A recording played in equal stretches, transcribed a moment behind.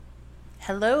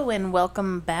Hello and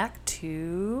welcome back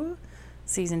to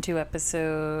Season 2,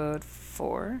 Episode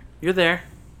 4. You're there.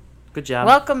 Good job.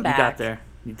 Welcome back. You got there.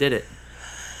 You did it.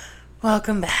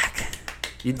 Welcome back.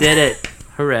 You did it.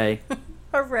 Hooray.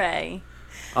 Hooray.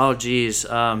 Oh, geez.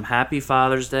 Happy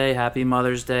Father's Day. Happy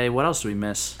Mother's Day. What else do we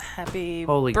miss? Happy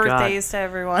Holy birthdays to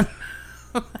everyone.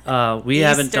 We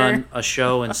haven't Easter. done a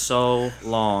show in so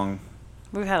long.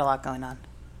 We've had a lot going on.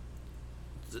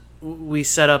 We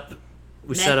set up...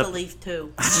 Belief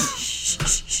too.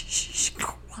 Shh,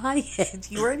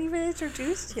 quiet. You weren't even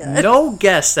introduced yet. No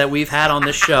guest that we've had on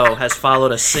this show has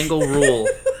followed a single rule.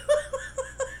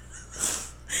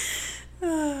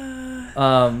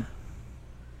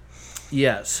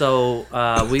 Yeah, so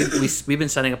we've been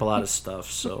setting up a lot of stuff,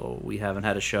 so we haven't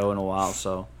had a show in a while,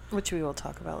 so... Which we will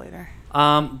talk about later.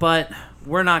 But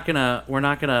we're not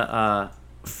gonna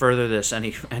further this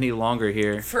any longer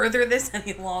here. Further this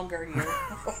any longer here.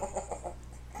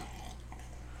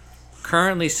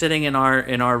 Currently sitting in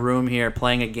our room here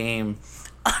playing a game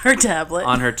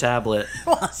On her tablet.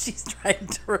 While she's trying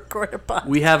to record a podcast.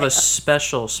 We have a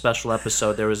special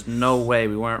episode. There was no way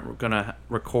we weren't gonna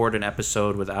record an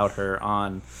episode without her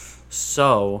on.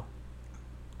 So,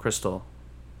 Crystal.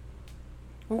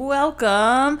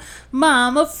 Welcome,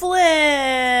 Momma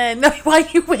Flynn. No, why are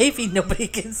you waving? Nobody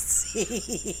can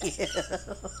see.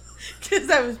 Because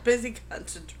I was busy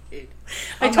concentrating.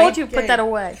 I told you, put that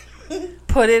away.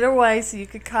 Put it away so you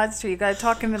could concentrate. You got to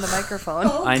talk into the microphone.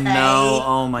 Okay. I know.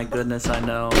 Oh my goodness, I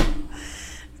know.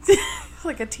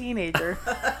 Like a teenager.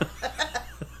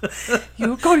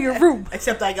 You go to your room.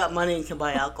 Except I got money and can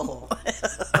buy alcohol.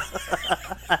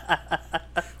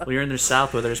 Well, you're in the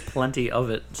South where there's plenty of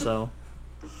it, so.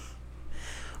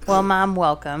 Well, Mom,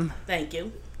 welcome. Thank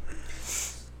you.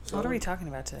 What are we talking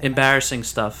about today? Embarrassing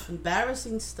stuff.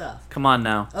 Embarrassing stuff. Come on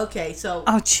now. Okay, so...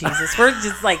 Oh, Jesus. We're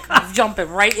just, like, jumping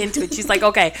right into it. She's like,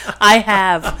 okay, I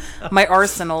have my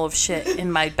arsenal of shit in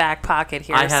my back pocket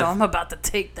here, so I'm about to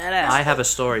take that out. I have a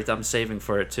story that I'm saving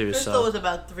for it, too. Crystal so. was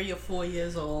about 3 or 4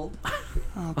 years old.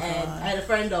 Oh, God. And I had a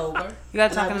friend over. You got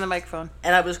to talk into the microphone.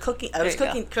 And I was cooking. Go.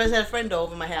 Chris had a friend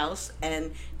over my house,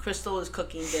 and Crystal was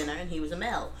cooking dinner, and he was a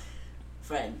male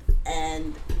friend.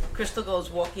 And Crystal goes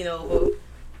walking over,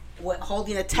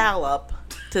 holding a towel up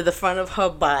to the front of her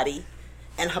body,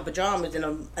 and her pajamas in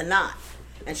a knot.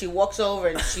 And she walks over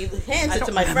and she hands it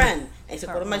to my friend. And he's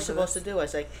like, "What am I supposed to do?" I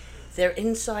was like, "They're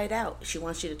inside out. She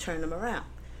wants you to turn them around."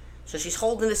 So she's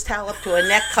holding this towel up to her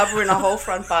neck, covering her whole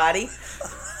front body.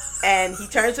 And he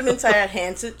turns them inside out,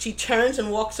 hands it. She turns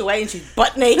and walks away, and she's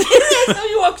butt naked. So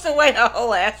she walks away, her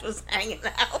whole ass was hanging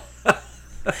out.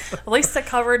 At least I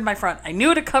covered my front. I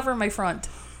knew to cover my front.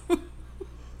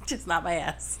 Just not my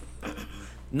ass.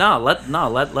 No,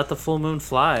 let the full moon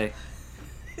fly.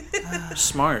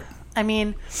 Smart. I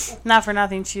mean, not for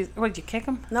nothing. What, did you kick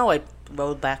him? No, I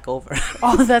rolled back over.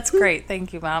 Oh, that's great.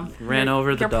 Thank you, Mom. Ran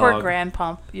over the your dog. Your poor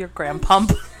grandpump. Your grandpump.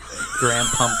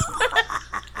 Grandpump.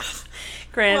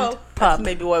 Grandpup. That's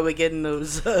maybe why we're getting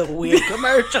those weird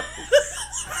commercials.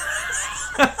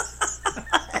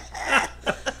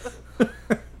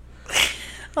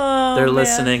 Oh, They're man.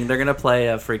 listening. They're gonna play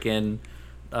a freaking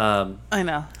I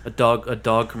know. a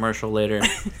dog commercial later.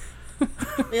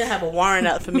 They have a warrant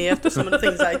out for me after some of the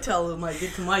things I tell them I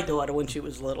did to my daughter when she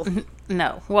was little.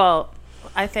 No. Well,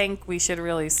 I think we should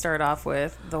really start off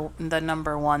with the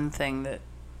number one thing that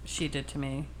she did to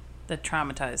me that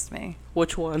traumatized me.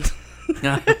 Which one?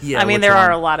 Yeah. I mean, there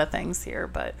are a lot of things here,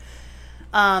 but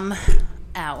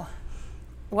ow.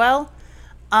 Well,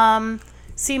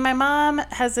 see, my mom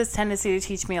has this tendency to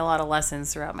teach me a lot of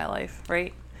lessons throughout my life,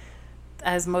 right?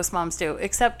 As most moms do.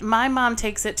 Except my mom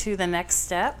takes it to the next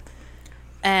step.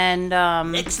 And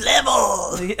Next level!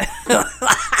 Oh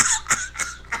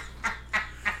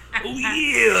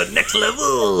yeah, next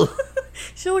level.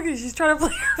 She's trying to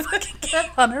play her fucking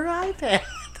game on her iPad.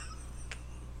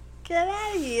 Get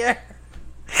out of here.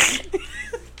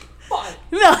 Fine.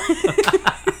 No.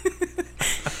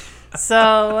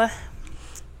 So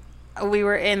we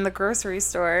were in the grocery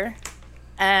store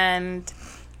and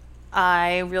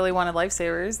I really wanted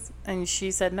Lifesavers and she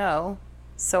said no.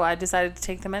 So I decided to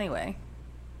take them anyway.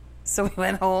 So we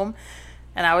went home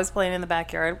and I was playing in the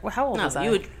backyard. How old was I?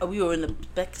 We were in the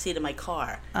back seat of my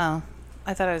car. Oh,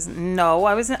 I thought I was. No,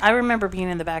 I wasn't. I remember being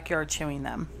in the backyard chewing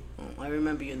them. I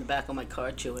remember you in the back of my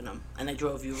car chewing them. And I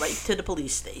drove you right to the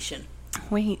police station.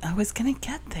 Wait, I was going to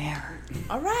get there.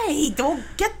 All right, don't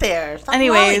get there. Stop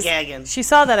Anyways, lollygagging. she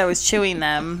saw that I was chewing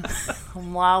them.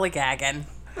 I'm lollygagging.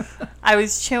 I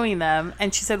was chewing them,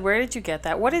 and she said, "Where did you get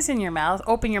that? What is in your mouth?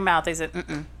 Open your mouth." I said,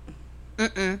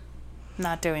 "Mm-mm.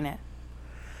 Not doing it."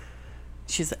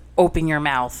 She's like, "Open your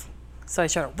mouth." So I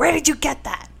showed her, where did you get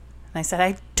that? And I said,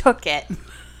 I took it.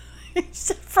 She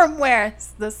said, from where?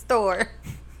 The store.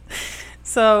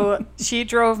 So she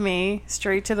drove me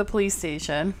straight to the police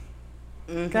station.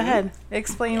 Mm-hmm. Go ahead.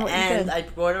 Explain what you did. And I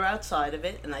brought her outside of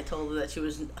it, and I told her that she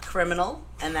was a criminal,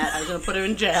 and that I was going to put her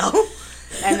in jail,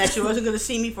 and that she wasn't going to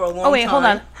see me for a long time. Oh, wait, hold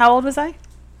on. How old was I?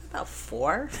 About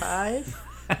 4, 5.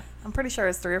 I'm pretty sure it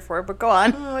was 3 or 4, but go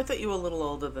on. Oh, I thought you were a little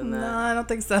older than that. No, I don't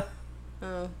think so.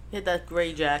 Oh, you had that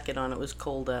gray jacket on. It was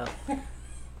cold out.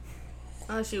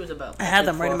 Oh, she was about. I had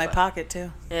them right in my pocket,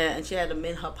 too. Yeah, and she had them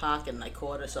in her pocket, and I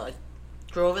caught her, so I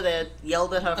drove her there,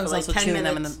 yelled at her for like 10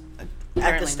 minutes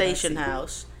at the station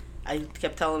house. I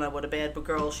kept telling her what a bad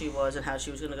girl she was and how she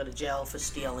was going to go to jail for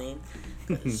stealing.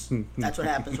 'Cause that's what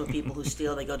happens with people who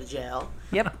steal, they go to jail.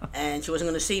 Yep. And she wasn't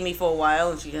going to see me for a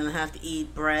while, and she's going to have to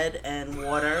eat bread and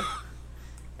water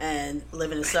and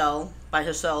live in a cell by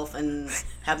herself and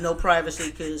have no privacy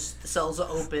because the cells are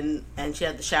open, and she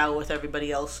had to shower with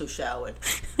everybody else who showered.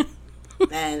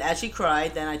 And as she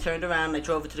cried, then I turned around and I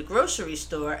drove her to the grocery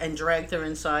store and dragged her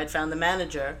inside, found the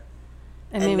manager,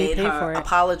 and made her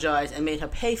apologize and made her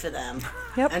pay for them.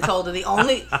 Yep. And told her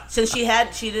since she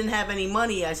didn't have any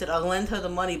money, I said, I'll lend her the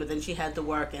money, but then she had to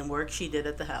work, and work she did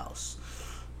at the house.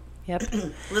 Yep.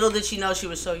 Little did she know she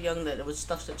was so young that it was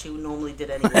stuff that she normally did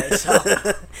anyway.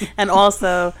 So. And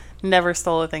also never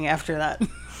stole a thing after that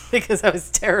because I was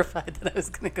terrified that I was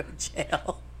going to go to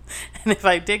jail. And if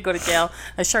I did go to jail,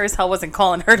 I sure as hell wasn't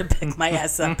calling her to pick my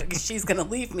ass up because she's going to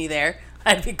leave me there.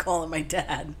 I'd be calling my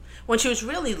dad. When she was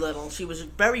really little, she was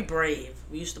very brave.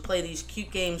 We used to play these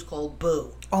cute games called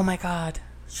Boo. Oh, my God.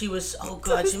 She was, oh,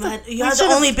 God. You had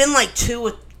only been like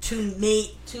two,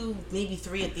 maybe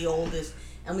 3 at the oldest.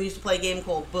 And we used to play a game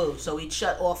called Boo. So we'd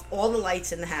shut off all the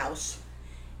lights in the house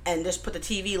and just put the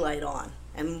TV light on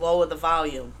and lower the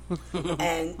volume.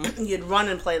 And you'd run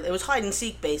and play. It was hide and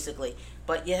seek, basically.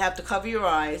 But you have to cover your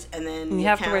eyes, and then you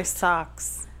have to wear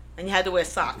socks. And you had to wear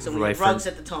socks, and we had rugs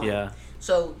at the time. Yeah.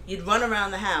 So you'd run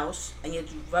around the house, and you'd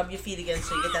rub your feet against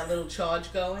so you get that little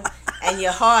charge going, and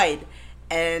you hide.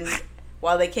 And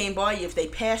while they came by you, if they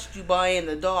passed you by in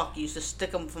the dark, you used to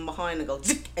stick them from behind and go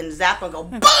zick, and zap and go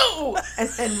boo, and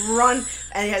then run,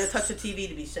 and you had to touch the TV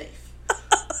to be safe.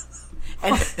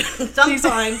 And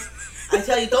sometimes. I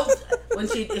tell you,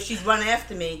 if she'd run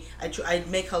after me, I'd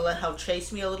make her let her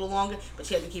chase me a little longer, but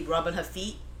she had to keep rubbing her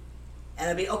feet. And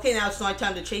I'd be, okay, now it's my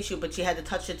time to chase you, but she had to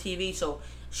touch the TV so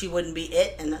she wouldn't be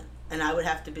it, and I would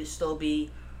have to still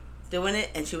be doing it,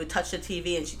 and she would touch the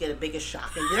TV, and she'd get a bigger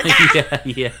shock. And be like,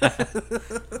 yeah.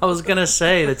 I was going to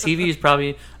say, the TV is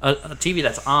probably, a TV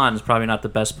that's on is probably not the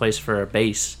best place for a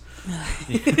base.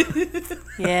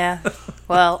 Yeah.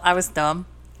 Well, I was dumb,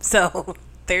 so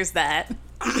there's that.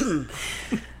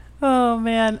 Oh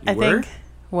man, I think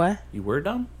what? You were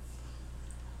dumb?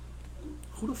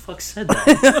 Who the fuck said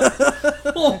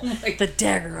that? Oh my, the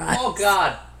dagger eyes. Oh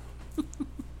God.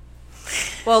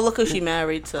 Well, look who she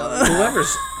married. So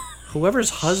whoever's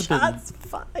husband. Shots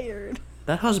fired.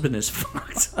 That husband is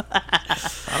fucked.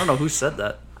 I don't know who said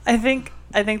that. I think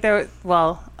there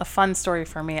was, a fun story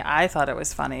for me. I thought it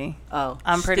was funny. Oh,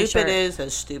 I'm pretty sure. Stupid is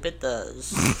as stupid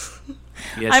does.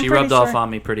 Yeah, she rubbed off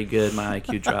on me pretty good. My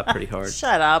IQ dropped pretty hard.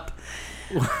 Shut up.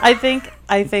 I think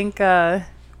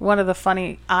one of a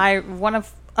funny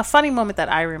moment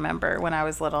that I remember when I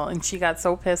was little, and she got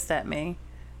so pissed at me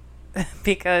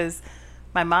because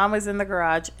my mom was in the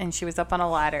garage and she was up on a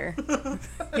ladder.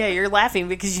 Yeah, you're laughing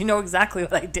because you know exactly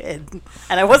what I did,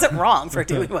 and I wasn't wrong for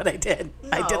doing what I did. No,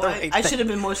 I did the right thing. I should have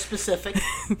been more specific.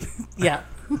 Yeah.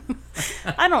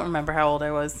 I don't remember how old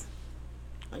I was.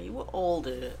 You were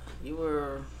older. You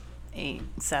were 8,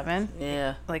 7.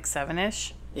 Yeah. Like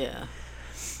 7-ish. Yeah.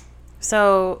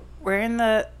 So we're in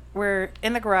the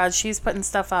garage. She's putting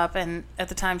stuff up, and at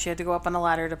the time she had to go up on a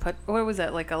ladder to put, what was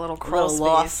it, like a little crawl space?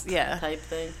 Loft yeah. type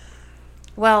thing.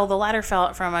 Well, the ladder fell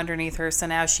out from underneath her, so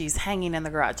now she's hanging in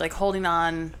the garage, like holding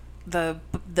on the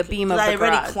beam of the garage. I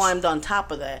already climbed on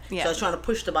top of that, yeah. So I was trying to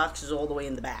push the boxes all the way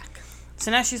in the back. So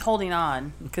now she's holding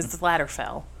on because the ladder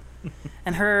fell.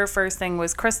 And her first thing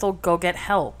was, Crystal, go get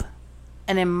help.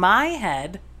 And in my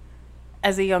head,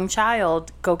 as a young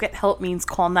child, go get help means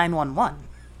call 911.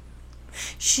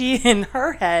 In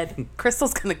her head,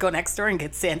 Crystal's going to go next door and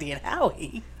get Sandy and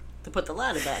Howie. To put the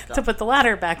ladder back up. To put the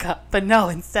ladder back up. But no,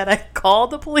 instead I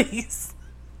called the police.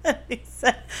 And he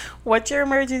said, what's your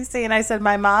emergency? And I said,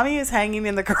 my mommy is hanging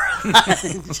in the garage.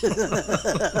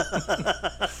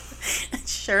 And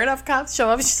sure enough, cops show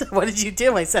up. She said, what did you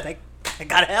do? I said, I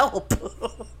got help.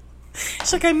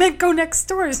 She's like, I meant go next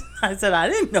door. I said, I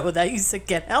didn't know that. You said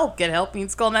get help. Get help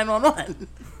means call 911.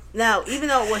 Now, even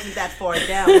though it wasn't that far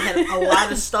down, we had a lot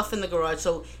of stuff in the garage.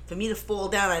 So for me to fall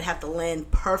down, I'd have to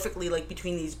land perfectly like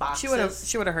between these boxes.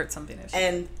 She would have hurt something.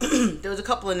 And there was a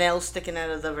couple of nails sticking out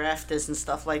of the rafters and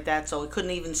stuff like that. So I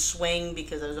couldn't even swing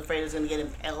because I was afraid I was going to get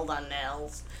impaled on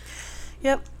nails.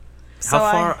 Yep.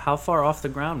 How far off the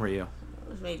ground were you? It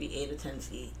was maybe 8 or 10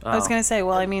 feet. I was going to say,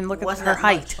 well, I mean, look at Wasn't her that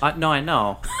height. No, I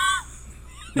know.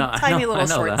 No, Tiny little I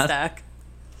know short that. stack.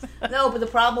 No, but the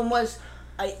problem was,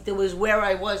 there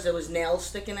was nails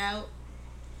sticking out.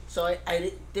 So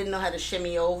I didn't know how to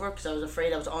shimmy over because I was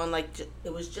afraid I was on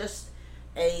it was just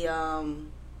a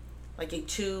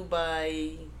 2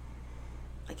 by,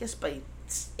 I guess by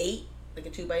 8, like a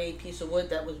 2 by 8 piece of wood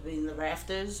that was between the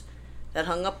rafters that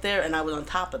hung up there, and I was on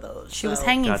top of those. She was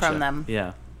hanging Gotcha. from them.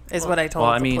 Yeah. Is what I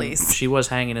told the police. She was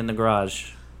hanging in the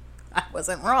garage. I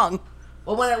wasn't wrong.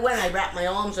 Well, when I went, I wrapped my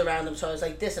arms around them, so I was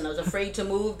like this, and I was afraid to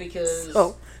move because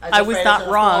So, I I was was afraid not I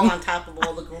was wrong. fall on top of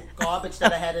all the garbage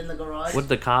that I had in the garage. What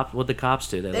the cops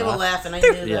do? They were laughed? laughing. I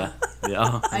knew them. Yeah.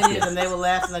 Yeah. I knew them. They were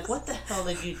laughing like, "What the hell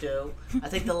did you do?" I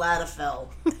think the ladder fell.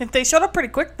 They showed up pretty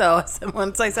quick, though.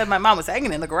 Once I said my mom was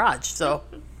hanging in the garage. So,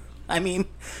 I mean,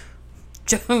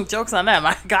 joke's on them.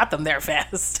 I got them there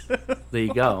fast. There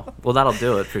you go. Well, that'll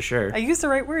do it for sure. I used the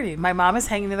right wording. My mom is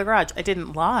hanging in the garage. I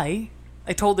didn't lie.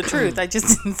 I told the truth. I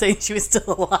just didn't say she was still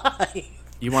alive.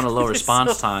 You want a low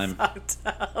response So time. fucked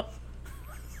up.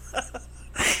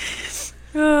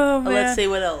 Oh, man. Let's see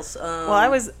what else.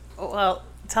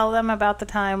 Tell them about the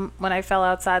time when I fell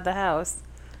outside the house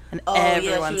and Oh yeah,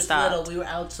 everyone she was stopped. little. We were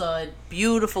outside.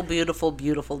 Beautiful, beautiful,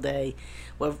 beautiful day.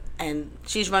 And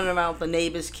she's running around with the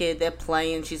neighbor's kid. They're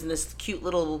playing. She's in this cute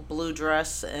little blue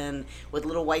dress and with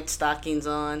little white stockings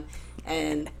on.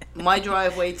 And my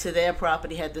driveway to their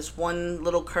property had this one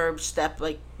little curb step,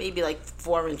 maybe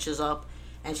 4 inches up.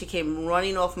 And she came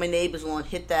running off my neighbor's lawn,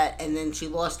 hit that, and then she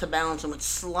lost her balance and went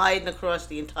sliding across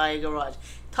the entire garage.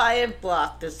 Entire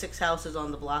block. There's 6 houses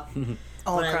on the block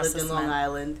All when I across lived the in Long cement.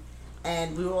 Island.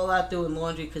 And we were all out doing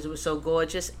laundry because it was so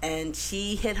gorgeous. And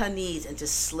she hit her knees and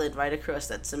just slid right across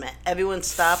that cement. Everyone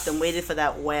stopped and waited for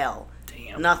that wail.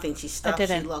 Damn. Nothing. She stops. She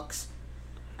didn't. looks.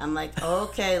 I'm like,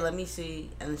 okay, let me see.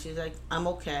 And she's like, I'm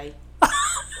okay.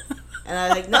 And I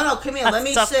was like, no, come here, let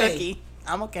me Tough see. cookie.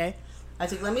 I'm okay. I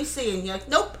was like, let me see. And you're like,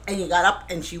 nope. And you got up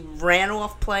and she ran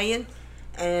off playing.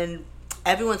 And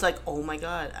everyone's like, oh my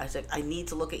God. I was like, I need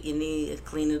to look at your knee and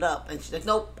clean it up. And she's like,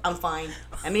 nope, I'm fine.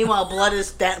 And meanwhile, blood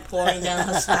is pouring down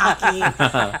her stocking.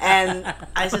 And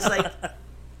I was just like,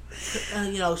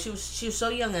 she was so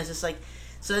young. I was just like,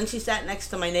 so then she sat next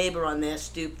to my neighbor on there,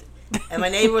 stooped. And my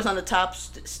neighbor was on the top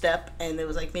step, and there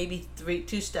was maybe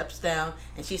 2 steps down,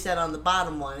 and she sat on the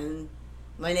bottom one. And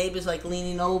my neighbor's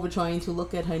leaning over, trying to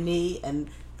look at her knee, and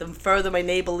the further my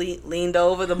neighbor leaned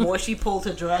over, the more she pulled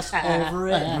her dress over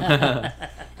it.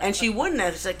 And she wouldn't. I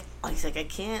was like, I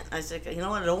can't. I was like, you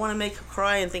know what? I don't want to make her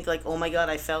cry and think oh my God,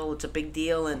 I fell. It's a big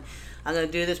deal, and I'm gonna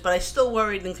do this. But I still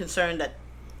worried and concerned that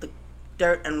the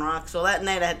dirt and rocks. So that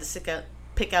night I had to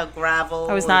pick out gravel.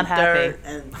 I was not and dirt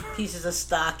happy. and pieces of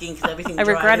stocking because everything. I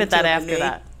dried regretted into that her after knee.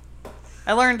 that.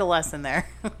 I learned a lesson there.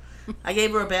 I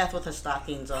gave her a bath with her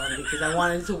stockings on because I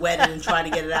wanted to wet it and try to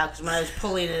get it out. Because when I was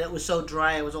pulling it, it was so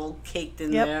dry. It was all caked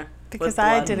in there. Because with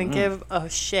I blood. didn't give a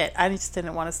shit. I just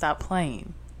didn't want to stop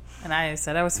playing. And I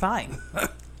said I was fine.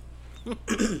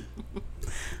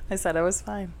 I said I was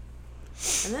fine.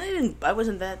 And then I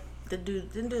wasn't that.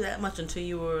 Didn't do that much until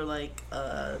you were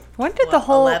When did the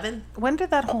whole 11? When did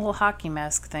that whole hockey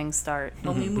mask thing start?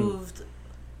 When we moved.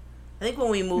 I think when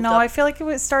we moved. No, up, I feel like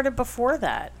it started before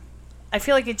that. I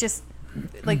feel like it just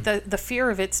the fear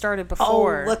of it started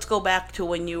before. Oh, let's go back to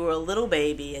when you were a little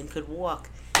baby and could walk.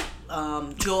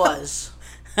 Jaws.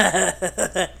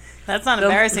 That's not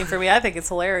embarrassing for me. I think it's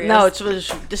hilarious. No,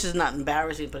 this is not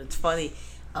embarrassing, but it's funny.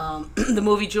 The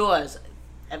movie Jaws,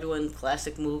 everyone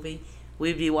classic movie.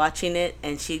 We'd be watching it,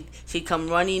 and she'd come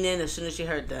running in as soon as she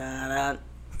heard da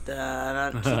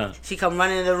da da. She'd come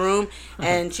running in the room,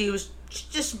 and she's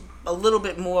just a little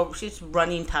bit more. She's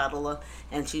running toddler,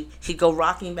 and she'd go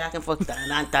rocking back and forth.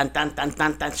 Dun dun dun dun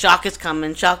dun dun. Shark is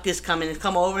coming, and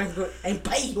come over and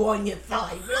bite you on your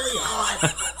thigh really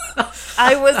hard.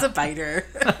 I was a biter.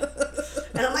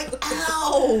 And I'm like,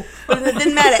 ow! But it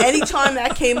didn't matter. Anytime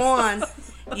that came on,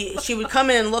 she would come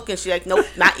in and look, and she's like, nope,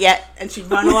 not yet. And she'd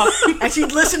run off, and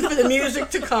she'd listen for the music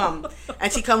to come.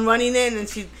 And she'd come running in, and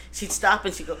she'd stop,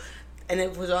 and she'd go. And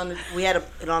it was we had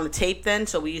it on the tape then,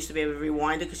 so we used to be able to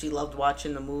rewind it because she loved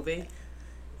watching the movie.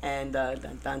 And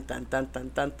dun dun dun dun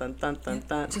dun dun dun dun dun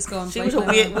dun. Just going. She was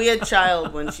a weird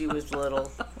child when she was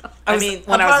little. I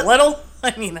was little.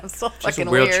 I mean, I'm so She's fucking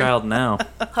a real weird. child now.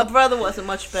 Her brother wasn't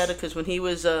much better because when he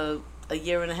was a a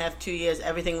year and a half, 2 years,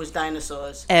 everything was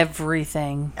dinosaurs.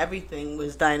 Everything. Everything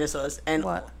was dinosaurs. And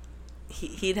What?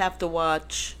 he'd have to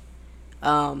watch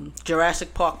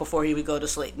Jurassic Park before he would go to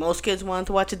sleep. Most kids wanted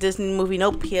to watch a Disney movie.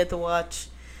 Nope, he had to watch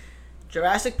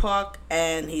Jurassic Park,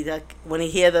 and when he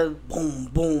hear the boom,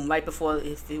 boom, right before,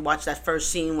 if you watch that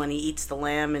first scene when he eats the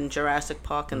lamb in Jurassic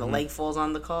Park and the leg falls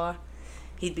on the car,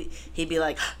 he'd be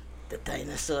like, the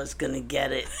dinosaur's gonna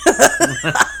get it.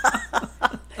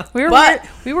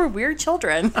 We were weird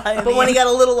children. But when he got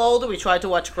a little older, we tried to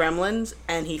watch Gremlins,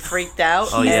 and he freaked out.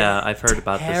 Oh yeah, I've heard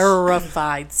about this.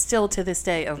 Terrified, still to this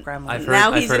day, of Gremlins.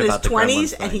 Now he's I've heard in his about the 20s,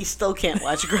 Gremlins and thing. he still can't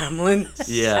watch Gremlins.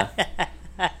 Yeah.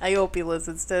 I hope he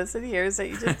listens to this and hears that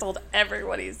you just told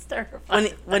everyone he's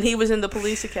terrified. When he was in the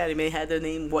police academy, he had the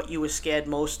name "What You Were Scared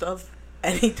Most Of,"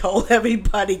 and he told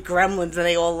everybody Gremlins, and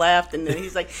they all laughed. And then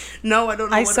he's like, "No, I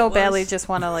don't know." I what so it was. badly just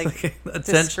want to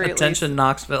Attention,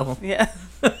 Knoxville. Yeah.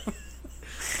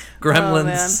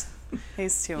 Gremlins. Oh,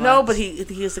 he's too much. No, but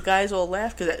the guys all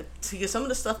laughed because some of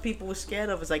the stuff people were scared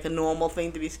of is like a normal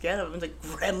thing to be scared of. It's like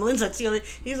Gremlins. That's the only.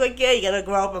 He's like, yeah, you gotta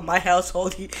grow up in my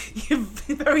household. You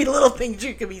very little things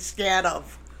you can be scared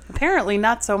of. Apparently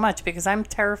not so much, because I'm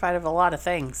terrified of a lot of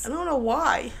things. I don't know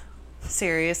why.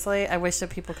 Seriously, I wish that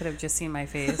people could have just seen my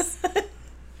face.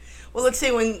 Well, let's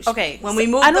say when we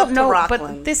moved I don't up know, to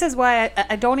Rockland. but this is why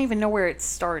I don't even know where it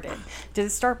started. Did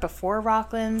it start before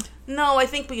Rockland? No, I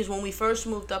think because when we first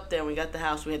moved up there and we got the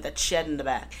house, we had that shed in the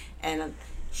back. And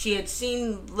she had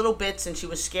seen little bits and she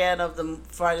was scared of the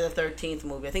Friday the 13th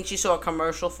movie. I think she saw a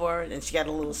commercial for it and she got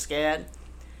a little scared.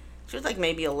 She was like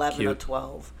maybe 11 or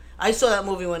 12. I saw that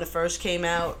movie when it first came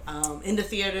out in the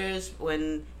theaters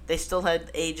when they still had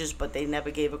ages, but they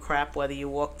never gave a crap whether you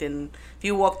walked in. If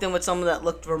you walked in with someone that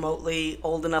looked remotely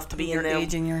old enough to be You're in there,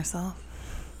 aging yourself.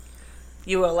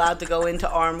 you were allowed to go into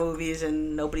our movies,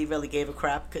 and nobody really gave a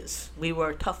crap because we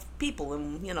were tough people,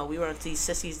 and we weren't these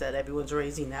sissies that everyone's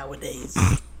raising nowadays.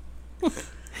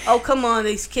 Oh, come on,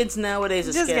 these kids nowadays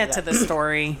are Just scared. get to the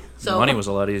story. So Money was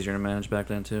a lot easier to manage back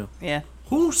then too. Yeah.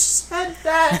 who said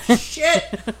that shit?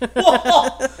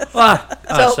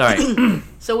 Whoa. Sorry.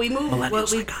 So we moved.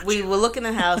 Millennials, We were looking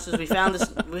at houses. We found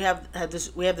this.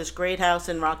 We have this great house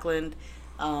in Rockland,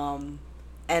 and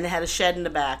it had a shed in the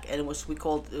back, and it was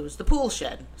the pool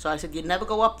shed. So I said, you'd never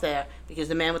go up there because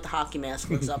the man with the hockey mask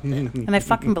lives up there. And I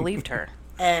fucking believed her.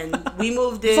 And we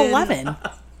moved in. It's 11.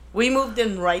 We moved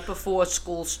in right before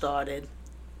school started.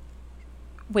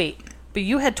 Wait, but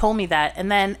you had told me that,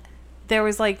 and then there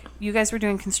was you guys were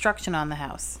doing construction on the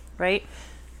house, right?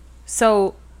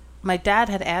 So my dad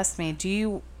had asked me,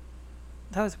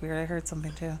 that was weird, I heard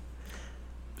something too.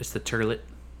 It's the turlet.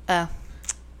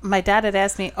 My dad had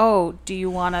asked me, oh, do you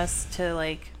want us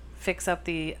to fix up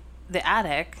the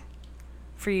attic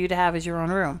for you to have as your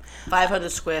own room?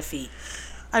 500 square feet.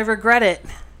 I regret it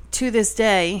to this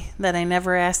day that I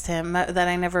never asked him, that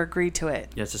I never agreed to it.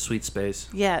 Yeah, it's a sweet space.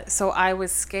 Yeah, so I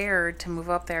was scared to move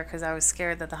up there because I was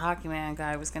scared that the hockey man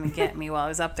guy was going to get me while I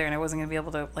was up there, and I wasn't going to be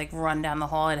able to run down the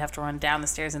hall. I'd have to run down the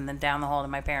stairs and then down the hall to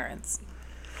my parents.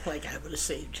 I would have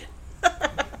saved you.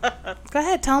 Go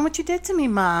ahead, tell him what you did to me,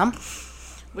 Mom.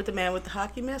 With the man with the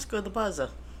hockey mask or the buzzer?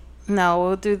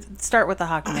 No, we'll start with the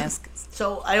hockey mask.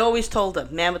 So I always told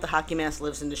him, man with the hockey mask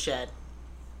lives in the shed.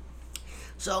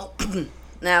 So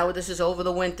now this is over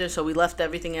the winter, so we left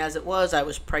everything as it was. I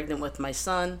was pregnant with my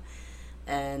son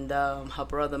and her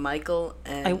brother Michael,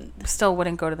 and I still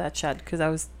wouldn't go to that shed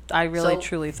because I really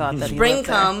truly thought that spring he lived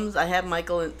there. comes. I have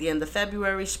Michael at the end of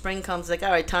February. Spring comes, all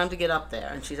right, time to get up there.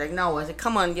 And she's like, no. I said,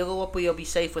 come on, you'll go up where you'll be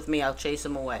safe with me. I'll chase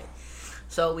him away.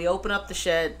 So we open up the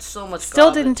shed. So much Still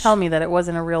garbage. didn't tell me that it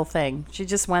wasn't a real thing. She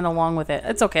just went along with it.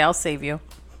 It's okay, I'll save you.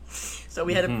 So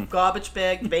we had a garbage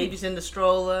bag, the baby's in the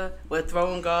stroller, we're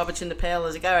throwing garbage in the pail. I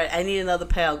was like, all right, I need another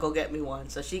pail, go get me one.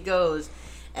 So she goes,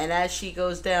 and as she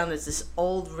goes down, there's this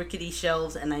old rickety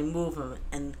shelves, and I move them.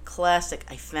 And classic,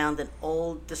 I found an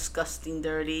old, disgusting,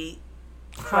 dirty,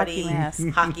 cruddy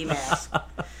hockey mask.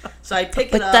 So I pick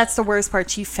it But up. that's the worst part.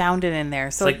 She found it in there.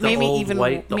 So It's it the made me old even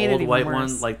white, the made it old even white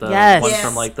worse. one, like the Yes. one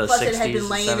from the Plus 60s, it had been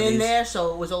laying 70s. in there,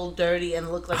 so it was all dirty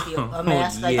and looked like a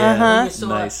mask like yeah. when you saw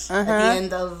Nice. at the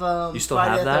end of You still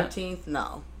Friday have the that? 13th.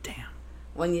 No. Damn.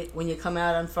 When you come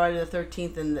out on Friday the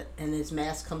 13th and his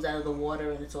mask comes out of the water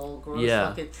and it's all gross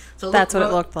looking. So That's what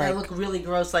it looked like. It looked really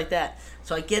gross like that.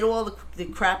 So I get all the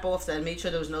crap off that. I made sure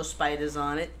there was no spiders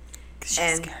on it. She's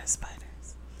And- scared of spiders.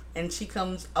 And she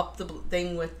comes up the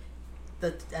thing with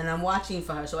and I'm watching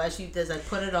for her. So as she does, I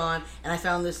put it on and I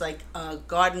found this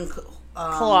garden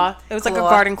Claw. It was like a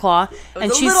garden claw. was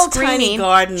And a she's little tiny screaming.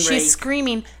 garden rake. She's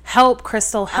screaming, help,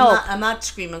 Crystal, help. I'm not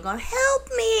screaming. I'm going, help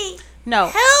me. No,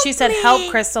 Help she said, me. help,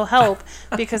 Crystal, help.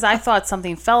 Because I thought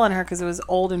something fell on her because it was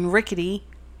old and rickety.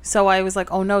 So I was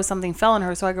like, oh no, something fell on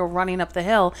her. So I go running up the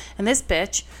hill. And this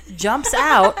bitch jumps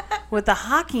out with the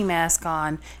hockey mask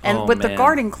on and with the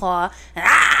garden claw.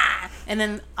 And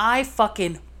then I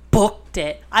fucking booked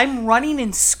it. I'm running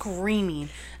and screaming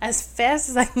as fast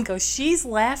as I can go. She's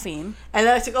laughing. And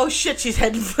then I said, oh shit, she's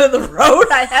heading for the road.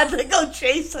 I had to go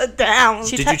chase her down.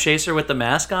 Did you chase her with the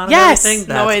mask on and Yes. everything?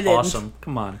 No, I That's didn't. awesome.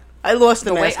 Come on. I lost the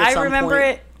The way mask at I some remember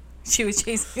point. it, she was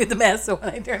chasing me with the mask. So when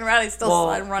I turned around, I still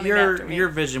saw him running after me. Your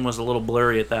vision was a little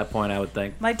blurry at that point, I would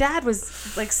think. My dad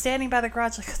was like standing by the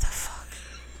garage like, what the fuck?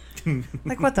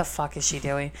 Like, what the fuck is she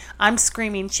doing? I'm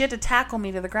screaming. She had to tackle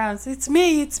me to the ground. Say, it's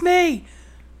me.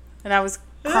 And I was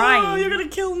crying. Oh, you're going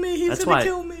to kill me. He's going to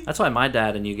kill me. That's why my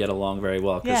dad and you get along very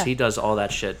well, because Yeah. he does all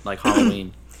that shit, like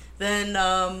Halloween. Then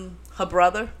her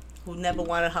brother, who never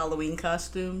wanted Halloween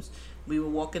costumes, we were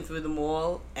walking through the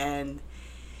mall, and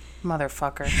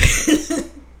Motherfucker.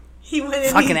 he went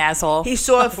in. Fucking asshole. He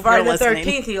saw If you're Friday the listening.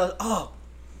 13th. He goes, oh,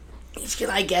 can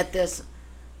I get this?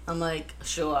 I'm like,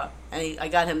 sure. And I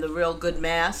got him the real good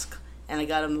mask, and I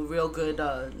got him the real good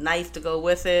knife to go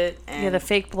with it. And Yeah, the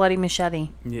fake bloody machete.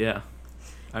 Yeah.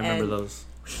 I remember And those.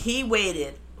 he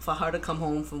waited for her to come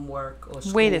home from work or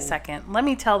school. Wait a second. Let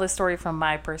me tell the story from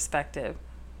my perspective.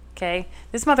 Okay?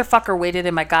 This motherfucker waited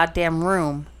in my goddamn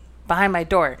room behind my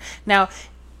door. Now,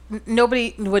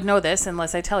 nobody would know this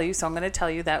unless I tell you, so I'm going to tell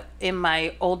you that in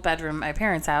my old bedroom, my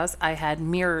parents' house, I had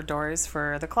mirror doors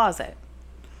for the closet.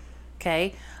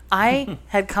 Okay? I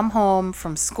had come home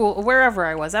from school, wherever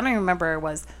I was. I don't even remember where I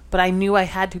was, but I knew I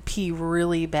had to pee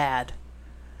really bad.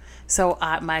 So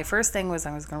my first thing was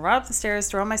I was going to run up the stairs,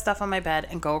 throw my stuff on my bed,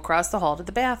 and go across the hall to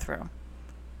the bathroom.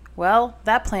 Well,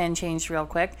 that plan changed real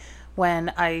quick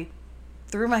when I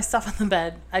threw my stuff on the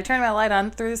bed. I turned my light on,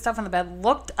 threw the stuff on the bed,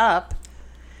 looked up,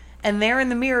 and there in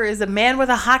the mirror is a man with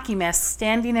a hockey mask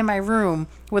standing in my room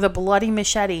with a bloody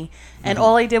machete. And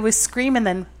all I did was scream and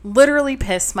then literally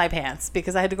piss my pants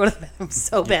because I had to go to the bathroom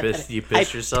so bad. You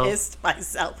pissed yourself? I pissed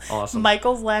myself. Awesome.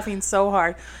 Michael's laughing so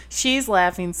hard. She's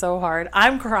laughing so hard.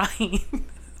 I'm crying.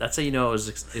 That's how you know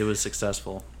it was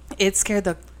successful. It scared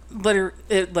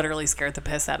it literally scared the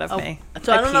piss out of me.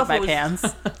 So I don't know if peed my it was- pants.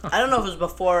 I don't know if it was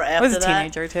before or after I was a that.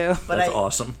 teenager too. But That's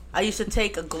awesome. I used to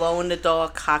take a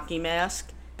glow-in-the-dark hockey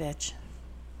mask, Bitch.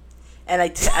 and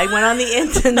I went on the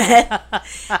internet,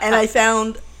 and I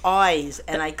found eyes,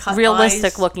 and I cut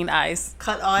Realistic eyes, looking eyes.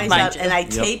 cut eyes Mind out, you. and I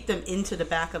taped them into the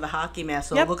back of the hockey mask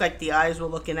so Yep. it looked like the eyes were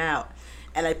looking out.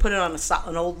 And I put it on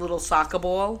an old little soccer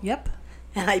ball, Yep.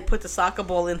 and I put the soccer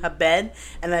ball in her bed,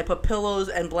 and I put pillows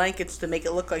and blankets to make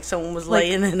it look like someone was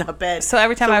laying in her bed. So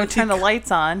every time I when would she turn the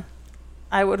lights on,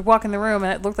 I would walk in the room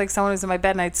and it looked like someone was in my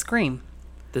bed and I'd scream.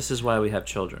 This is why we have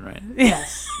children, right?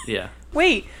 Yes. Yeah.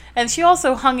 Wait, and she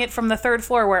also hung it from the third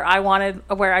floor where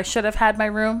I should have had my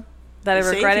room that I See,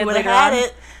 if regretted you would have later had on.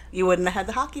 it, you wouldn't have had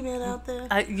the hockey man out there.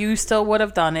 You still would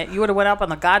have done it. You would have went up on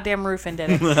the goddamn roof and did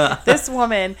it. This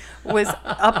woman was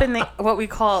up in the what we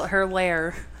call her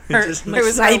lair. It was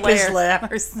her sniper's lair.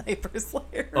 Her sniper's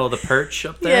lair. Oh, the perch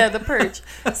up there? Yeah, the perch.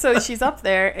 So she's up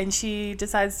there and she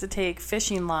decides to take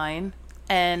fishing line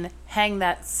and hang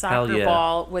that soccer yeah.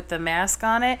 ball with the mask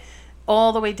on it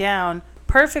all the way down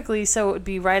perfectly so it would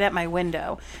be right at my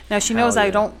window. Now she knows Hell I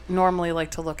yeah. don't normally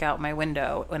like to look out my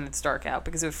window when it's dark out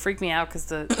because it would freak me out because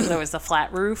there was the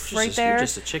flat roof right there. You're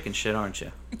just a chicken shit, aren't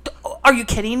you? Are you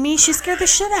kidding me? She scared the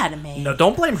shit out of me. No,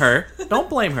 don't blame her. Don't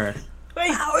blame her.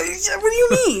 Wait, What do you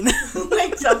mean?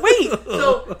 wait,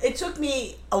 so it took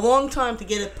me a long time to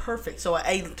get it perfect. So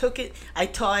I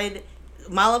tied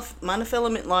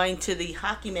monofilament line to the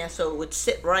hockey mask so it would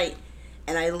sit right,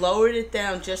 and I lowered it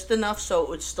down just enough so it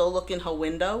would still look in her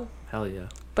window. Hell yeah.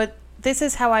 But this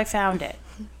is how I found it.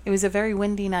 It was a very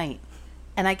windy night,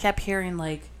 and I kept hearing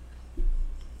like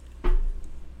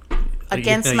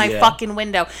against my Yeah. fucking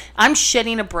window. I'm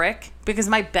shitting a brick because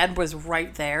my bed was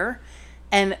right there,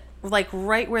 and like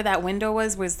right where that window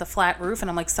was the flat roof, and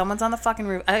I'm like, someone's on the fucking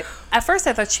roof. At first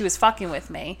I thought she was fucking with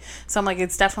me, so I'm like,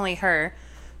 it's definitely her.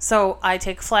 So I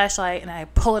take a flashlight and I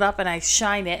pull it up and I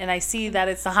shine it and I see that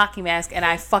it's the hockey mask and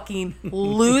I fucking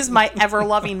lose my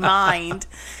ever-loving mind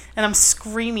and I'm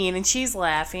screaming and she's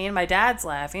laughing, my dad's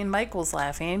laughing, Michael's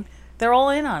laughing. They're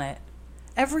all in on it.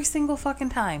 Every single fucking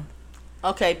time.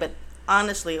 Okay, but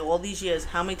honestly, all these years,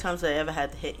 how many times have I ever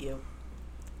had to hit you?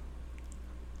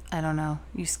 I don't know.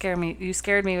 You scared me. You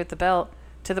scared me with the belt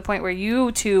to the point where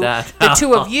you two, That- the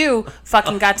two of you,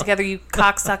 fucking got together. You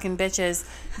cocksucking bitches.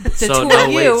 The So two no,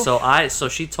 of you. wait. So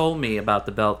she told me about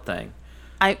the belt thing.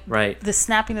 The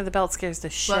snapping of the belt scares the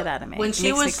shit But out of me. When It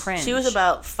she makes me cringe. she was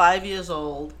about 5 years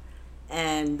old,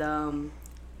 and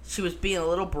she was being a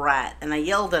little brat, and I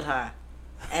yelled at her,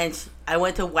 and I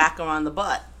went to whack her on the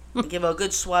butt, give her a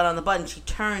good swat on the butt, and she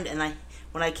turned, and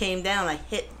when I came down, I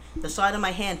hit the side of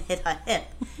my hand, hit her hip,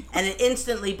 and it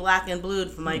instantly black and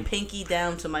blued from my pinky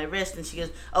down to my wrist, and she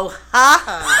goes, "Oh, ha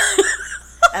ha."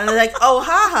 And I was like, "Oh,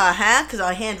 ha ha, huh?" Because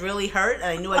my hand really hurt, and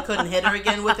I knew I couldn't hit her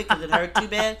again with it because it hurt too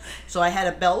bad. So I had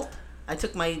a belt. I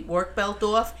took my work belt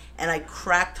off, and I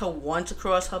cracked her once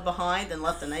across her behind and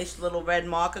left a nice little red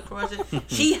mark across it.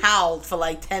 She howled for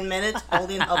like 10 minutes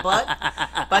holding her butt.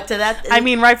 But to that... I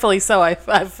mean, rightfully so. I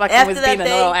fucking was being a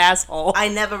little asshole. I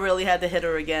never really had to hit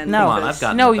her again. No, Come on, I've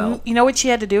gotten the belt. You know what she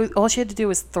had to do? All she had to do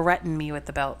was threaten me with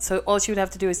the belt. So all she would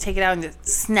have to do is take it out and just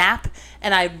snap,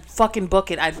 and I'd fucking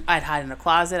book it. I'd hide in the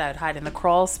closet. I'd hide in the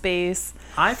crawl space.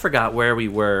 I forgot where we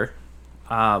were.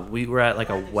 We were at like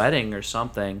a wedding or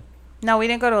something. No, we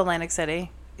didn't go to Atlantic City.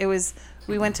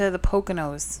 We went to the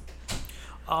Poconos.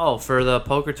 Oh, for the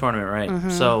poker tournament, right?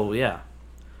 Mm-hmm. So yeah,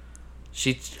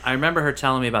 I remember her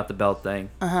telling me about the belt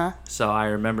thing. So I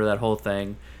remember that whole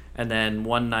thing. And then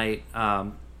one night,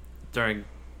 during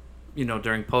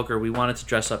poker, we wanted to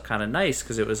dress up kind of nice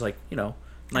because it was like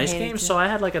nice games. So I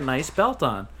had like a nice belt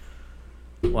on.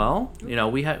 Well,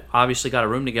 we had obviously got a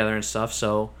room together and stuff.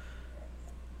 So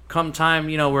come time,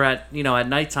 we're at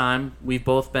nighttime. We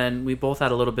both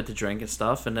had a little bit to drink and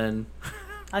stuff, and then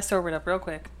I sobered up real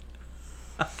quick.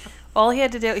 All he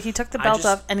had to do, he took the belt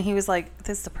off, and he was like,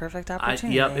 "This is the perfect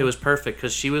opportunity." Yep, it was perfect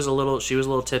because she was a little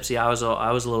tipsy. I was a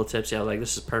little tipsy. I was like,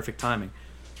 "This is perfect timing."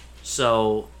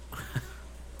 So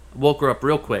woke her up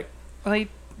real quick. Well, I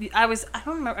don't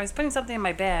remember. I was putting something in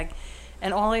my bag,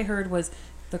 and all I heard was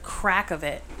the crack of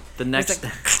it. The next.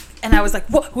 And I was like,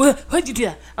 what'd you do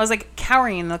that? I was like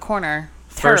cowering in the corner,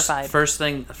 terrified. First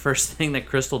thing that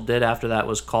Crystal did after that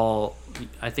was call.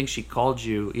 I think she called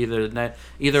you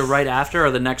either right after or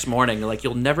the next morning. Like,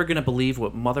 you're never gonna believe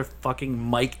what motherfucking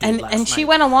Mike did last night. And she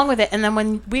went along with it. And then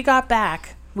when we got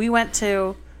back, we went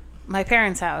to my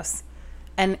parents' house,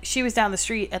 and she was down the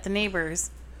street at the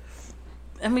neighbors,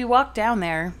 and we walked down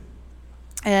there,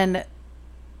 and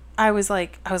I was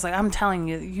like, I'm telling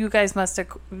you, you must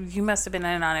have been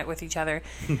in on it with each other.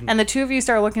 And the two of you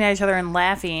started looking at each other and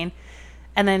laughing.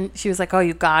 And then she was like, "Oh,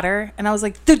 you got her?" And I was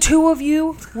like, "The two of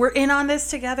you were in on this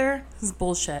together? This is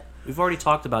bullshit." We've already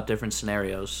talked about different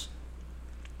scenarios.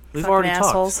 We've Fucking already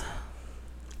assholes. talked.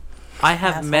 I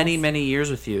have Assholes. many, many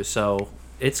years with you, so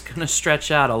it's going to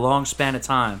stretch out a long span of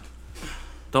time.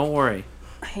 Don't worry.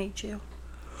 I hate you.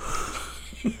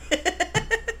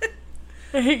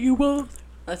 I hate you both.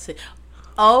 Let's see.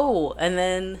 Oh, and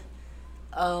then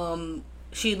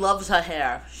she loves her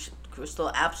hair.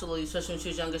 Crystal absolutely, especially when she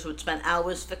was younger, she would spend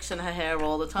hours fixing her hair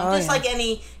all the time, just like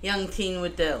any young teen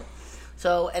would do.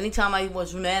 So anytime I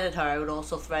was mad at her, I would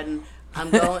also threaten, "I'm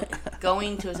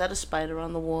going to." Is that a spider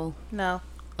on the wall? No.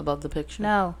 Above the picture?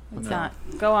 No, it's not.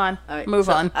 Go on. All right, Move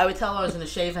on. I would tell her I was going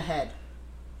to shave her head.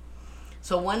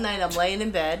 So one night I'm laying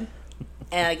in bed,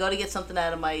 and I go to get something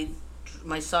out of my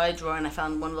side drawer, and I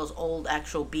found one of those old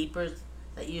actual beepers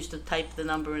that you used to type the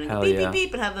number in and go beep, beep,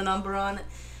 beep, and have the number on it.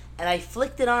 And I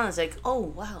flicked it on. I was like, "Oh,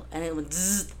 wow." And it went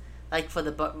zzz, like for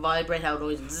the vibrate, how it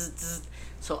always zzz, zzz.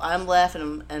 So I'm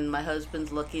laughing, and my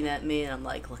husband's looking at me, and I'm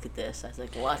like, "Look at this." I was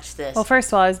like, "Watch this." Well, first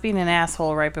of all, I was being an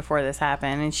asshole right before this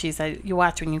happened. And she said, "You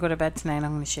watch, when you go to bed tonight,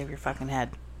 I'm going to shave your fucking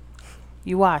head.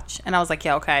 You watch." And I was like,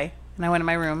 "Yeah, okay." And I went in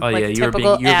my room. Oh, like yeah, a you were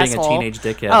typical being a asshole. teenage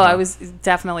dickhead. Oh, huh? I was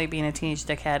definitely being a teenage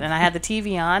dickhead. And I had the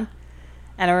TV on.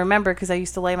 And I remember because I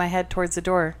used to lay my head towards the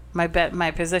door. My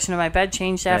position of my bed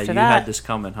changed after you that. had this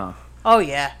coming, huh? Oh,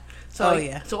 yeah. So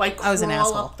I was an crawl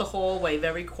asshole. up the hallway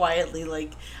very quietly,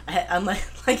 like I'm like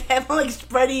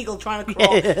spread eagle trying to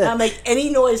crawl. And I make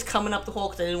any noise coming up the hall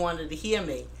because I didn't want her to hear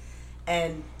me.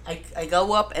 And I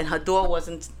go up, and her door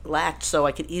wasn't latched, so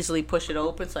I could easily push it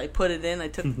open. So I put it in. I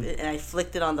took it, and I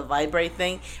flicked it on the vibrate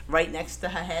thing right next to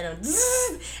her head,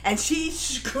 and she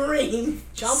screamed,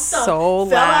 jumped up,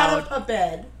 fell out of her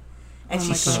bed, and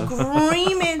she's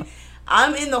screaming.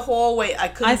 I'm in the hallway.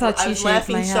 I was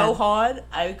laughing so hard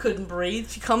I couldn't breathe.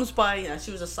 She comes by.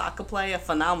 She was a soccer player,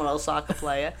 phenomenal soccer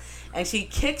player, and she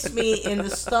kicks me in the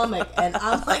stomach, and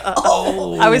I'm like,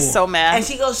 "Oh!" I was so mad. And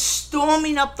she goes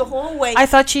storming up the hallway. I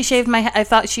thought she shaved my head. I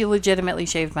thought she legitimately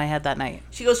shaved my head that night.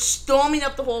 She goes storming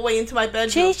up the hallway into my bedroom.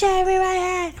 She shaved me my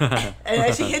head. And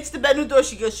as she hits the bedroom door,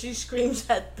 she screams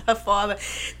at her father,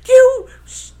 "You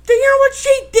know what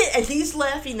she did?" And he's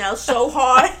laughing now so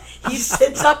hard. He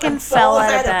sits up and fell falls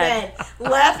out out of of bed.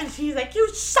 laughing. She's like, "You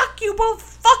suck, you both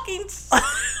fucking suck."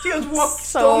 She goes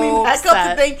storming back upset.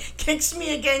 up the thing, kicks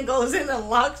me again, goes in and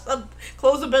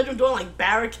closes the bedroom door, like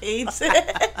barricades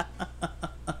it.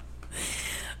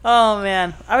 Oh,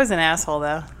 man. I was an asshole,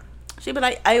 though. See,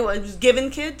 but I was given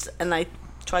kids, and I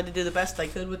tried to do the best I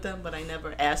could with them, but I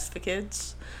never asked for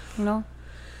kids. No.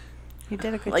 You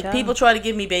did a good Like, job. people try to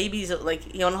give me babies,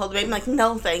 like, you want to hold the baby? I'm like,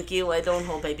 no, thank you, I don't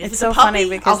hold babies. If It's a so puppy, funny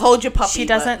because I'll hold your puppy. she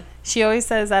doesn't. She always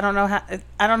says, "I don't know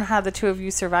how the two of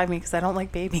you survive me because I don't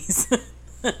like babies."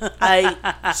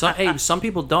 Some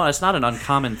people don't. It's not an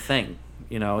uncommon thing.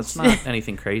 You know, it's not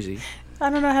anything crazy. I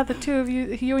don't know how the two of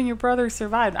you and your brother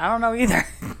survived. I don't know either.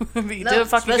 But you No, did a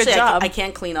fucking good especially job. I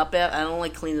can't clean up. I don't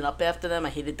like cleaning up after them.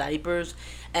 I hated diapers,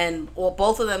 and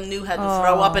both of them knew how to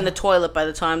throw up in the toilet by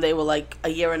the time they were like a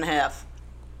year and a half.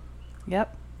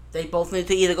 Yep. They both need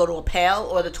to either go to a pail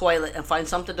or the toilet and find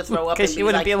something to throw up. Because you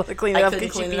wouldn't be able to clean it up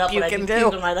because you'd be puking too.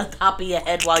 Puking right on top of your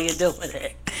head while you're doing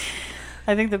it.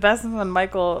 I think the best is when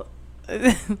Michael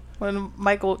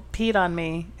peed on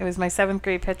me. It was my 7th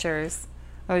grade pictures.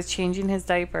 I was changing his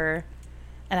diaper,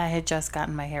 and I had just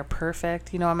gotten my hair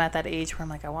perfect. You know, I'm at that age where I'm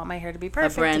like, I want my hair to be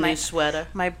perfect. A brand new sweater.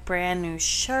 My brand new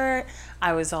shirt.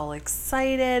 I was all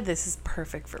excited. This is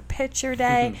perfect for picture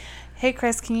day. Hey,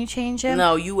 Chris, can you change him?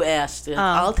 No, you asked it.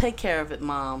 I'll take care of it,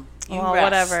 Mom. Well,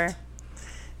 whatever.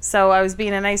 So I was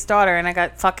being a nice daughter, and I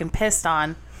got fucking pissed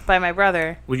on by my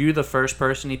brother. Were you the first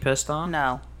person he pissed on?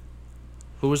 No.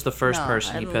 Who was the first No,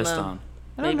 person I he don't pissed know. on?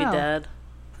 I don't Maybe know. Dad.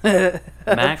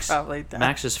 Max. Probably Dad.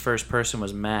 Max's first person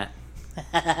was Matt.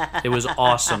 It was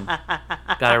awesome.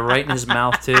 Got it right in his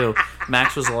mouth too.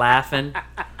 Max was laughing.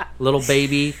 Little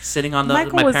baby sitting on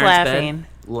Michael my was parents' laughing. bed,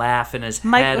 laughing his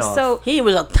Mike head was off. so. He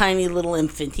was a tiny little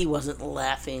infant. He wasn't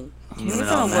laughing. He wasn't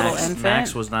a little infant.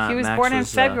 Max was not. He was Max born in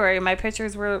was, February. My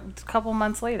pictures were a couple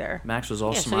months later. Max was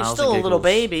all Yeah, so smiles he's still and a little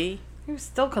giggles. baby. He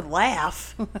still could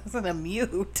laugh. He wasn't a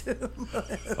mute.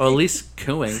 Or at least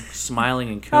cooing, smiling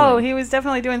and cooing. Oh, he was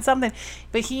definitely doing something.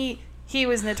 But he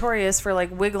was notorious for like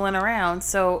wiggling around.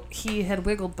 So he had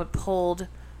wiggled but pulled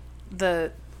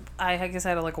the. I guess I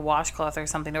had like a washcloth or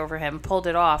something over him. Pulled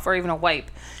it off, or even a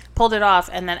wipe. Pulled it off,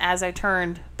 and then as I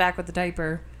turned back with the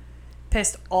diaper,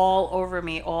 pissed all over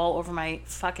me, all over my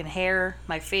fucking hair,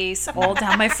 my face, all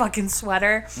down my fucking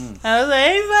sweater. I was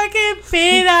like, he fucking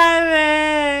peed on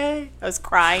me. I was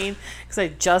crying because I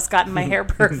had just gotten my hair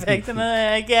perfect, and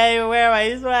I can't even wear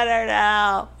my sweater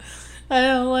now. I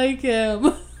don't like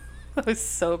him. I was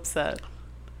so upset.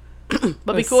 But I was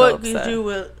because so upset. you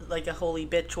were like a holy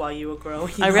bitch while you were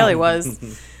growing I really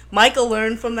was. Michael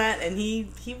learned from that, and he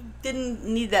didn't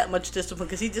need that much discipline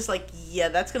because he just like, yeah,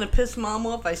 that's gonna piss Mom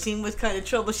off. I seen what kind of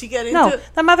trouble she got into. No,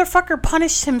 that motherfucker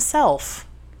punished himself.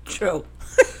 True.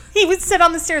 He would sit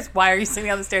on the stairs. Why are you sitting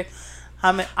on the stairs?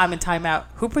 I'm in timeout.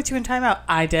 Who put you in timeout?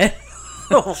 I did.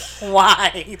 Why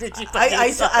did you put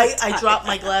I dropped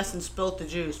my glass and spilt the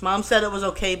juice. Mom said it was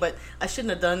okay, but I shouldn't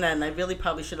have done that, and I really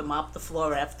probably should have mopped the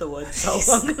floor afterwards. So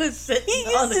I'm gonna sit. He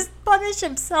on used it. to punish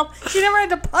himself. She never had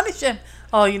to punish him.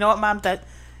 Oh, you know what, Mom?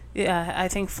 Yeah, I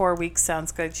think 4 weeks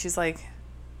sounds good. She's like,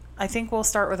 I think we'll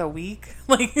start with a week.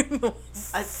 Like,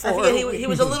 I forget he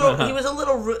was a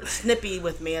little snippy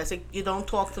with me. I said, you don't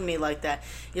talk to me like that.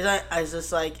 I was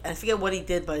just like, I forget what he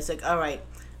did, but I was like, all right,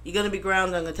 you're gonna be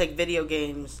grounded. I'm gonna take video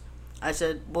games. I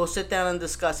said, we'll sit down and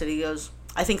discuss it. He goes,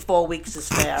 I think 4 weeks is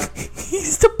fair. He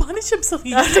used to punish himself.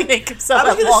 He used to make himself.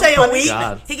 I was gonna say a week.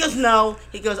 God. He goes, no.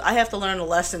 He goes, I have to learn a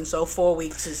lesson, so 4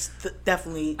 weeks is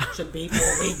definitely should be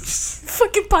 4 weeks.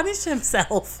 Fucking punish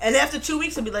himself. And after 2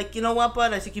 weeks, I'd be like, you know what,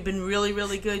 bud? I think you've been really,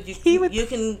 really good. You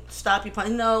can stop your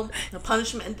punishment. No, the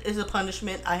punishment is a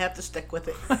punishment. I have to stick with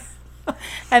it.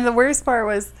 And the worst part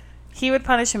was, he would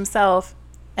punish himself,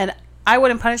 and I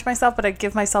wouldn't punish myself, but I'd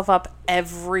give myself up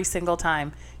every single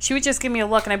time. She would just give me a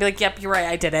look, and I'd be like, yep, you're right,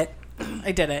 I did it.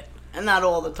 I did it. And not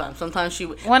all the time. Sometimes she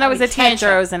would. When I was a catch teenager,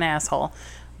 her. I was an asshole.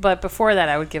 But before that,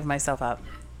 I would give myself up.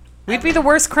 We'd be the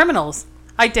worst criminals.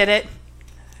 I did it.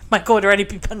 Michael would already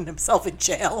be putting himself in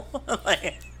jail.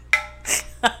 Like,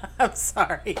 I'm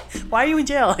sorry. Why are you in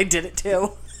jail? I did it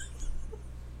too.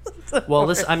 Well,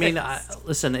 listen. I mean,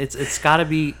 listen. It's got to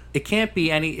be. It can't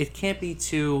be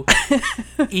too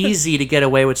easy to get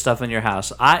away with stuff in your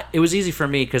house. It was easy for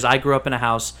me because I grew up in a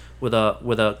house with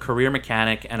a career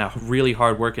mechanic and a really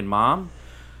hardworking mom.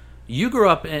 You grew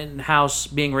up in a house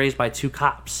being raised by 2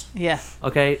 cops. Yeah.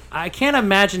 Okay, I can't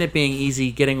imagine it being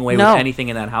easy getting away with anything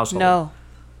in that household. No.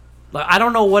 Like, I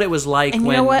don't know what it was like And you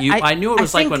when know what? I knew it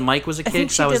was like think- when Mike was a I kid think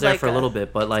because she I was did there like for a little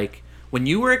bit. But like when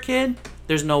you were a kid,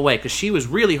 there's no way because she was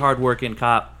really hardworking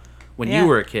cop when Yeah. you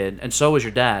were a kid, and so was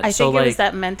your dad. I so think like, it was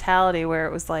that mentality where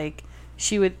it was like,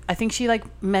 I think she like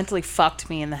mentally fucked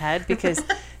me in the head because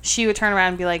she would turn around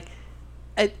and be like,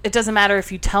 it doesn't matter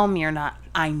if you tell me or not.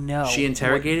 I know. She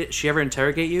interrogated. She ever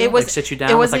interrogate you? It was like sit you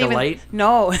down with like a light?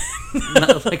 No.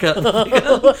 like a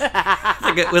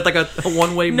with like a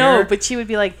one-way mirror? No, but she would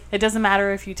be like, it doesn't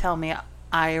matter if you tell me.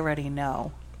 I already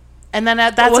know. And then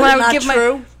that's when I would give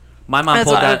true? My mom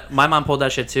pulled that. My mom pulled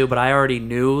that shit too, but I already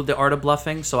knew the art of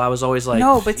bluffing, so I was always like,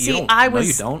 "No, but see, I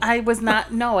was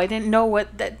not. No, I didn't know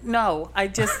what that. No, I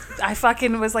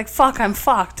fucking was like, fuck, I'm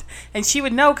fucked." And she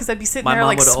would know because I'd be sitting there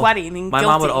like sweating and my guilty.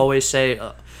 mom would always say,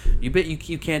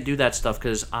 you can't do that stuff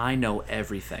because I know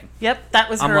everything." Yep, that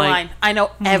was her line. I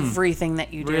know everything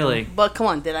that you do. Really? But come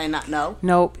on, did I not know?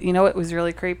 Nope. You know what was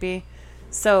really creepy?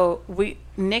 So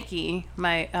Nikki,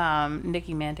 my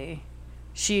Nikki Mandy.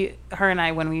 Her and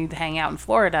I, when we'd hang out in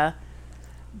Florida,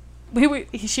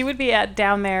 she would be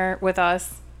down there with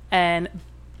us, and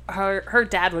her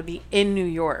dad would be in New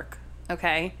York,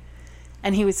 okay?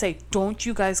 And he would say, "Don't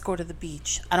you guys go to the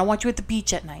beach. I don't want you at the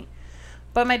beach at night."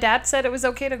 But my dad said it was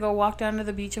okay to go walk down to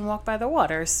the beach and walk by the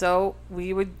water. So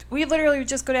we literally would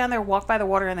just go down there, walk by the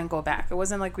water, and then go back. It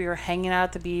wasn't like we were hanging out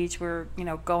at the beach. We were,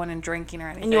 going and drinking or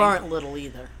anything. And you aren't little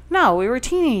either. No, we were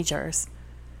teenagers.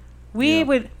 We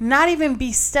would not even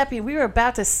be stepping. We were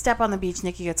about to step on the beach.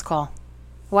 Nikki gets a call.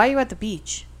 "Why are you at the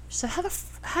beach?" She said,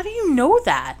 "How do you know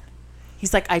that?"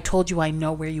 He's like, "I told you I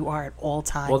know where you are at all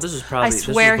times." Well, this is probably. I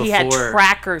swear he had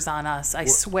trackers on us. I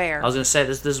swear. I was gonna say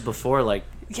this is before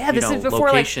this is before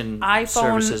location like iPhone,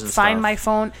 services and Find stuff. My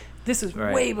Phone. This is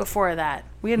way before that.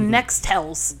 We had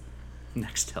Nextels.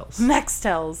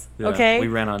 Nextels. Yeah, okay. We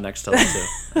ran on Nextels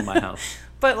too in my house.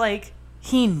 But like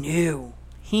he knew.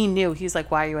 He's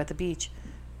like, "Why are you at the beach?"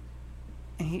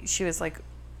 And she was like,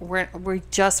 we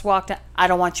just walked out. "I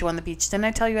don't want you on the beach. Didn't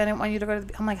I tell you I didn't want you to go to the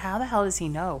beach?" I'm like, how the hell does he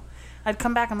know? I'd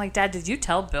come back. I'm like, "Dad, did you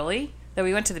tell Billy that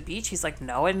we went to the beach?" He's like,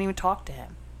 "No, I didn't even talk to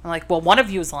him." I'm like, "Well, one of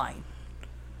you is lying.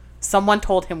 Someone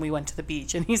told him we went to the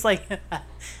beach." And he's like,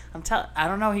 I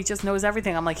don't know. He just knows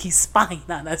everything. I'm like, he's spying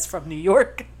on us from New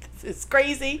York. It's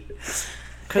crazy.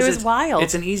 It was wild.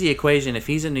 It's an easy equation. If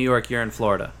he's in New York, you're in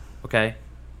Florida. Okay?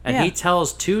 And he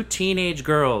tells two teenage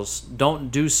girls,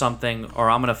 "Don't do something or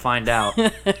I'm going to find out."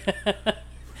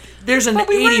 There's an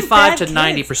 85 to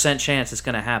 90% chance it's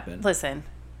going to happen. Listen,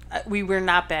 we were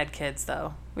not bad kids,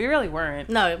 though. We really weren't.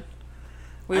 No.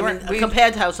 We weren't.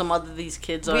 Compared to how some other these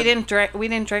kids are. We didn't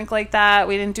drink like that.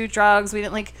 We didn't do drugs. We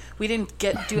didn't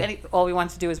do any. All we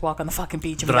wanted to do is walk on the fucking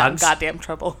beach and we got in goddamn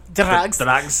trouble. Drugs.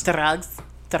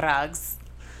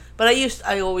 But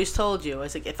I always told you, I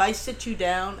was like, if I sit you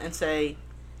down and say,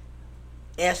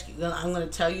 I'm going to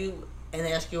tell you and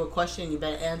ask you a question, you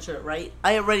better answer it right.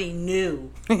 I already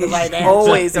knew the right answer.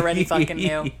 Always already fucking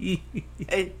knew.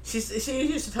 And she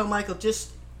used to tell Michael,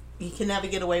 you can never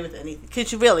get away with anything.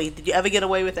 Did you ever get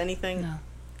away with anything?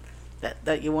 No.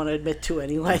 That you want to admit to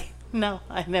anyway? No,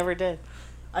 I never did.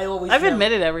 I've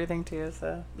admitted everything to you,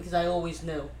 so. Because I always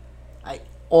knew. I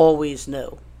always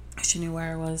knew. She knew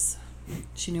where I was.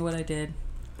 She knew what I did.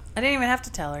 I didn't even have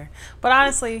to tell her. But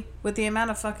honestly, with the amount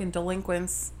of fucking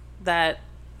delinquents that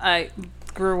I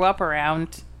grew up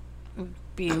around,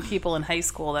 being people in high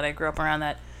school that I grew up around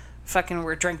that fucking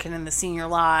were drinking in the senior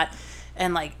lot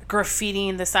and like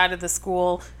graffitiing the side of the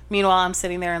school. Meanwhile, I'm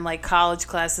sitting there in like college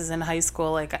classes in high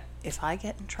school. Like, if I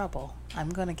get in trouble, I'm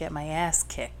going to get my ass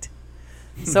kicked.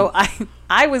 So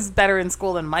I was better in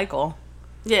school than Michael.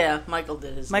 Yeah, Michael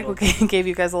did his. Michael gave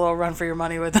you guys a little run for your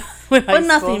money with high but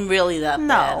nothing really that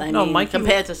bad. I mean, Mikey,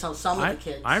 compared to some of the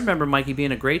kids. I remember Mikey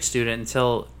being a great student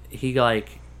until he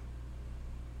like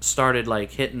started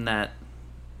like hitting that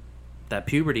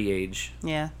puberty age.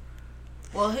 Yeah.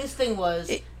 Well, his thing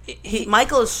was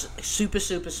Michael is super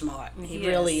smart. He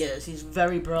really is. He's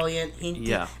very brilliant.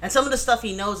 And some of the stuff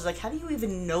he knows is like, how do you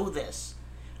even know this?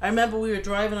 I remember we were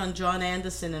driving on John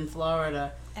Anderson in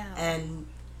Florida, and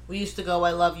we used to go,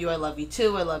 I love you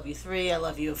 2, I love you 3, I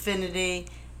love you infinity.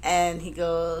 And he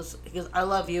goes, "I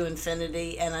love you,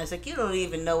 infinity." And I was like, "You don't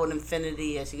even know what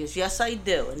infinity is." He goes, "Yes, I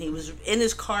do." And he was in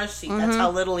his car seat. Mm-hmm. That's how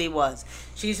little he was.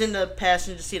 She's in the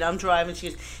passenger seat. I'm driving.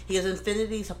 He goes,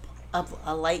 "Infinity's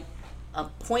a light, a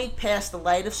point past the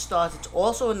light of stars. It's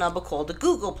also a number called the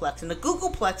Googleplex. And the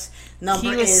Googleplex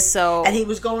number is..." And he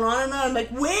was going on and on. I'm like,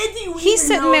 where do you He's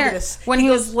even know there this? When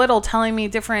he was little telling me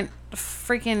different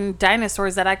freaking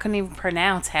dinosaurs that I couldn't even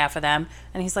pronounce half of them.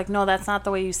 And he's like, "No, that's not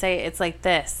the way you say it. It's like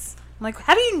this." I'm like,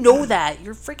 how do you know that?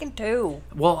 You're freaking 2.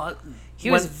 Well, he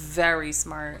was very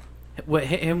smart.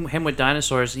 Him with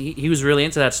dinosaurs, he was really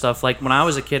into that stuff. Like when I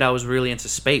was a kid, I was really into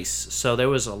space. So there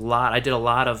was a lot. I did a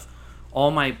lot of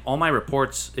all my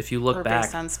reports. If you look back,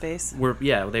 based on space.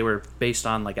 They were based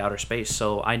on like outer space.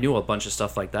 So I knew a bunch of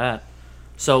stuff like that.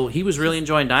 So he was really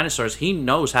enjoying dinosaurs. He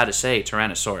knows how to say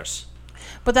Tyrannosaurus.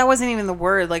 But that wasn't even the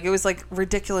word. Like, it was like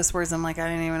ridiculous words. I'm like, I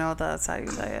didn't even know that's how you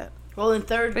say it. Well, in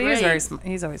third grade, he was very smart.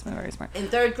 He's always been very smart. In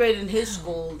third grade in his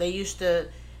school, they used to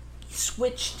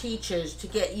switch teachers to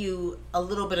get you a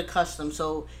little bit accustomed.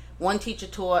 So one teacher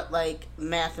taught like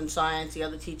math and science, the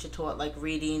other teacher taught like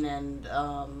reading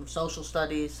and social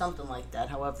studies, something like that.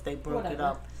 However, they broke it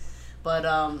up. But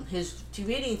his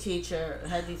reading teacher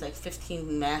had these like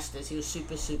 15 masters. He was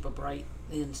super, super bright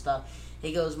and stuff.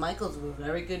 He goes, Michael's a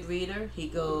very good reader. He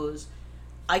goes,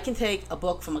 I can take a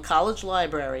book from a college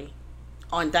library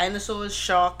on dinosaurs,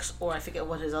 sharks, or I forget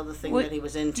what his other thing that he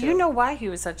was into. You know why he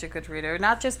was such a good reader?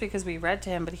 Not just because we read to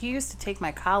him, but he used to take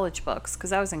my college books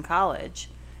because I was in college,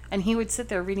 and he would sit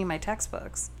there reading my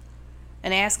textbooks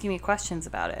and asking me questions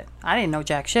about it. I didn't know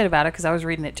jack shit about it because I was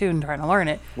reading it too and trying to learn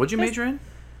it. What'd you major in?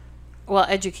 Well,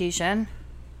 education.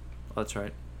 Oh, that's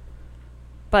right.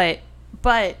 But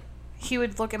he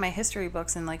would look at my history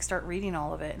books and like start reading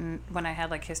all of it, and when I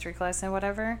had like history class and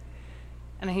whatever.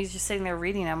 And he's just sitting there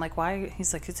reading. I'm like, why?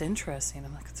 He's like, it's interesting.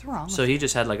 I'm like, what's wrong? So he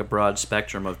just had like a broad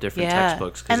spectrum of different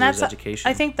textbooks because of his education.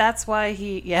 I think that's why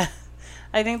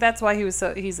I think that's why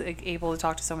he's like, able to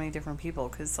talk to so many different people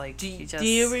because like do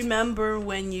you remember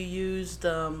when you used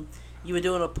you were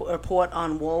doing a report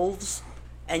on wolves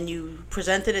and you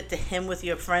presented it to him with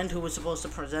your friend who was supposed to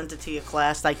present it to your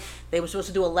class? Like they were supposed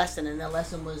to do a lesson and their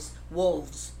lesson was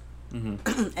wolves.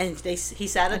 Mm-hmm. And he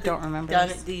sat at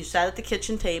you sat at the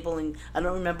kitchen table, and I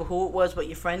don't remember who it was, but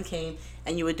your friend came,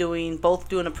 and you were both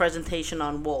doing a presentation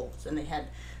on wolves, and they had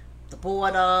the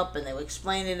board up, and they were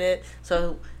explaining it.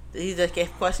 So he gave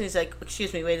a question. He's like,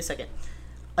 "Excuse me, wait a second.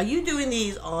 Are you doing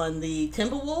these on the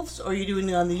timber wolves, or are you doing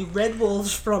it on the red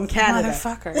wolves from Canada?"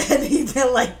 Motherfucker. And they're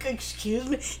like, "Excuse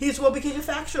me." He goes, "Well, because your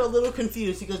facts are a little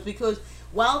confused." He goes, "Because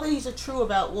while these are true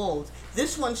about wolves,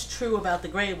 this one's true about the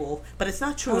gray wolf, but it's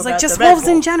not true about the red wolf." I was like, just wolves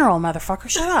in general, motherfucker.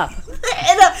 Shut up.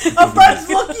 And a friend's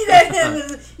looking at him,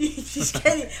 and she's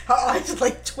getting, her eyes are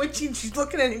like twitching. She's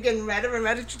looking at him, getting redder and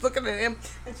redder. She's looking at him,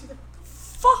 and she's like,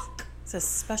 fuck. It's a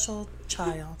special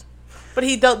child. But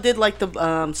he did like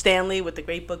the Stanley with the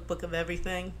great book of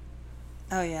everything.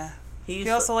 Oh, yeah. He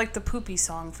also liked the poopy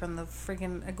song from the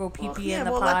freaking Go Pee Pee in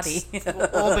the Potty.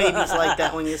 All babies like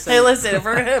that when you say. Hey, listen, if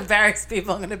we're going to embarrass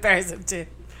people, I'm going to embarrass him too.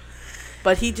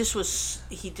 But he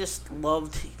just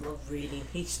loved reading.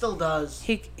 He still does.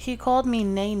 He called me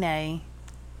Nene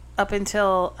up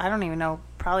until, I don't even know,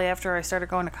 probably after I started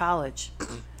going to college.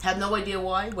 Have no idea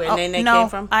why? Where Nene came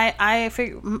from?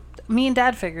 Me and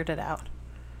Dad figured it out.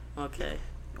 Okay.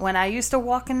 When I used to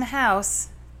walk in the house,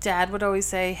 Dad would always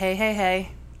say, hey, hey,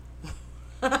 hey.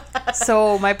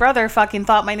 So my brother fucking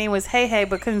thought my name was Hey Hey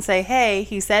but couldn't say hey.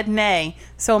 He said nay.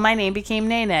 So my name became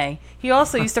Nene. He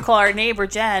also used to call our neighbor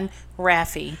Jen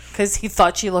Raffy because he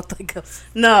thought she looked like a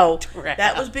giraffe.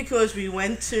 That was because we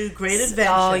went to Great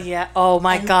Adventure. Oh yeah. Oh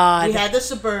my God. We had the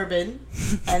Suburban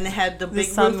and they had the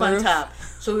big roof on top.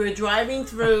 So we were driving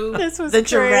through the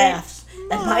giraffes.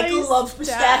 And Michael loves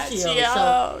pistachios.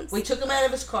 So we took him out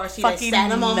of his car seat. I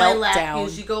sat him on my lap. He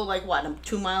used to go like,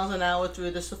 2 miles an hour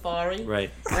through the safari?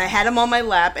 Right. And I had him on my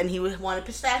lap, and he wanted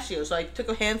pistachios. So I took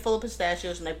a handful of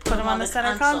pistachios, and I put him on the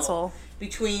center console.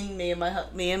 Between me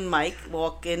and Mike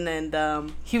walking,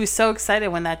 and he was so excited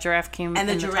when that giraffe came. And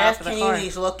the giraffe came, and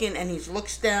he's looking, and he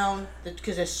looks down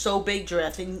because they're so big,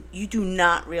 giraffes, and you do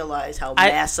not realize how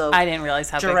massive. I didn't realize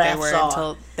how big they were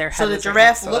until their head. So the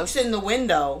giraffe looks in the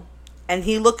window, and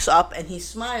he looks up, and he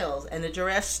smiles, and the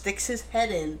giraffe sticks his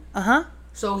head in.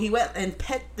 So he went and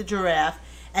pet the giraffe.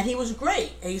 And he was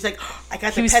great. And he's like, I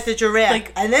got to pet the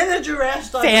giraffe. And then the giraffe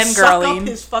started to suck up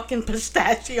his fucking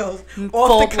pistachios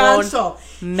off the console.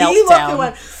 Meltdown. He looked and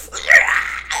went,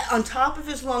 on top of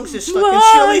his lungs, this fucking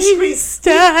shrilly scream.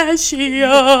 Pistachios.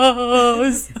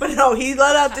 But no, he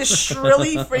let out this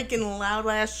shrilly freaking loud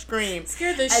ass scream.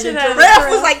 Scared the shit out of the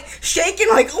giraffe was like shaking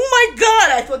like, oh my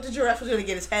God. I thought the giraffe was going to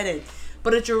get his head in.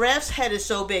 But a giraffe's head is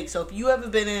so big, so if you ever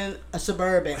been in a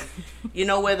Suburban, you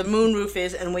know where the moonroof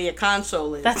is and where your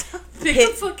console is. That's how big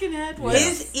the fucking head was.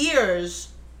 His ears,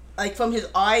 like from his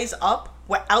eyes up,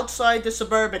 were outside the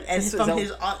Suburban, and from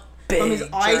his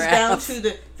eyes down to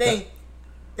the thing.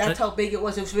 That's how big it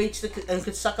was. It reached and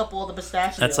could suck up all the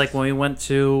pistachios. That's like when we went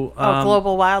to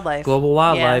Global Wildlife. Global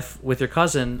Wildlife with your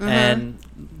cousin, and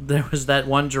there was that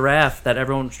one giraffe that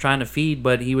everyone was trying to feed,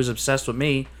 but he was obsessed with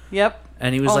me. Yep.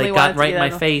 And he was like, got right in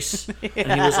my face,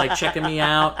 and he was like checking me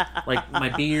out, like my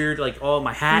beard, like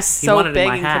my hat. He's so he wanted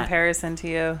big in comparison to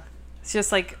you. It's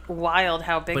just like wild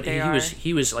how big they are.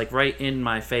 He was like right in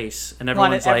my face, and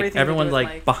everyone's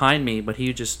like behind me, but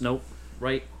he just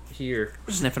right here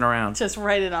sniffing around. Just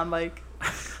right in on Mike.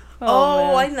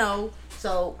 Oh I know.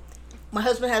 So my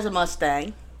husband has a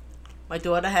Mustang. My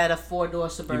daughter had a 4-door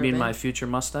Suburban. You mean my future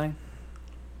Mustang?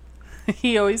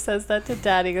 He always says that to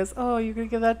Dad. He goes, "Oh, you're gonna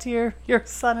give that to your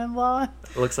son-in-law?"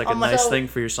 It looks like a nice thing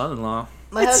for your son-in-law.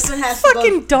 My husband has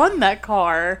fucking done that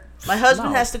car. My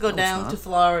husband has to go down to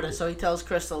Florida, so he tells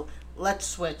Crystal, "Let's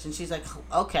switch," and she's like,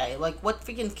 "Okay." Like, what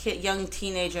freaking young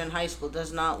teenager in high school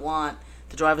does not want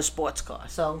to drive a sports car?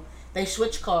 So they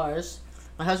switch cars.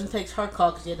 My husband takes her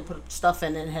car because he had to put stuff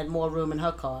in it and had more room in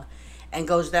her car, and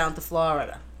goes down to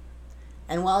Florida.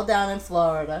 And while down in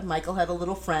Florida, Michael had a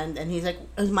little friend, and he's like,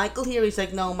 "Is Michael here?" He's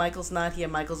like, "No, Michael's not here.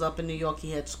 Michael's up in New York.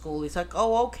 He had school." He's like,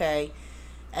 "Oh, okay."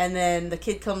 And then the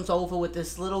kid comes over with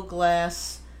this little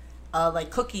glass, like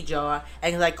cookie jar,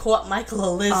 and I caught Michael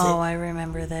a lizard. Oh, I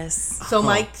remember this. So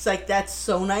Mike's like, "That's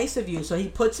so nice of you." So he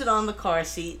puts it on the car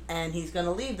seat, and he's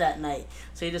gonna leave that night.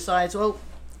 So he decides, well,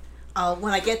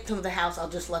 when I get to the house, I'll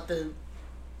just let the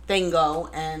thing go,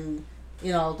 and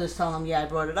just tell him, yeah, I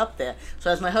brought it up there. So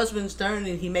as my husband's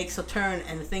turning, he makes a turn,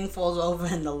 and the thing falls over,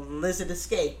 and the lizard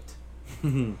escaped.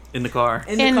 In the car.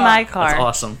 In my car. That's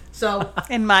awesome. So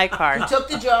in my car. He took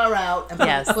the jar out and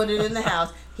put it in the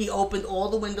house. He opened all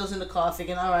the windows in the car,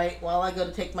 thinking, all right, while I go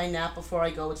to take my nap before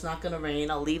I go, it's not going to rain.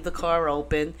 I'll leave the car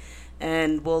open,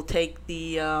 and we'll take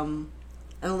and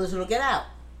the lizard will get out.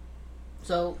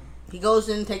 So he goes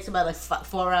in, takes about a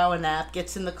 4-hour nap,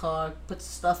 gets in the car, puts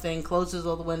the stuff in, closes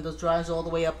all the windows, drives all the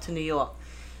way up to New York.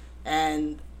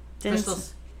 And He didn't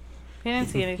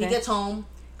see anything. He gets home.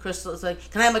 Crystal's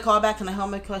like, "Can I have my car back? Can I have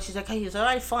my car?" She's like, "Hey, he's all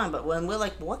right, fine." But when we're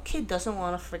like, what kid doesn't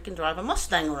want to freaking drive a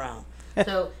Mustang around?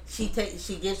 So she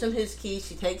gives him his keys.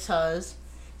 She takes hers.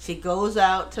 She goes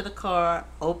out to the car,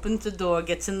 opens the door,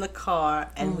 gets in the car,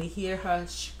 and we hear her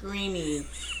screaming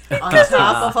on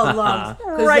top of her lungs.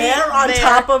 Because there on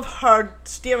top of her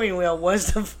steering wheel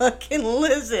was the fucking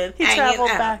lizard. He traveled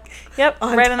back. Yep,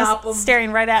 right on the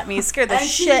staring right at me. He scared the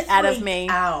shit out of me.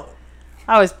 I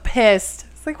was pissed.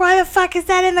 It's like, why the fuck is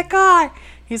that in the car?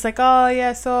 He's like, oh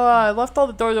yeah, so I left all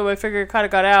the doors open. I figured it kind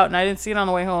of got out, and I didn't see it on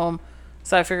the way home,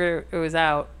 so I figured it was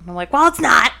out. And I'm like, well, it's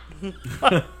not.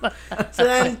 So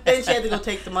then she had to go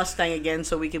take the Mustang again,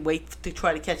 so we could wait to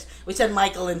try to catch. We sent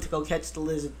Michael in to go catch the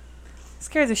lizard.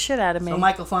 Scared the shit out of me. So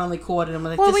Michael finally caught it. And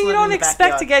like, well, you don't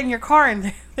expect to get in your car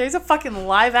and there's a fucking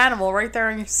live animal right there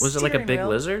on your steering Was it like a big wheel.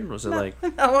 lizard? Was it like? No,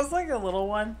 it was like a little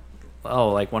one. Oh,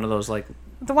 like one of those like.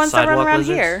 The ones that run around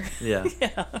lizards? here. Yeah.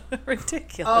 Yeah.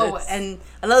 Ridiculous. Oh, and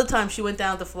another time she went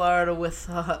down to Florida with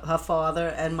her father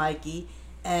and Mikey,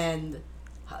 and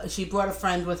she brought a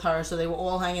friend with her, so they were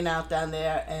all hanging out down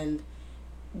there, and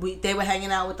they were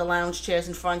hanging out with the lounge chairs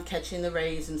in front, catching the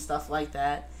rays and stuff like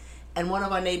that. And one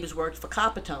of our neighbors worked for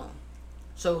Coppertone.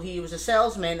 So he was a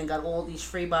salesman and got all these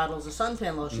free bottles of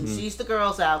suntan lotion. Sees the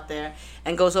girls out there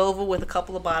and goes over with a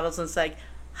couple of bottles and is like,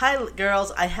 "Hi,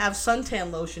 girls, I have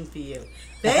suntan lotion for you."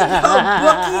 They go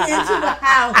booking into the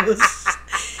house.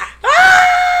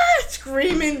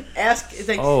 Screaming, it's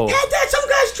like, Dad, some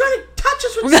guy's trying to touch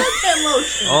us with suntan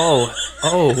lotion.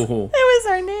 Oh. It was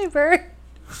our neighbor.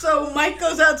 So Mike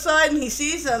goes outside and he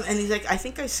sees them and he's like, "I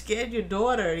think I scared your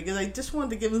daughter." He goes, "I just wanted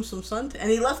to give him some suntan." And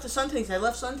he left the suntan. He said, "I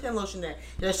left suntan lotion there.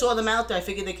 And I saw them out there. I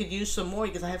figured they could use some more."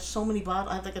 He goes, "I have so many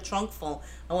bottles. I have like a trunk full.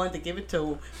 I wanted to give it to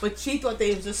him." But she thought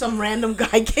they was just some random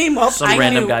guy came up. Some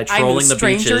random guy trolling the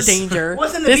beaches. Danger. It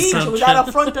wasn't the beach. It was out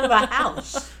the front of the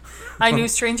house. I knew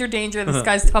stranger danger. This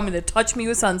guy's telling me to touch me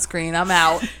with sunscreen. I'm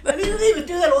out. And he didn't even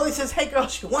do that. All he says, "Hey,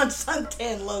 girls, you want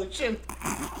suntan lotion?"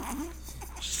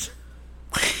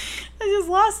 I just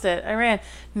lost it. I ran.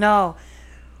 No.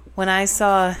 When I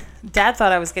saw... Dad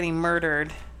thought I was getting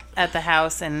murdered at the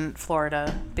house in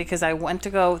Florida because I went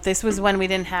to go... This was when we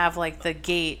didn't have, like, the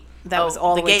gate that was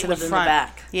all the way to the front. In the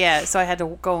back. Yeah, so I had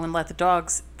to go and let the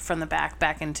dogs from the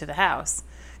back into the house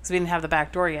because we didn't have the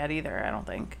back door yet either, I don't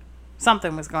think.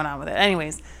 Something was going on with it.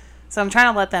 Anyways, so I'm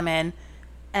trying to let them in,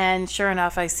 and sure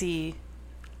enough, I see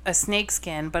a snake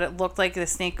skin, but it looked like the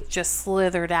snake just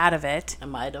slithered out of it. I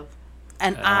might have.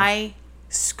 And I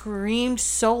screamed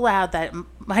so loud that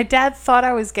my dad thought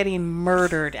I was getting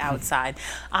murdered outside.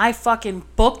 I fucking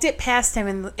booked it past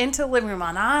him into the living room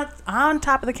on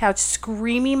top of the couch,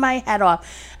 screaming my head off.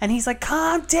 And he's like,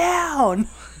 "Calm down."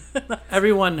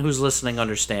 Everyone who's listening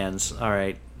understands. All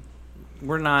right,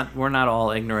 we're not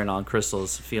all ignorant on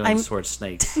Crystal's feelings towards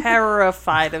snakes.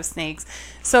 Terrified of snakes.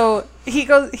 So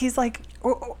he's like,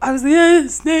 I was like, "Yeah,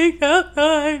 snake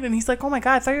outside," and he's like, "Oh my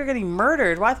God, I thought you were getting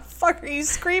murdered. Why the fuck are you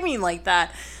screaming like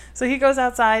that?" So he goes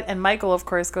outside, and Michael, of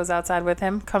course, goes outside with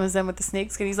him, comes in with the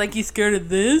snake skin. He's like, "You scared of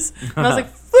this?" And I was like,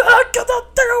 "Fuck, get that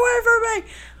thing away from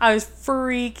me!" I was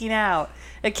freaking out.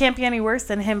 It can't be any worse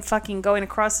than him fucking going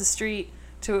across the street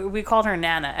we called her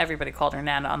Nana. Everybody called her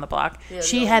Nana on the block. Yeah,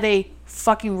 she had a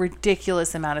fucking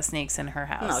ridiculous amount of snakes in her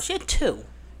house. No, she had 2.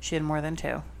 She had more than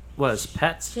 2. Was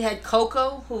pets? She had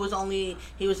Coco, who was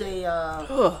he was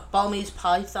a Burmese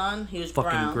python. He was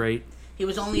fucking brown. great. He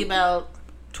was only about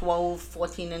 12,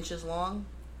 14 inches long.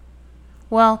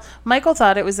 Well, Michael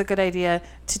thought it was a good idea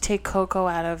to take Coco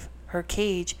out of her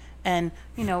cage and,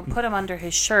 put him under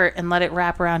his shirt and let it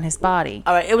wrap around his body.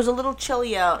 All right, it was a little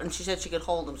chilly out, and she said she could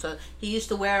hold him. So he used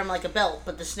to wear him like a belt,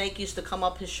 but the snake used to come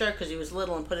up his shirt because he was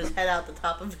little and put his head out the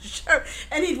top of his shirt,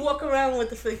 and he'd walk around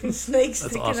with the freaking snake That's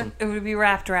sticking awesome. out. It would be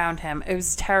wrapped around him. It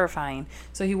was terrifying.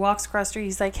 So he walks across the street.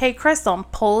 He's like, "Hey, Crystal,"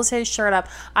 and pulls his shirt up.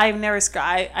 I've never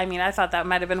I thought that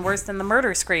might have been worse than the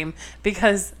murder scream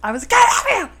because I was like, "Get off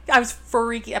here!" I was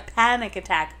freaking, a panic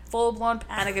attack. Full-blown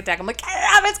panic attack. I'm like, "Get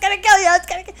it up, it's gonna kill you, it's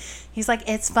gonna kill." He's like,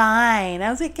 "It's fine." I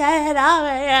was like, "Get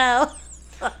off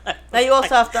you." Now you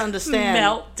also have to understand,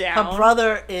 Meltdown. her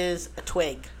brother is a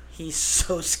twig. He's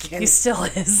so skinny. He still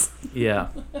is. Yeah.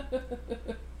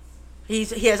 He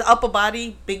has upper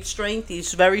body, big strength.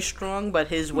 He's very strong, but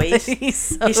his waist, He's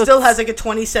so he still has like a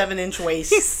 27-inch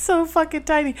waist. He's so fucking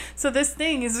tiny. So this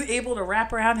thing is able to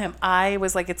wrap around him. I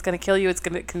was like, "It's going to kill you. It's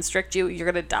going to constrict you. You're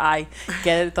going to die.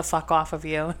 Get it the fuck off of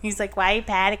you." He's like, "Why are you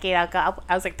panicking?"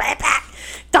 I was like, "Back.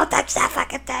 Don't touch that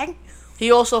fucking thing."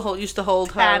 He also used to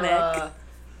hold Panic. her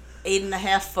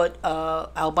 8.5-foot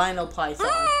albino python.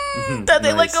 That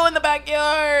they let Nice. go in the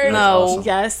backyard. No. awesome.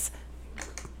 Yes.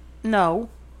 No.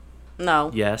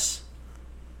 No, Yes.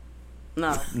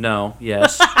 no, No.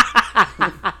 Yes.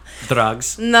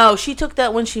 Drugs. no. She took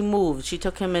that when she moved. She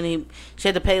took him, and she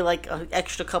had to pay like an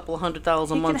extra couple of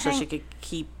 $100 a He month can so hang- she could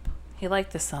keep. He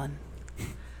liked the sun.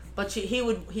 But he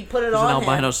put it He's an on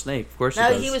albino him. snake. Of course Now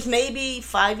he does. he was maybe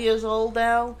 5 years old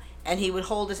now, and he would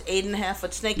hold his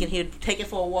 8.5-foot snake, and he'd take it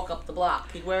for a walk up the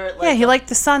block. He'd wear it like Yeah, he liked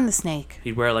the sun, the snake.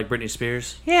 He'd wear it like Britney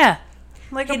Spears. Yeah.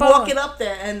 Like He'd a boa. walk it up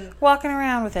there, and Walking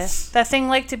around with it. That thing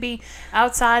liked to be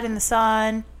outside in the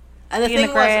sun, the be in the thing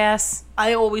was, grass.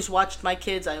 I always watched my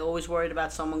kids. I always worried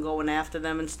about someone going after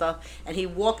them and stuff. And he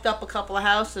walked up a couple of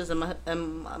houses, and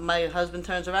my husband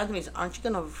turns around to me and says, "Aren't you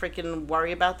gonna freaking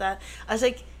worry about that?" I was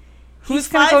like, Who's "He's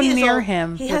gonna 5 go years near old.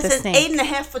 him He with has a an snake?"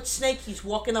 8.5-foot snake. He's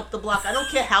walking up the block. I don't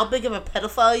care how big of a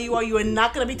pedophile you are. You are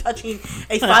not going to be touching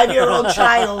a 5-year-old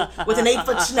child with an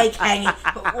 8-foot snake hanging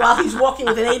while he's walking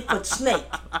with an 8-foot snake.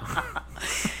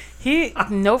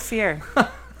 No fear.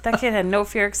 That kid had no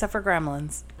fear except for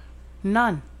gremlins.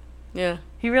 None. Yeah,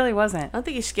 He really wasn't. I don't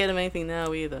think he's scared of anything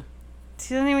now either.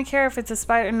 He doesn't even care if it's a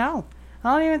spider. No.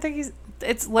 I don't even think he's...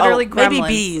 It's literally gremlins. Maybe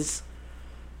bees.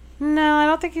 No, I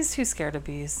don't think he's too scared of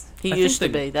bees. He I used to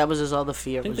think be. That was his other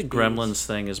fear. I think was the bees. Gremlins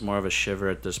thing is more of a shiver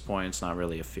at this point. It's not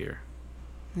really a fear.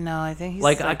 No, I think he's...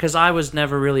 Like, because I was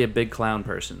never really a big clown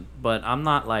person, but I'm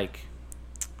not like.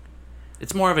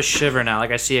 It's more of a shiver now.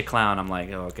 Like I see a clown, I'm like,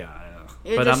 oh god.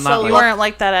 You're But just I'm so not. You Like, weren't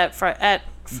like that at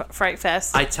Fright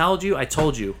Fest. I told you.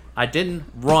 I didn't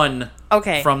run.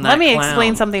 Okay, From that let me clown.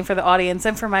 explain something for the audience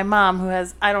and for my mom who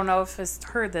has, I don't know if has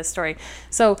heard this story.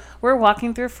 So we're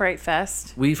walking through Fright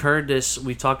Fest. We've heard this.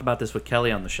 We talked about this with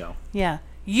Kelly on the show. Yeah.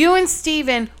 You and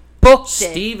Steven booked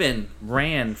it. Steven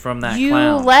ran from that You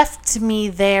clown. left me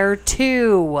there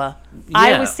too. I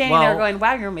Yeah, was standing there well- going,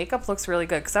 "Wow, your makeup looks really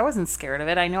good," because I wasn't scared of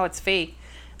it. I know it's fake.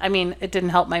 I mean, it didn't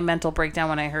help my mental breakdown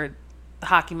when I heard the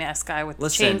hockey mask guy with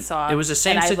Listen, the chainsaw. it was the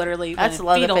same And I sit- literally That's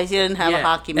went in fetal. Leatherface. He didn't have a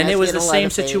hockey mask. and it was he the had a same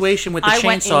Leatherface. situation with the I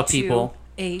went chainsaw into people.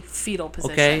 a fetal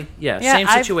position. Okay, yeah, same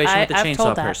situation with the I've chainsaw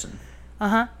told that. person.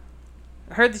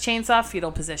 Heard the chainsaw,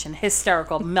 fetal position,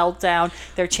 hysterical, meltdown.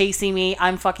 They're chasing me.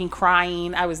 I'm fucking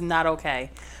crying. I was not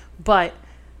okay. But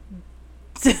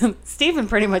Stephen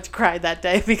pretty much cried that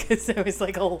day because there was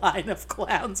like a line of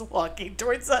clowns walking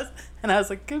towards us. And I was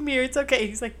like, "Come here, it's okay."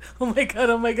 He's like, "Oh my God,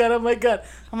 oh my God, oh my God."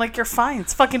 I'm like, "You're fine.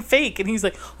 It's fucking fake." And he's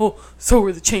like, "Oh, so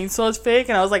were the chainsaws fake?"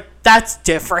 And I was like, "That's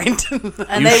different." And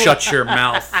You they shut your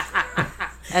mouth.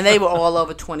 and they were all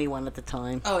over 21 at the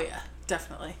time. Oh, yeah,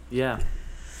 definitely. Yeah.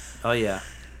 Oh yeah.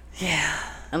 Yeah.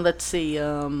 And let's see.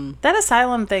 That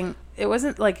asylum thing, it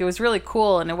wasn't like, it was really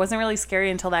cool and it wasn't really scary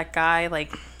until that guy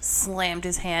like slammed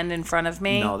his hand in front of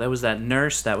me. No, there was that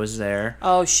nurse that was there.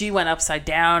 Oh, she went upside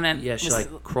down and Yeah, she was-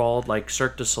 like crawled like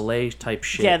Cirque du Soleil type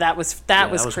shit. yeah, that was Yeah,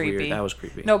 creepy. Weird. That was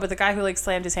creepy. No, but the guy who like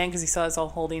slammed his hand because he saw us all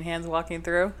holding hands walking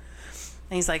through, and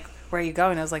he's like, "Where are you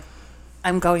going?" I was like,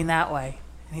 "I'm going that way."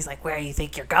 And he's like, "Where do you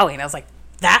think you're going?" I was like,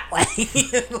 "That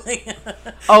way."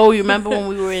 Oh, you remember when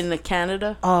we were in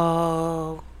Canada?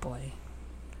 Oh boy.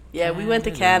 Yeah, we went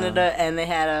to Canada and they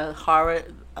had a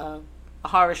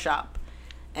horror shop,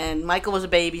 and Michael was a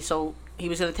baby, so he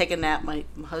was going to take a nap. My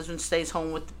husband stays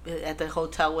home at the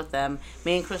hotel with them.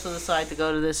 Me and Crystal decide to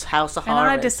go to this house of harvest.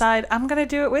 And I decide I'm going to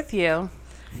do it with you.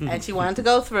 And she wanted to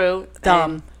go through.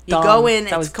 Dumb. You go in,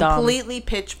 it's completely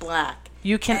pitch black.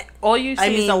 You can all you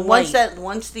see is a light.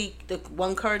 Once the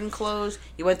one curtain closed,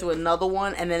 you went through another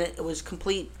one, and then it was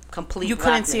complete. You couldn't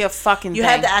blackness. see a fucking thing. You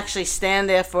had to actually stand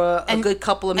there for a good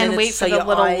couple of minutes and wait for the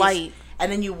little light.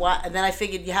 And then and then I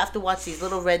figured you have to watch these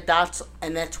little red dots,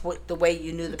 and that's the way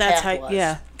you knew the path was.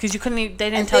 Yeah, because you couldn't. They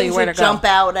didn't tell you where to go. Jump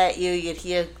out at you. You'd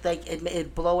hear like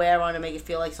it'd blow air on and make it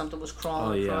feel like something was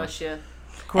crawling across you.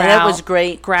 Growl, and it was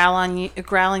great. Growl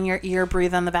in your ear,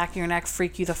 breathe on the back of your neck,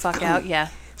 freak you the fuck out. Yeah.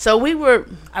 So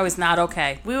I was not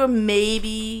okay. We were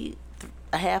maybe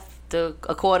a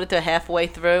quarter to halfway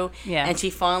through. Yeah. And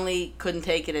she finally couldn't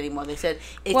take it anymore. They said,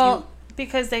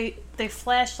 because they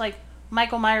flashed like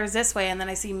Michael Myers this way, and then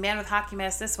I see Man with Hockey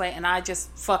Mask this way, and I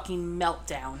just fucking melt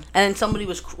down. And then somebody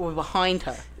was behind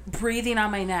her, breathing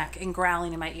on my neck and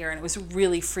growling in my ear, and it was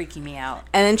really freaking me out.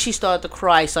 And then she started to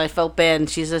cry, so I felt bad, and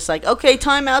she's just like, okay,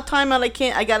 time out,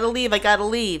 I gotta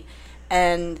leave.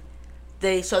 And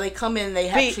they come in, they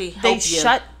actually help you. They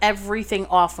shut everything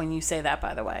off when you say that,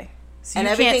 by the way. So you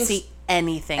can't see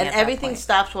anything. And everything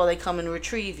stops while they come and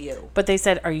retrieve you. But they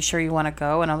said, "Are you sure you want to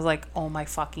go?" And I was like, "Oh my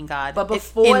fucking god!" But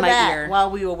before that,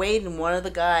 while we were waiting, one of the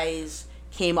guys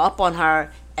came up on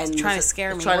her and trying to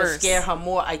scare her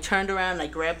more. I turned around and I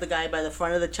grabbed the guy by the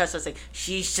front of the chest. I was like,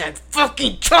 "She said,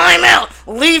 fucking time out!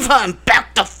 Leave her and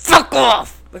back the fuck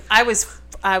off!" I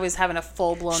was having a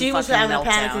full blown. She was having a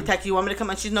panic attack. You want me to come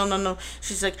out? She's no.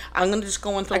 She's like, I'm gonna just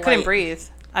go into. I couldn't breathe.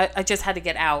 I just had to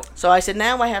get out. So I said,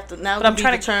 now I have to. Now I'm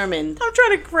determined. I'm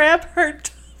trying to grab her,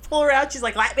 to pull her out. She's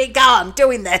like, "Let me go! I'm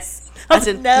doing this." I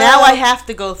said, no. Now I have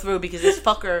to go through because this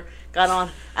fucker got on.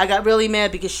 I got really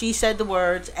mad because she said the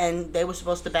words and they were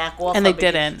supposed to back off. And they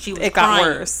didn't. It got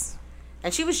worse.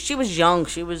 And she was young.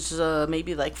 She was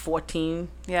maybe like 14.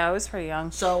 Yeah, I was pretty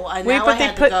young. So I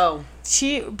had to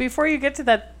go. Before you get to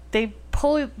that, they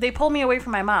pull me away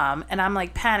from my mom, and I'm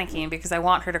like panicking because I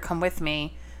want her to come with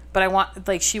me,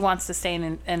 but she wants to stay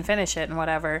and finish it and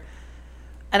whatever,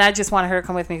 and I just wanted her to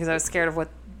come with me because I was scared of what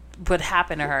would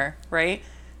happen to her, right?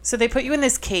 So they put you in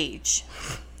this cage.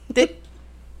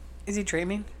 Is he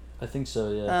dreaming? I think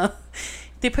so, yeah.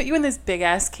 They put you in this big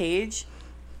ass cage,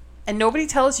 and nobody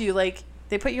tells you, like,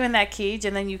 they put you in that cage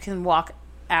and then you can walk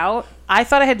out. I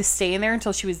thought I had to stay in there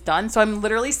until she was done, so I'm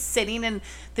literally sitting in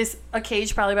a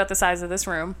cage probably about the size of this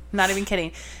room, not even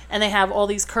kidding, and they have all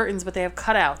these curtains, but they have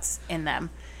cutouts in them,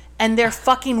 and they're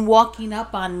fucking walking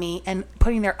up on me and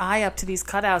putting their eye up to these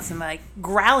cutouts and like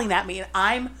growling at me, and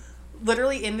I'm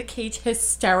literally in the cage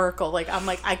hysterical, like I'm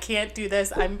like, I can't do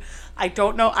this, I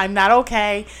don't know, I'm not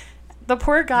okay. The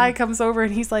poor guy comes over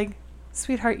and he's like,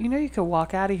 "Sweetheart, you know you could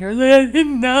walk out of here." I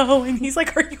didn't know. And he's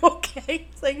like, "Are you okay?"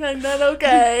 He's like, "I'm not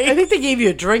okay." I think they gave you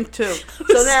a drink too.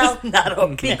 So now, not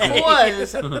okay.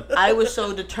 Because I was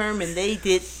so determined, they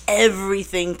did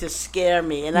everything to scare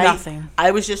me. And nothing.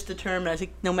 I was just determined. I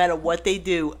think no matter what they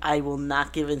do, I will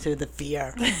not give in to the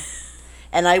fear.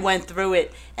 And I went through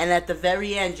it, and at the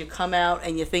very end, you come out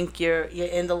and you think you're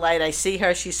in the light. I see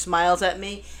her, she smiles at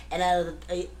me, and out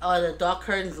of the dark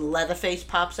curtains, Leatherface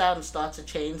pops out and starts a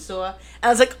chainsaw. And I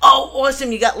was like, "Oh,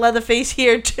 awesome! You got Leatherface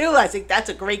here too." I think that's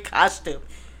a great costume.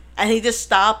 And he just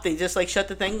stopped. They just like shut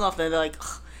the thing off, and they're like,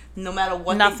 ugh, no matter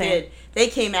what they did, they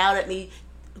came out at me,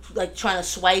 like trying to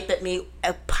swipe at me,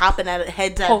 popping at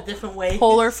heads out different ways.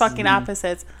 Polar fucking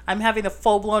opposites. I'm having a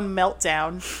full blown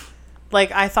meltdown.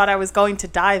 Like, I thought I was going to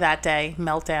die that day.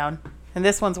 Meltdown. And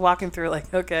this one's walking through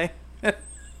like, okay. And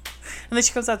then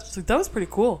she comes out, she's like, "That was pretty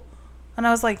cool." And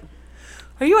I was like,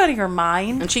 "Are you out of your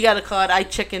mind?" And she got a card. I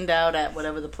chickened out at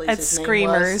whatever the place's name was. At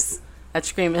Screamers. At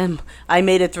Screamers. I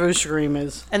made it through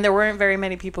Screamers. And there weren't very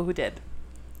many people who did.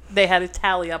 They had a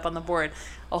tally up on the board.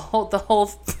 The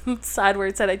whole side where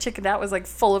it said I chickened out was like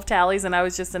full of tallies, and I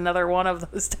was just another one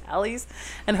of those tallies.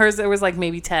 And hers, there was like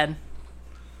maybe 10.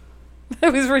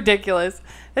 It was ridiculous.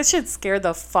 That shit scared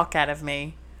the fuck out of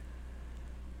me.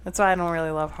 That's why I don't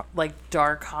really love like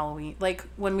dark Halloween. Like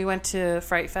when we went to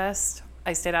Fright Fest,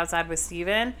 I stayed outside with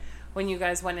Steven when you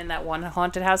guys went in that one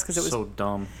haunted house because it was so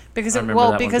dumb. Because it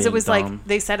was dumb. Like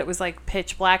they said it was like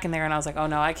pitch black in there, and I was like, "Oh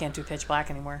no, I can't do pitch black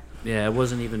anymore." Yeah, it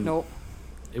wasn't even. Nope.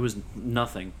 It was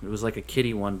nothing. It was like a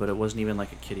kiddie one, but it wasn't even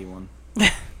like a kiddie one. We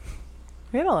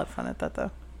had a lot of fun at that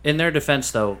though. In their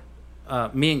defense, though.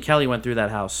 Me and Kelly went through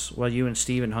that house while you and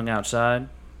Steven hung outside.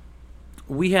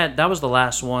 That was the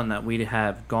last one that we'd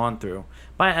have gone through.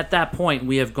 At that point,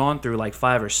 we have gone through like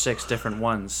 5 or 6 different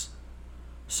ones.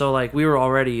 So like we were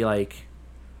already like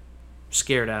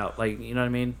scared out, like, you know what I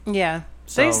mean? Yeah.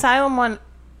 So the asylum one,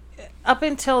 up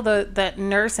until that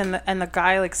nurse and the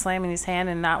guy like slamming his hand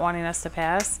and not wanting us to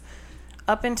pass,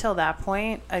 up until that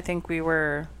point, I think we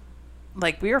were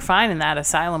fine in that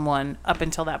asylum one up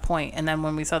until that point. And then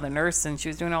when we saw the nurse and she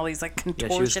was doing all these like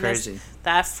contortionists, she was crazy.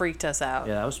 That freaked us out.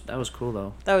 Yeah, that was cool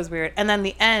though. That was weird. And then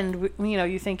the end,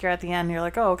 you think you're at the end, and you're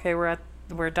like, oh, okay,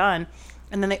 we're done.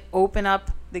 And then they open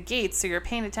up the gates, so you're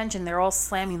paying attention. They're all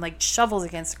slamming like shovels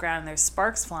against the ground, and there's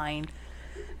sparks flying.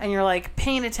 And you're like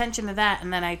paying attention to that,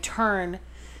 and then I turn,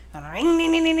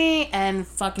 and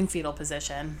fucking fetal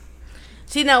position.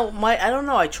 See, now, I don't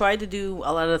know, I tried to do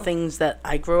a lot of things that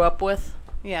I grew up with.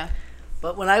 Yeah.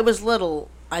 But when I was little,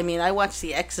 I mean, I watched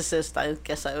The Exorcist, I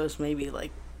guess I was maybe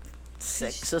like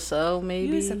 6 or so, maybe.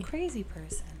 You was a crazy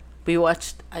person.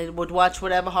 I would watch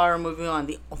whatever horror movie on.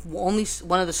 The only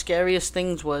one of the scariest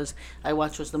things was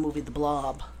the movie The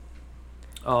Blob.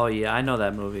 Oh yeah, I know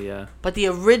that movie. Yeah. But the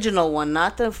original one,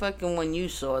 not the fucking one you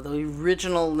saw. The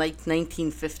original like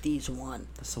 1950s one.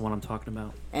 That's the one I'm talking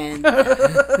about. And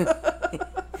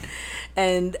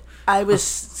and I was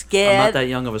scared. I'm not that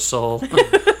young of a soul.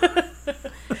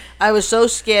 I was so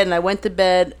scared, and I went to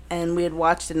bed, and we had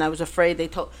watched it, and I was afraid.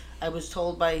 I was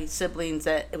told by siblings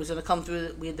that it was going to come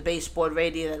through. We had the baseboard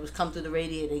radio that it was come through the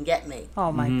radiator and get me.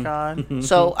 Oh my God!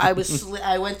 So I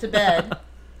went to bed,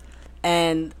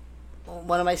 and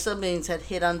one of my siblings had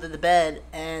hid under the bed,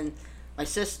 and my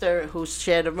sister, who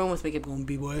shared a room with me, kept going,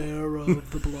 "Beware of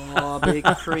the blob, it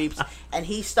creeps." And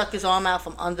he stuck his arm out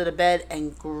from under the bed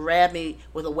and grabbed me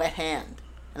with a wet hand,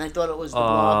 and I thought it was the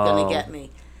blob going to get me.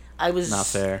 I was not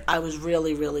fair. I was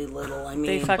really, really little. I mean,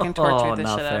 they fucking tortured the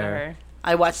shit out of her.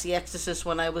 I watched The Exorcist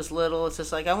when I was little. It's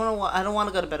just like I don't want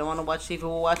to go to bed. I want to watch TV.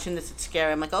 We're watching this. It's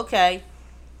scary. I'm like, okay,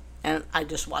 and I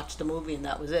just watched the movie, and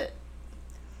that was it.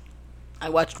 I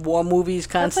watched war movies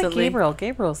constantly. That's like Gabriel.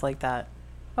 Gabriel's like that.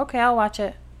 Okay, I'll watch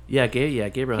it. Yeah,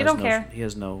 Gabriel. He don't care. He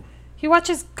has no. He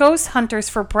watches Ghost Hunters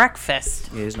for breakfast.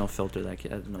 Yeah, he has no filter. That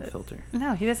kid has no filter.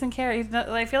 No, he doesn't care.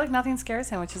 I feel like nothing scares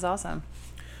him, which is awesome.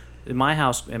 In my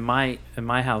house, where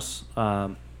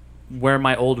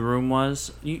my old room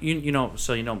was,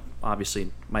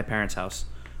 obviously my parents' house,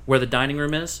 where the dining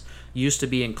room is, used to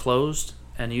be enclosed,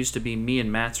 and it used to be me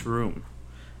and Matt's room,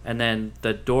 and then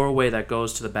the doorway that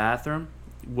goes to the bathroom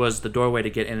was the doorway to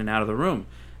get in and out of the room,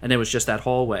 and it was just that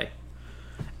hallway,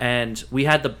 and we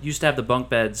used to have the bunk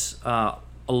beds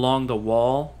along the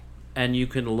wall, and you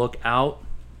can look out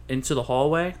into the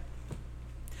hallway.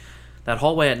 That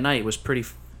hallway at night was pretty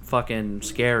fucking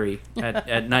scary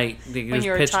at night. It was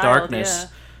pitch darkness. Yeah.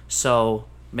 So,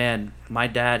 man, my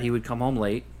dad, he would come home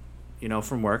late,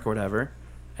 from work or whatever,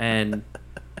 and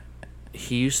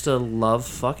he used to love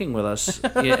fucking with us.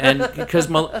 And because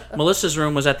Melissa's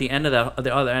room was at the end of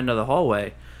the other end of the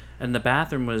hallway, and the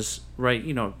bathroom was right,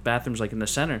 bathroom's like in the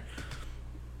center.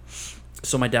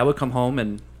 So my dad would come home,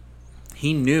 and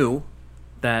he knew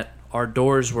that our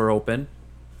doors were open,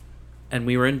 and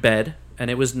we were in bed, and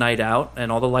it was night out,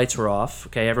 and all the lights were off.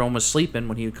 Okay, everyone was sleeping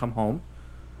when he would come home.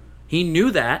 He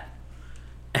knew that,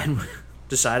 and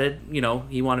decided,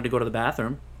 he wanted to go to the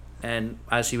bathroom. And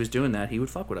as he was doing that, he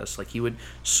would fuck with us. Like he would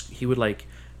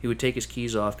take his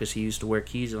keys off because he used to wear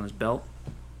keys on his belt.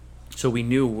 So we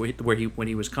knew when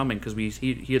he was coming because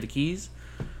he'd hear the keys.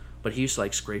 But he used to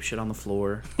like scrape shit on the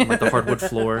floor, on, like the hardwood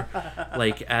floor,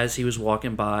 like as he was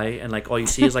walking by, and like all you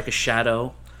see is like a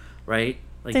shadow, right?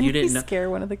 Like Didn't you didn't he scare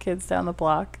one of the kids down the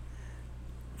block?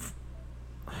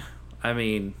 I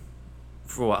mean,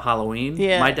 for what, Halloween?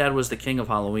 Yeah. My dad was the king of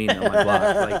Halloween on my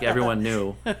block. Like everyone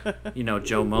knew,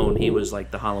 Joe Moan, he was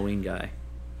like the Halloween guy.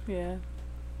 Yeah.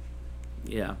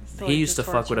 Yeah. He used to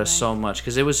fuck with us so much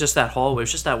because it was just that hallway. It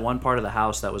was just that one part of the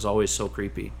house that was always so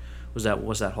creepy. Was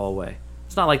that hallway?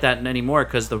 It's not like that anymore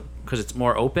because it's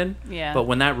more open. Yeah. But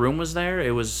when that room was there,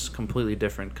 it was completely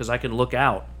different because I could look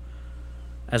out.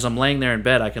 As I'm laying there in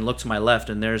bed, I can look to my left,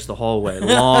 and there's the hallway,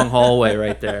 long hallway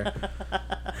right there.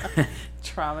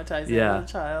 Traumatizing yeah. as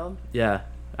a child. Yeah,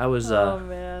 I was. Oh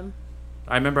man.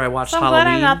 I remember I watched I'm Halloween.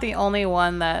 glad I'm not the only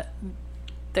one that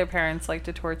their parents like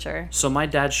to torture. So my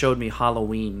dad showed me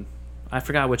Halloween. I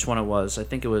forgot which one it was. I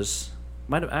think it was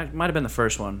might have been the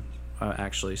first one,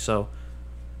 actually. So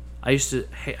I used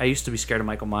to be scared of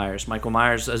Michael Myers. Michael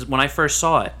Myers, when I first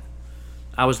saw it,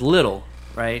 I was little,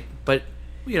 right? But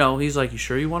he's like, "You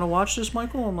sure you want to watch this,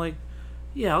 Michael?" I'm like,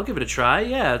 "Yeah, I'll give it a try.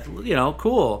 Yeah,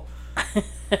 cool."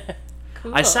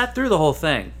 Cool. I sat through the whole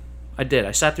thing. I did.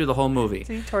 I sat through the whole movie.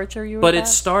 Did he torture you? But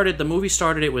the movie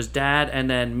started, it was Dad, and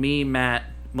then me, Matt,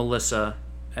 Melissa,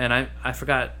 and I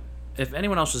forgot if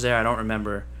anyone else was there, I don't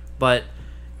remember. But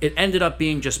it ended up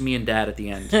being just me and Dad at the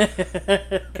end.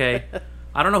 Okay?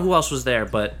 I don't know who else was there,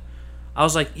 but I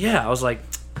was like,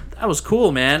 That was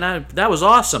cool, man. That was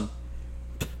awesome.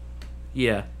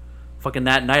 Yeah. Fucking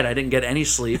that night, I didn't get any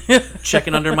sleep.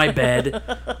 Checking under my bed.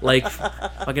 Like,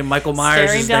 fucking Michael Myers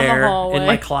Staring is down the there hallway. in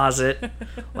my closet.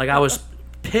 Like, I was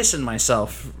pissing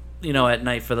myself, at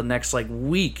night for the next,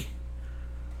 week.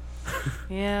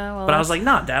 Yeah, well. But I was like,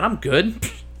 nah, Dad, I'm good.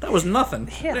 That was nothing.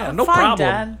 Yeah, no fine, problem.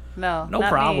 Dad. No No not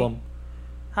problem. Me.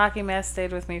 Hockey mask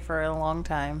stayed with me for a long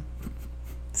time.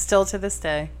 Still to this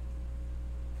day.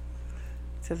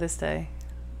 To this day.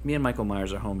 Me and Michael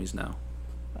Myers are homies now.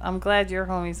 I'm glad you're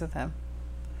homies with him.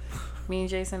 Me and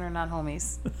Jason are not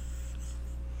homies.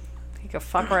 He could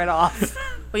fuck right off.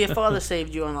 Well, your father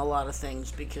saved you on a lot of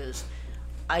things because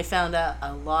I found out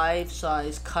a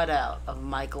life-size cutout of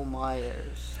Michael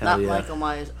Myers. Hell Not yeah. Michael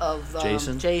Myers, of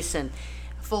Jason? Jason.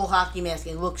 Full hockey mask,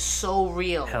 and it looked so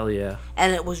real. Hell yeah.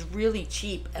 And it was really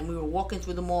cheap, and we were walking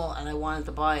through the mall, and I wanted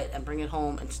to buy it and bring it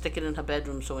home and stick it in her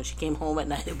bedroom so when she came home at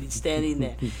night, it would be standing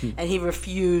there. And he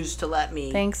refused to let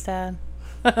me. Thanks, Dad.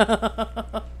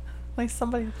 Like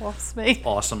somebody loves me.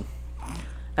 Awesome.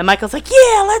 And Michael's like,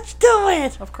 yeah, let's do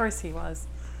it. Of course he was.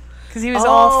 Because he was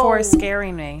all for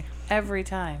scaring me. Every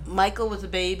time. Michael was a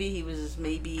baby. He was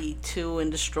maybe 2 in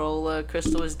the stroller.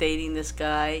 Crystal was dating this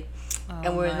guy.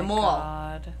 And we're in the mall.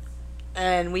 God.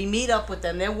 And we meet up with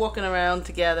them. They're walking around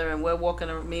together, and we're walking.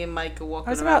 Me and Mike are I walking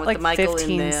was around about with the Michael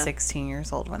 15, in there. 16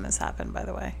 years old when this happened, by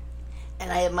the way. And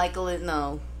I had Michael in.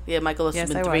 No, yeah, Michael must have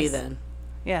Yes, been I 3 was. then.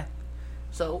 Yeah.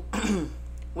 So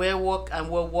we're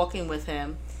walking with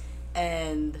him,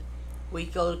 and we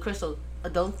go to Crystal.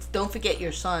 Don't forget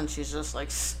your son. She's just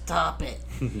like, stop it.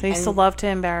 They used to love to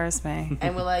embarrass me.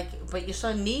 And we're like, but your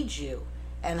son needs you.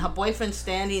 And her boyfriend's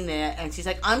standing there, and she's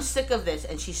like, I'm sick of this.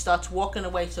 And she starts walking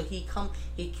away. So he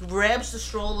grabs the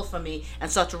stroller from me and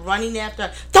starts running after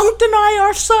her. Don't deny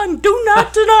our son. Do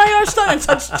not deny our son. And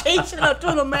starts chasing her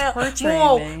through the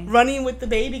mall, running with the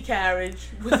baby carriage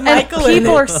with And Michael in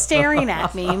people it. are staring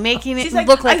at me, making it She's like,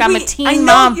 look like I'm a I teen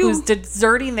know mom you- who's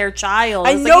deserting their child.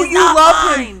 I It's know like, he's you not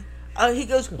love mine. him. He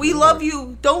goes, we love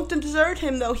you. Don't desert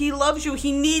him, though. He loves you.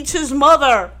 He needs his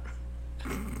mother.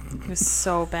 It was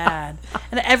so bad.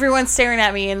 And everyone's staring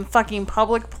at me in fucking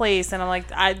public place. And I'm like,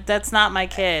 that's not my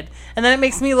kid. And then it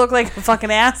makes me look like a fucking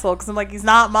asshole because I'm like, he's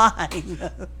not mine.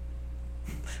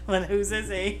 Then whose is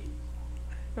he?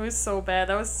 It was so bad.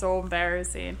 That was so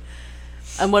embarrassing.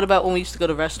 And what about when we used to go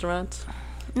to restaurants?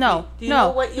 No, Do you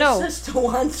know what your sister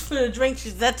wants for a drink?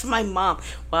 That's my mom.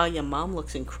 Wow, your mom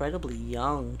looks incredibly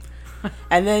young.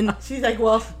 And then she's like,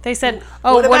 well... They said,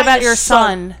 oh, what about your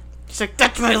son? She's like,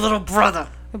 that's my little brother.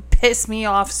 It pissed me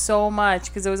off so much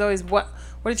because it was always, what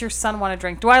does your son want to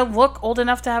drink? Do I look old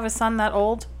enough to have a son that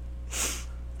old?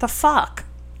 The fuck?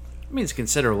 I mean, it's a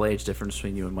considerable age difference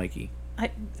between you and Mikey.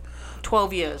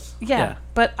 12 years. Yeah,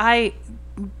 but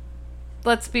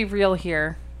let's be real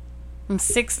here. I'm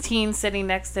 16 sitting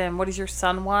next to him. What does your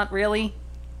son want, really?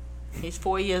 He's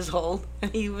 4 years old,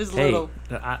 and he was Hey, little.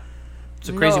 it's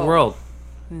a crazy No. world.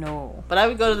 No. But I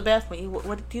would go to the bathroom.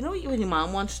 What do you know what your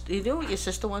mom wants? Do you know what your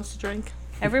sister wants to drink?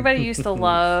 Everybody used to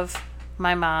love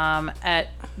my mom at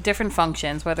different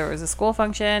functions, whether it was a school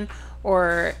function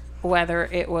or whether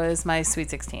it was my Sweet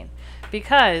 16.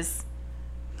 Because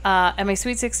at my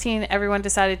Sweet 16, everyone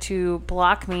decided to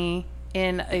block me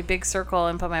in a big circle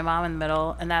and put my mom in the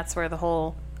middle. And that's where the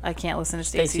whole I can't listen to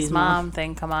Stacy's mom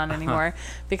thing come on anymore.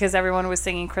 Because everyone was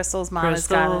singing Crystal's mom has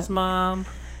got it. Crystal's mom.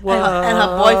 And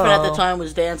her boyfriend at the time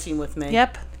was dancing with me.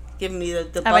 Yep. Giving me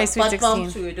the my butt Sweet 16.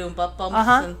 bumps. We were doing butt bumps.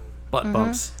 Uh-huh. And Butt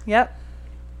bumps. Yep.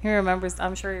 He remembers.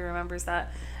 I'm sure he remembers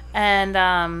that. And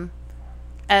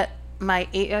at my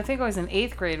I think I was in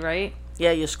 8th grade, right?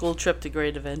 yeah, your school trip to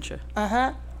Great Adventure.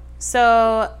 Uh-huh.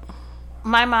 So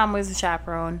my mom was a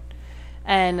chaperone,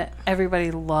 and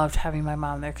everybody loved having my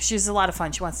mom there because she's a lot of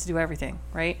fun. She wants to do everything,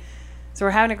 right? So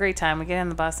we're having a great time. We get on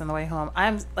the bus on the way home.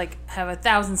 I'm like, have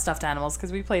 1,000 stuffed animals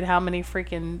because we played how many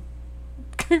freaking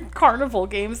carnival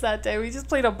games that day. We just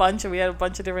played a bunch, and we had a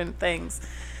bunch of different things.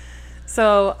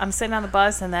 So I'm sitting on the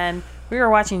bus, and then we were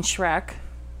watching Shrek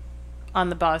on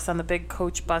the bus, on the big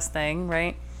coach bus thing,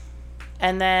 right?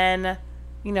 And then,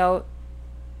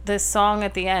 this song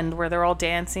at the end where they're all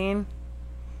dancing.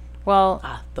 Well,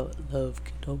 I thought love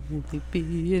could only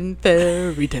be in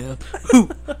fairy tale.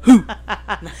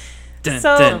 Dun,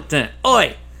 So- dun, dun.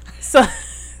 Oi!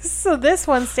 so this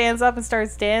one stands up and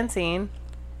starts dancing,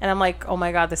 and I'm like, oh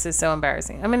my God, this is so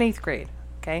embarrassing. I'm in 8th grade,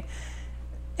 okay?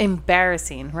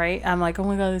 Embarrassing, right? I'm like, oh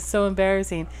my God, this is so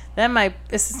embarrassing. Then my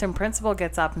assistant principal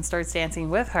gets up and starts dancing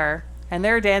with her, and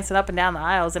they're dancing up and down the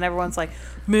aisles, and everyone's like,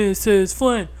 Mrs.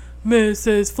 Flynn,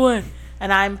 Mrs. Flynn.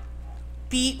 And I'm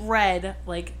beet red,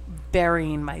 like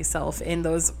burying myself in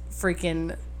those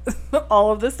freaking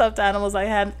all of the stuffed animals I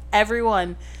had.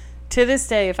 Everyone, to this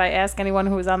day, if I ask anyone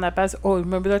who was on that bus, oh,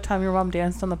 remember that time your mom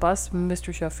danced on the bus,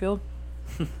 Mr. Sheffield?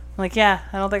 I'm like, yeah,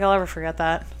 I don't think I'll ever forget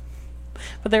that.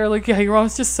 But they were like, yeah, your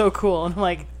mom's just so cool. And I'm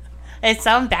like, it's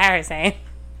so embarrassing.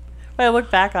 But I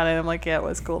look back on it, I'm like, yeah, it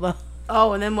was cool though.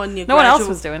 Oh, and then when no one else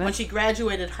was doing it. When she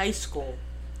graduated high school,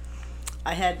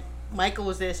 Michael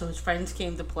was there, so his friends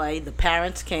came to play. The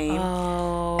parents came.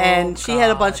 Oh, and she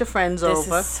had a bunch of friends this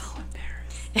over. Is so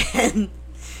embarrassing. And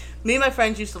me and my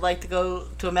friends used to like to go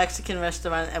to a Mexican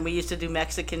restaurant, and we used to do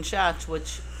Mexican shots,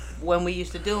 which when we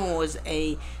used to do them was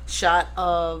a shot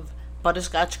of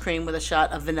butterscotch cream with a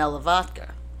shot of vanilla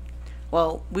vodka.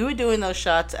 Well, we were doing those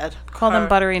shots at Call them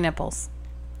buttery nipples.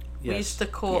 Yes.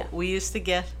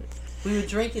 We were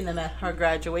drinking them at her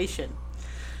graduation.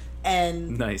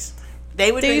 And nice.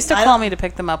 They used to call me to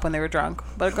pick them up when they were drunk.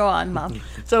 But go on, Mom.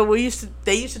 So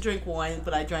they used to drink wine,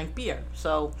 but I drank beer.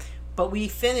 So, but we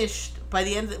finished by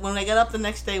the end when I got up the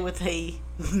next day with a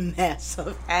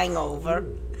massive hangover.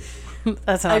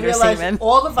 That's an I realized understatement.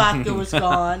 all the vodka was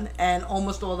gone and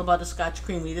almost all the butterscotch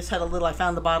cream. We just had a little. I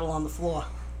found the bottle on the floor.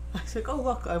 I was like, oh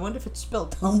look, I wonder if it's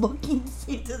spilled. I'm looking to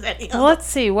see if there's any. Well, let's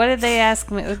see. What did they ask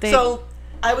me? So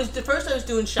I was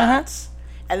doing shots.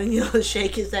 And then, you know, the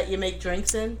shakers that you make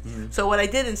drinks in. Mm-hmm. So what I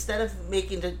did, instead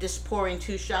of just pouring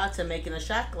 2 shots and making a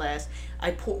shot glass,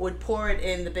 I would pour it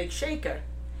in the big shaker.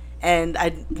 And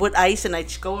I'd put ice, and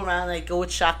I'd go around, and I'd go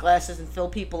with shot glasses and fill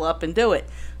people up and do it.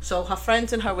 So her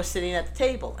friends and her were sitting at the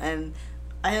table, and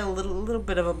I had a little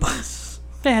bit of a buzz.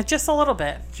 Yeah, just a little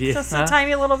bit. Yeah. Just a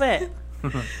tiny little bit.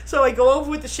 So I go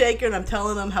over with the shaker, and I'm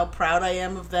telling them how proud I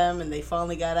am of them, and they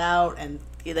finally got out, and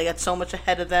they got so much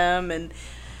ahead of them, and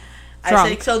I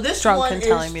say, so this one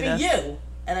is for you.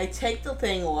 And I take the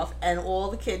thing off, and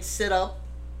all the kids sit up.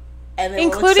 And they're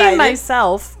including all excited,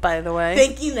 myself, by the way.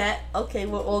 Thinking that, okay,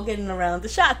 we're all getting around the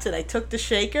shots. And I took the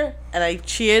shaker, and I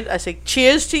cheered. I said,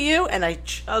 cheers to you. And I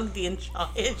chugged the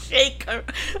entire shaker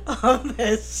of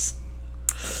this.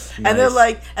 Nice. And they're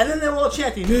like, and then they're all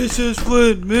chanting, Mrs.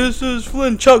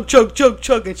 Flynn, chug, chug, chug,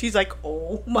 chug. And she's like,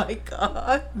 oh, my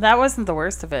God. That wasn't the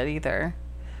worst of it, either.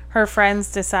 Her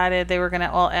friends decided they were going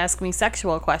to all ask me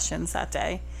sexual questions that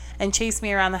day and chase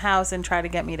me around the house and try to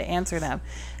get me to answer them.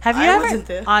 Have you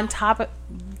ever, on top of,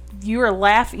 you were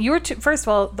laughing, first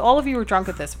of all of you were drunk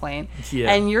at this point,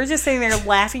 and you're just sitting there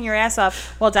laughing your ass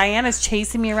off while Diana's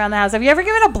chasing me around the house. Have you ever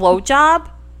given a blowjob?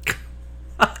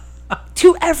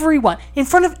 To everyone, in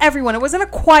front of everyone. It wasn't a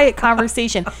quiet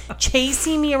conversation.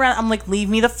 Chasing me around. I'm like, leave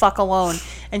me the fuck alone.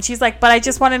 And she's like, but I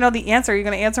just want to know the answer. Are you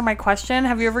going to answer my question?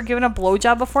 Have you ever given a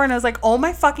blowjob before? And I was like, oh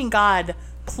my fucking God,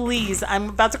 please. I'm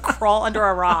about to crawl under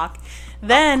a rock.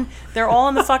 Then they're all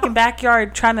in the fucking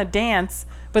backyard trying to dance.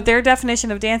 But their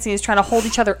definition of dancing is trying to hold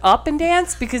each other up and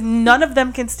dance because none of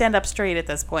them can stand up straight at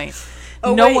this point.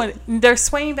 Oh, no one. They're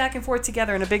swaying back and forth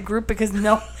together in a big group because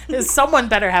someone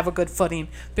better have a good footing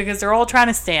because they're all trying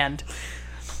to stand.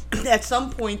 At some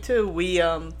point too,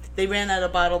 they ran out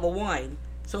of bottle of wine.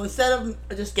 So instead of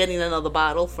just getting another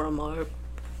bottle from our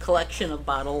collection of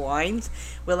bottled wines,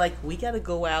 we're like, we got to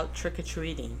go out trick or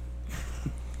treating.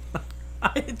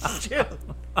 It's true.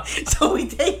 So we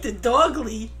take the dog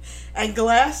leash and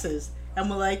glasses,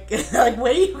 and we're like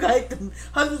where you guys? The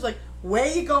husband's like, where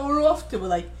you going off to? We're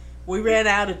like, we ran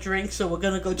out of drinks, so we're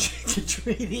going to go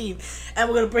trick-or-treating. And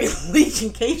we're going to bring leash in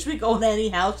case we go in any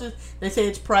houses. They say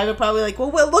it's private, probably like,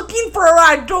 well, we're looking for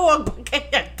our dog. But can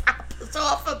you top us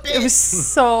off a bit? It was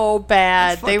so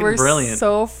bad. They were brilliant.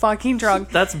 So fucking drunk.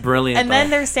 That's brilliant. And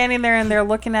then they're standing there, and they're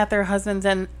looking at their husbands,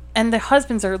 and the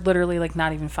husbands are literally like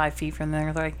not even 5 feet from them.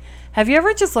 They're like, have you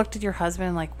ever just looked at your husband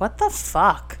and like, what the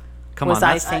fuck? Come on,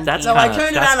 I turned around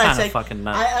and I said,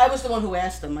 I was the one who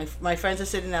asked them. My friends are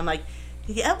sitting there, I'm like,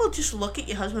 did you ever just look at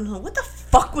your husband and go, what the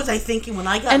fuck was I thinking when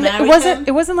I got married to him?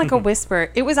 It wasn't like a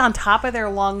whisper. It was on top of their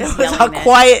lungs.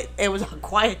 It was a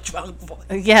quiet drunk voice.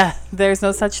 Yeah, there's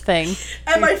no such thing.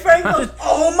 And my friend goes,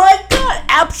 oh my God,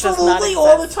 absolutely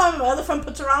all the time. My other friend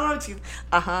puts her arm around, she's,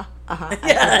 Yeah,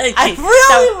 I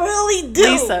really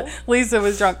do. Lisa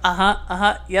was drunk.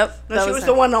 Yep. No, she was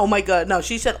the one, oh my God. No,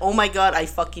 she said, oh my God, I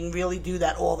fucking really do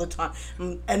that all the time.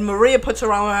 And Maria puts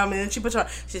her arm around me, and then she puts her arm.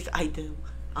 She's like, I do.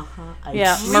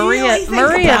 Yeah, Maria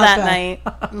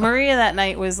that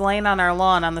night was laying on our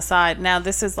lawn on the side. Now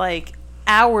this is like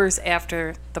hours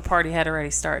after the party had already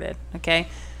started. Okay,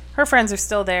 her friends are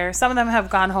still there. Some of them have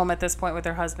gone home at this point with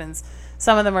their husbands.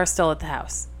 Some of them are still at the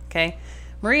house. Okay,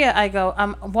 Maria,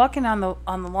 I'm walking on the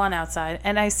lawn outside,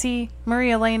 and I see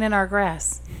Maria laying in our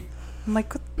grass. I'm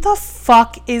like, what the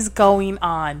fuck is going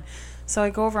on? So I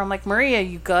go over. I'm like, Maria,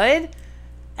 you good?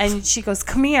 And she goes,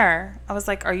 come here. I was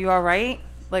like, are you all right?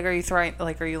 Like,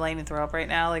 are you laying to throw up right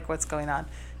now? Like, what's going on?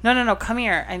 No, come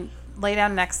here and lay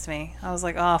down next to me. I was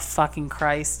like, oh, fucking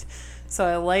Christ. So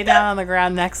I lay down on the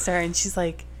ground next to her, and she's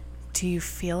like, do you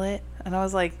feel it? And I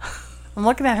was like, I'm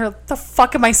looking at her, what the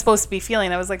fuck am I supposed to be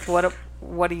feeling? I was like, what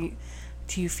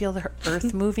do you feel the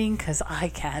earth moving? Because I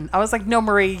can. I was like, no,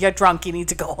 Marie, you're drunk. You need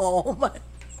to go home.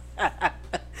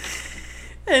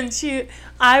 And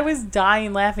I was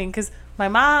dying laughing because my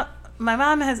mom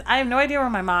I have no idea where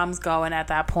my mom's going at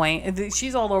that point.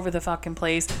 She's all over the fucking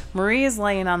place. Marie is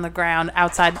laying on the ground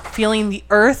outside feeling the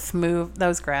earth move. That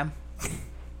was Graham.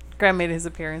 Graham made his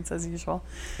appearance as usual.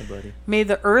 Hey, buddy. Made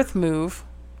the earth move.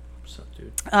 What's up,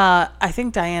 dude? I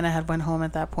think Diana had went home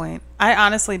at that point. I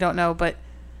honestly don't know, but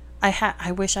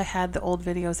I wish I had the old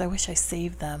videos. I wish I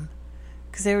saved them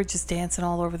because they were just dancing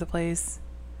all over the place.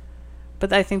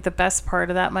 But I think the best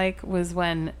part of that, Mike, was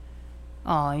when,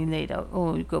 oh, you laid out.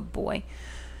 Oh, good boy.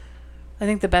 I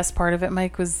think the best part of it,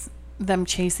 Mike, was them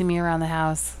chasing me around the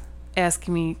house,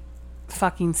 asking me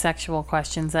fucking sexual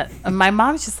questions that my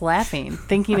mom's just laughing,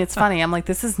 thinking it's funny. I'm like,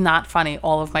 this is not funny.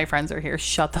 All of my friends are here.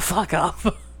 Shut the fuck up.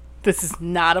 This is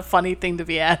not a funny thing to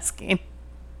be asking.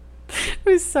 It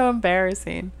was so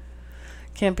embarrassing.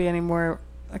 Can't be any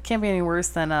worse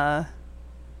than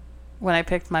when I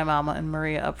picked my mama and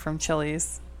Maria up from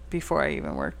Chili's before I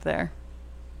even worked there.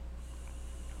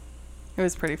 It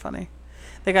was pretty funny.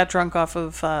 They got drunk off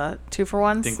of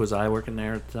 2-for-1s. Think was I working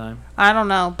there at the time? I don't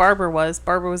know. Barbara was.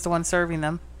 Barbara was the one serving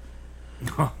them.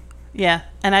 Yeah.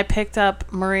 And I picked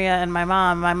up Maria and my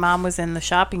mom. My mom was in the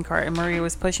shopping cart and Maria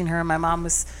was pushing her and my mom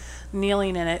was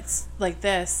kneeling in it like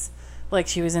this, like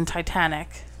she was in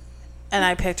Titanic. And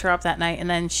I picked her up that night and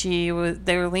then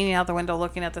they were leaning out the window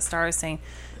looking at the stars saying,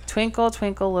 "Twinkle,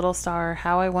 twinkle, little star,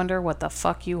 how I wonder what the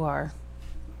fuck you are."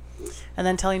 And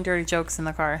then telling dirty jokes in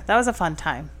the car. That was a fun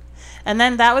time. And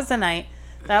then that was the night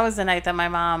that my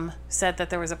mom said that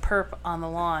there was a perp on the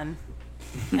lawn.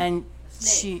 And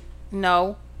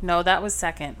no, that was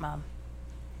second, Mom.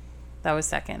 That was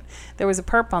second. There was a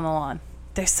perp on the lawn.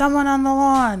 There's someone on the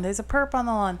lawn. There's a perp on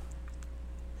the lawn.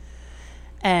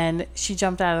 And she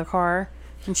jumped out of the car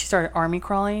and she started army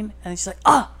crawling. And she's like,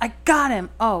 oh, I got him.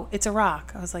 Oh, it's a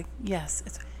rock. I was like, yes.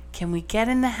 Can we get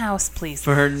in the house, please?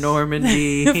 For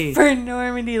Normandy. For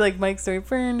Normandy, like Mike's story.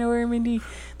 For Normandy.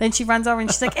 Then she runs over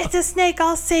and she's like, it's a snake.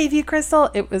 I'll save you, Crystal.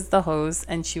 It was the hose.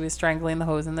 And she was strangling the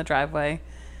hose in the driveway.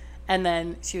 And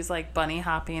then she was like bunny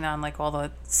hopping on like all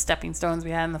the stepping stones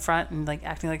we had in the front and like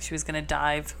acting like she was going to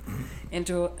dive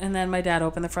into it. And then my dad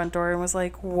opened the front door and was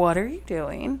like, what are you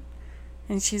doing?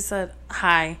 And she said,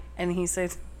 hi. And he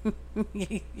said,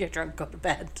 you're drunk, go to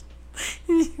bed.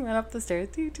 And she went up the stairs.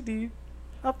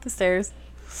 Up the stairs.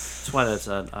 That's why it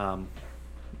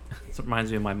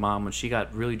reminds me of my mom when she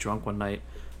got really drunk one night.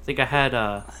 I think I had,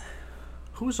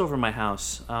 who was over at my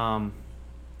house?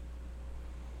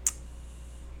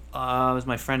 It was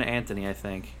my friend Anthony, I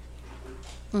think.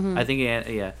 Mm-hmm. I think,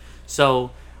 yeah.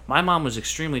 So my mom was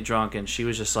extremely drunk and she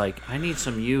was just like, I need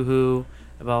some Yoo-hoo.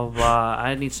 Blah, blah, blah.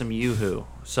 I need some Yoo-hoo.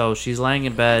 So she's laying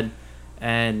in bed,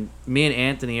 and me and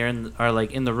Anthony are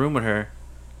like in the room with her,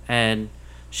 and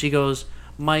she goes,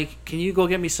 Mike, can you go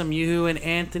get me some Yoo-hoo? And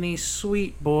Anthony,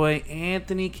 sweet boy,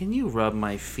 Anthony, can you rub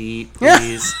my feet,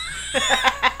 please?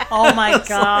 Oh my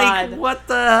God. Like, what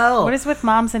the hell? What is with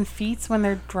moms and feets when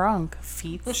they're drunk?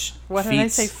 Feets? What did I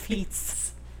say?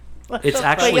 Feets. It's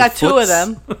actually you got two of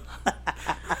them.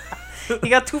 You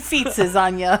got 2 feetses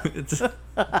on you.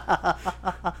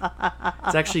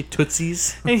 It's actually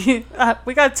Tootsies. We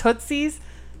got Tootsies.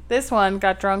 This one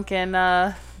got drunk in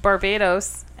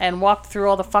Barbados and walked through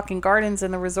all the fucking gardens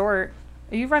in the resort.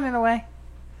 Are you running away?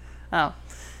 Oh.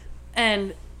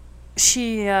 And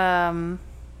she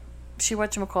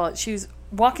whatchamacallit, she was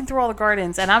walking through all the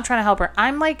gardens and I'm trying to help her.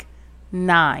 I'm like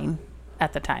 9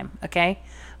 at the time, okay?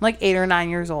 I'm like 8 or 9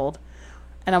 years old.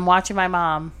 And I'm watching my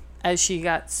mom as she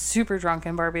got super drunk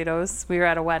in Barbados. We were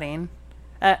at a wedding,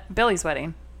 at Billy's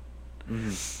wedding.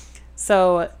 Mm-hmm.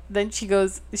 So then she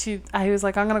goes, I was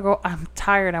like, I'm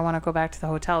tired. I want to go back to the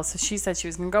hotel. So she said she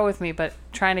was going to go with me, but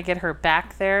trying to get her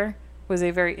back there was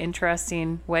a very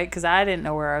interesting way because I didn't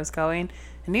know where I was going.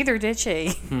 And neither did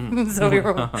she.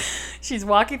 So she's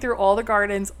walking through all the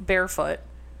gardens barefoot.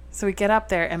 So we get up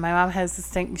there and my mom has this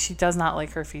thing. She does not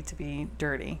like her feet to be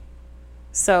dirty.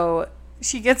 So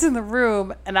she gets in the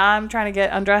room and I'm trying to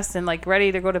get undressed and like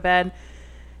ready to go to bed.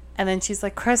 And then she's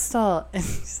like, Crystal, and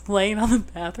she's laying on the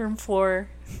bathroom floor.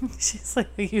 She's like,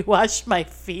 will you wash my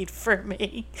feet for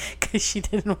me? Because she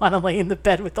didn't want to lay in the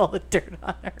bed with all the dirt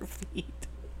on her feet.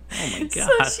 Oh my God.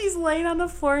 So she's laying on the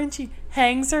floor and she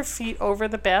hangs her feet over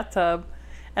the bathtub.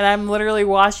 And I'm literally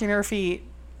washing her feet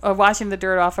washing the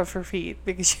dirt off of her feet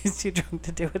because she was too drunk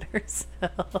to do it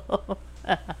herself.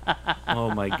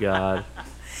 Oh my God.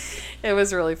 It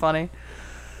was really funny.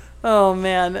 Oh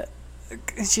man,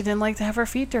 she didn't like to have her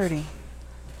feet dirty.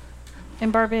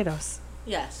 In Barbados.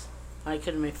 Yes. I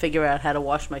couldn't even figure out how to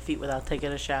wash my feet without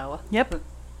taking a shower. Yep. It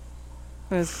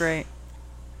was great.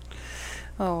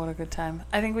 Oh, what a good time.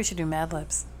 I think we should do Mad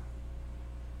Libs.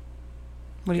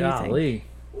 What do you think? Golly.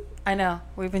 I know.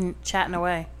 We've been chatting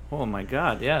away. Oh my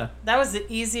God, yeah. That was the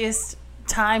easiest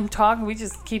time talking. We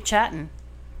just keep chatting.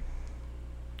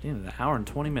 Yeah, an hour and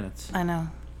 20 minutes. I know.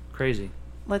 Crazy.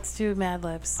 Let's do Mad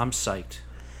Libs. I'm psyched.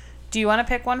 Do you want to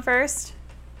pick one first?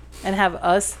 And have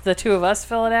us, the two of us,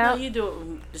 fill it No, out? you do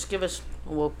it. Just give us.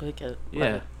 We'll pick it.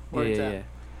 Yeah. Yeah.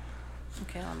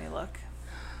 Okay, let me look.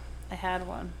 I had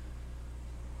one.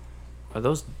 Are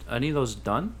any of those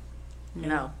done?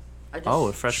 No. I just, Oh,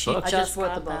 a fresh book. I just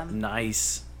bought the got book. them.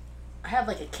 Nice. I have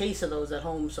like a case of those at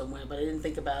home somewhere, but I didn't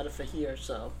think about it for here,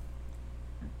 so.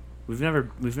 We've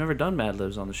never done Mad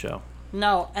Libs on the show.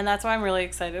 No, and that's why I'm really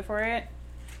excited for it.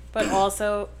 But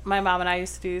also, my mom and I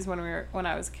used to do these when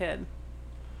I was a kid.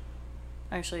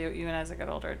 Actually, even as I got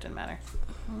older, it didn't matter.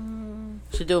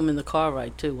 Should do them in the car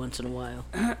ride too, once in a while.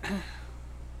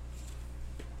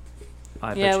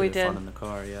 I Yeah, bet we you they're did. fun in the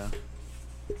car, yeah.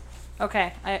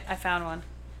 Okay, I found one.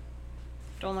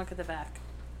 Don't look at the back.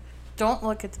 Don't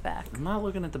look at the back. I'm not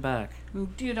looking at the back.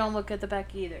 You don't look at the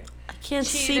back either. I can't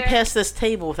see Cheater. past this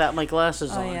table without my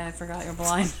glasses Oh on. yeah, I forgot you're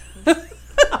blind.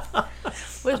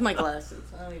 Where's my glasses?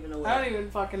 I don't even know where. I don't even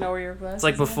fucking know where your glasses It's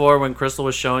like before when Crystal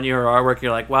was showing you her artwork,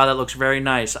 you're like, wow, that looks very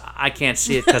nice. I can't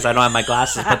see it because I don't have my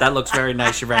glasses, but that looks very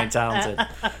nice. You're very talented.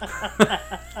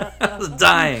 I was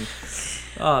dying.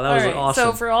 Oh, that was awesome.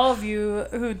 So for all of you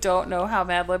who don't know how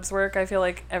Mad Libs work, I feel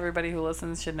like everybody who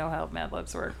listens should know how Mad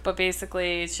Libs work. But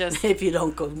basically, it's just If you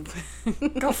don't go,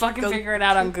 go fucking figure it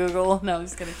out on Google. No, I'm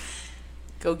just kidding.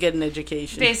 go get an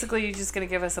education. Basically, you're just gonna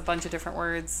give us a bunch of different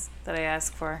words that I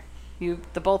ask for.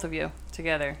 The both of you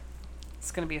together.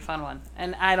 It's gonna be a fun one,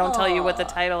 and I don't tell you what the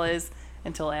title is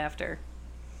until after,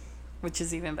 which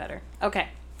is even better. Okay,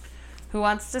 who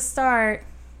wants to start?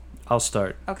 I'll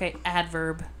start. Okay,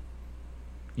 adverb.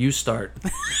 You start.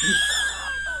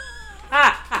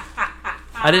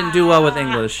 I didn't do well with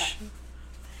English.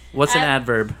 What's an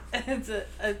adverb? It's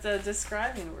a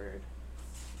describing word.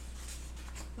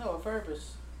 No, a verb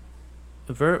is.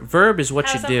 A verb is what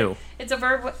you Has do. something- It's a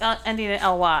verb ending in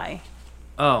ly,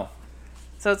 Oh.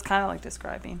 so it's kind of like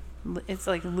describing. It's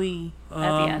like ly at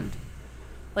the end,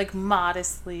 like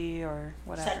modestly or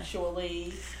whatever.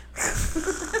 Sexually.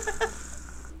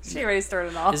 She already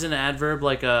started off. Is an adverb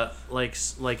like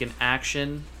an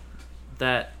action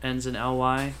that ends in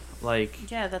ly? Like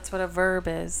Yeah, that's what a verb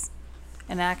is.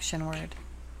 An action word.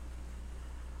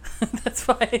 That's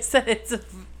why I said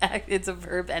it's a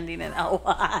verb ending in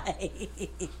ly.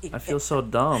 I feel so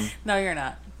dumb. No, you're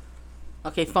not.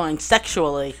 Okay, fine.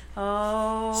 Sexually.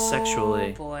 Oh,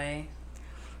 Sexually. boy.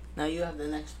 Now you have the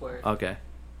next word. Okay.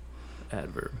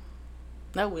 Adverb.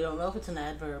 No, we don't know if it's an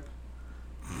adverb.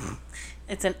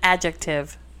 It's an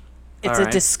adjective. It's All a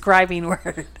right. describing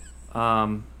word.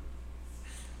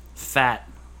 Fat.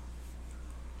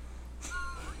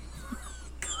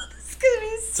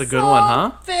 It's a good one,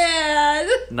 huh? Bad.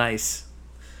 Nice.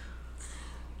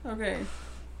 Okay.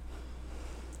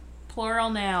 Plural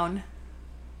noun.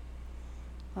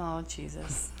 Oh,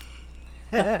 Jesus.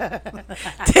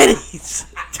 Titties.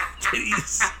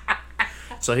 Titties.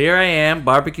 So here I am,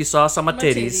 barbecue sauce on my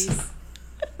titties.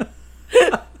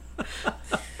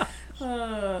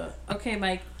 Okay,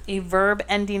 Mike. A verb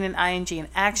ending in ing. An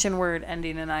action word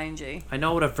ending in ing. I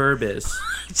know what a verb is.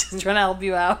 Just trying to help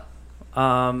you out.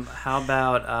 How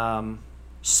about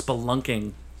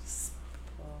spelunking?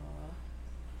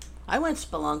 I went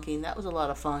spelunking. That was a lot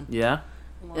of fun. Yeah?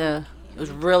 Yeah. It was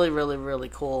really, really, really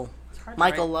cool. hard to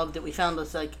Michael write. loved it. We found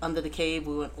us like under the cave.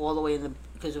 We went all the way in the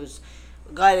because it was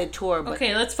a guided tour. But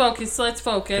Okay, let's focus. Let's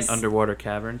focus. An underwater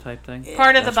cavern type thing?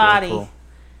 Part of the That's body. really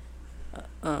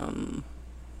um,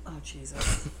 Oh,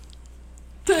 Jesus.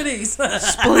 Titties.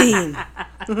 spleen.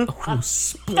 cool. Oh,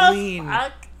 spleen.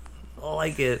 Fuck. I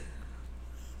like it.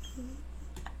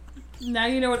 Now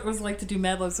you know what it was like to do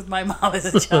Mad Libs with my mom as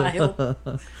a child.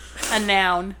 A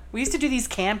noun. We used to do these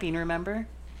camping, remember?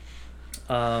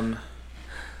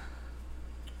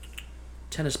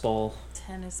 Tennis ball.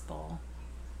 Tennis ball.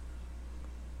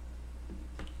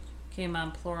 Came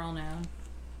on plural noun.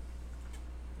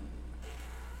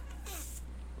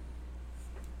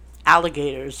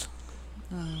 Alligators.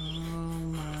 Oh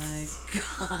my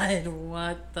god,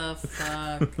 what the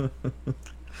fuck?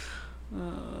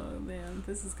 Oh man,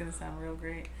 this is gonna sound real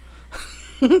great.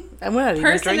 I'm not even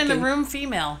Person drinking. in the room,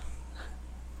 female.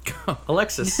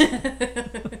 Alexis.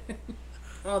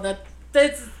 Oh,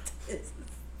 that's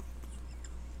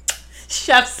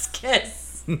chef's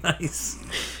kiss. Nice.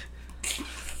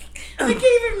 I can't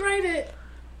even write it.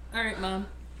 All right, Mom.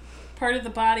 Part of the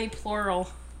body, plural.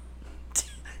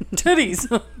 Titties.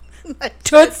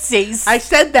 Tootsies. I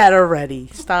said that already.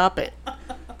 Stop it.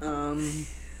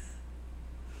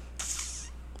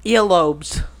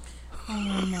 Earlobes.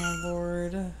 Oh my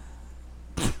lord.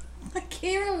 I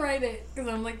can't even write it because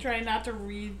I'm like trying not to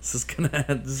read. This is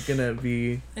gonna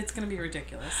be. It's gonna be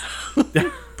ridiculous.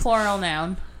 Plural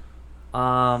noun.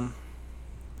 Um.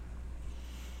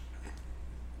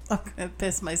 I'm gonna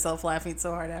piss myself laughing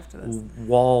so hard after this.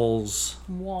 Walls.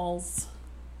 Walls.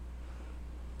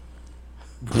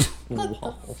 What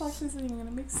the fuck is it even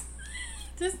gonna make sense?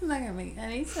 This is not gonna make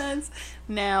any sense.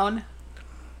 Noun.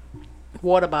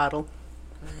 Water bottle.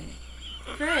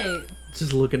 Great.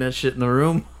 Just looking at shit in the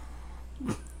room.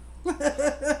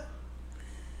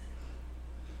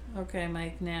 Okay,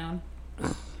 Mike. Noun.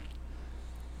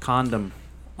 Condom.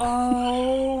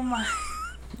 Oh my.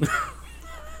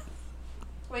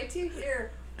 Wait till you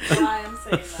hear why I'm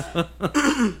saying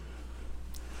that.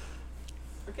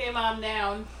 Okay, Mom.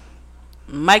 Noun.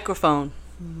 Microphone.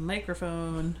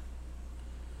 Microphone.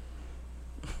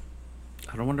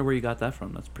 I don't wonder where you got that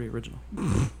from. That's pretty original.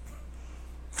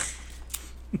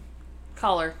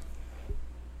 Color.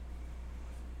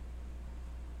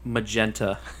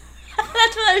 Magenta.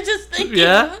 That's what I was just thinking.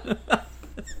 Yeah.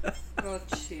 Oh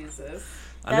Jesus.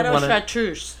 I That didn't was wanna...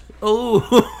 chartreuse.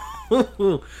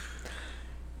 Oh.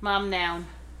 Mom. Noun.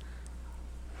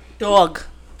 Dog.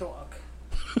 Dog.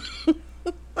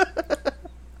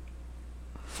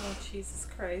 Oh Jesus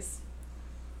Christ.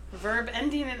 Verb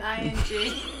ending in ing.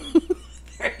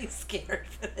 Very scared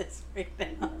for this right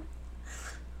now.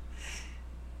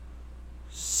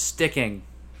 Sticking.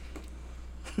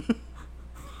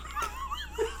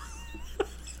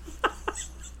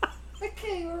 I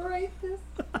can't even write this.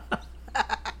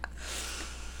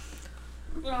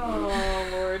 Oh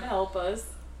Lord, help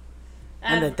us.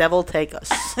 And the devil take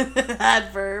us.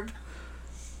 Adverb.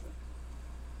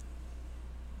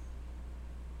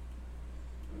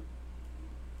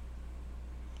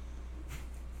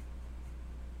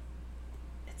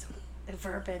 It's a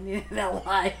verb ending in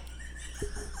ly.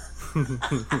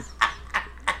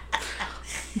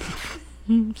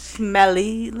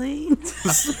 Smelly.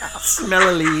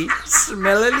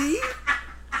 Smellily.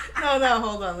 No,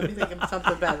 hold on. Let me think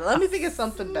of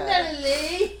something better.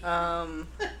 Melly. Um,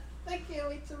 I can't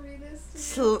wait to read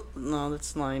this. no, that's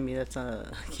slimy. That's I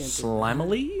can't do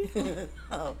Slimily? that.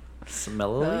 Oh.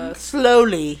 Smellily?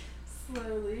 Slowly.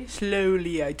 Slowly.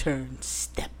 Slowly I turn,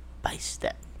 step by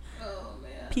step, Oh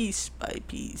man. piece by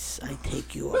piece. I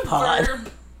take you apart. Verb.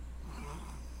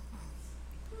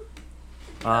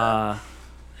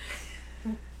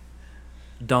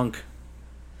 Dunk.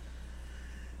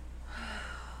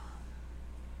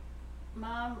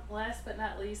 Mom, last but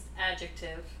not least,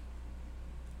 adjective.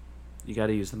 You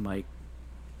gotta use the mic.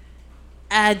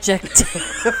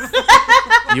 Adjective.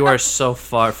 You are so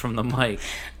far from the mic.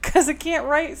 Because I can't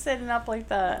write sitting up like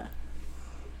that.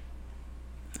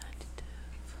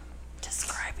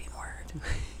 Describing word.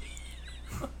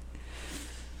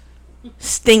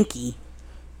 Stinky.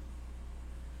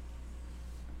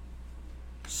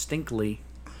 Stinkly.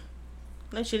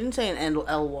 No, she didn't say an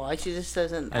ly. She just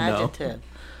says an I know. adjective.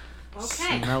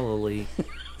 Okay. Smellily.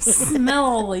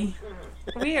 Smelly.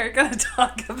 We are going to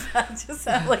talk about just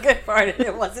how like I farted.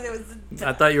 It wasn't. It was.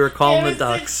 I thought you were calling the It was a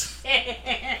ducks.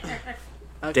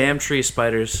 Okay. Damn tree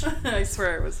spiders. I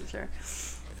swear it wasn't sure.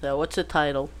 So what's the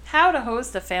title? How to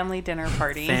host a family dinner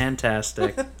party.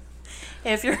 Fantastic.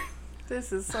 If you're.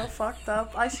 This is so fucked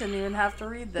up. I shouldn't even have to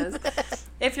read this.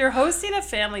 If you're hosting a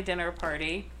family dinner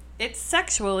party, it's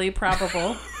sexually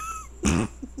probable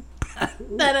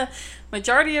that a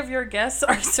majority of your guests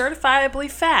are certifiably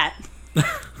fat.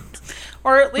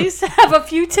 Or at least have a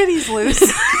few titties loose.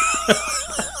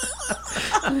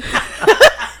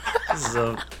 This is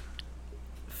a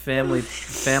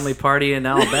family party in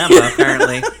Alabama,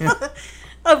 apparently.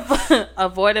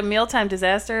 Avoid a mealtime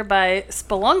disaster by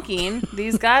spelunking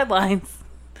these guidelines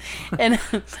and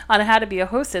on how to be a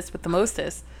hostess with the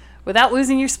mostest without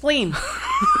losing your spleen.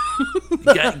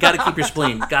 Gotta keep your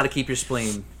spleen. Gotta keep your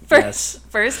spleen. Yes.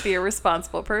 First, be a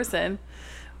responsible person.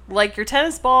 Like your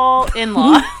tennis ball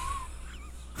in-law.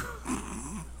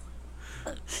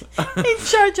 In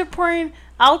charge of pouring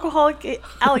alcoholic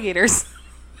alligators.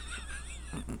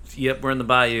 Yep, we're in the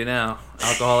bayou now.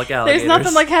 Alcoholic alligators. There's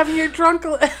nothing like having your drunk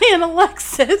Aunt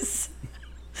Alexis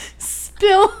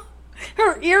spill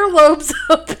her earlobes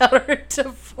about her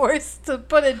divorce to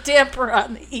put a damper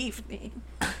on the evening.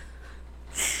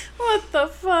 What the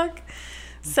fuck?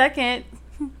 Second,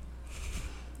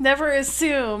 never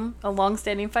assume a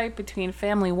long-standing fight between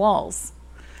family walls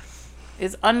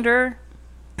is water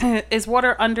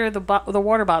under the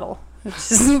water bottle.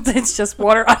 It's just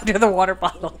water under the water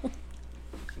bottle.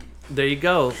 There you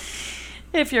go.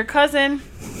 If your cousin...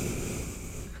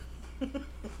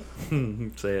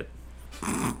 Say it.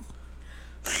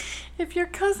 If your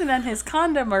cousin and his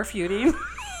condom are feuding...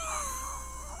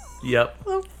 Yep.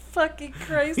 Oh, fucking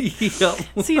Christ. Yep.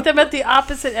 See them at the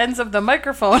opposite ends of the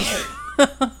microphone.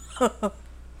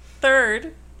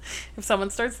 Third, if someone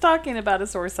starts talking about a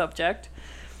sore subject,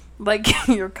 like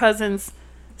your cousin's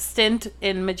stint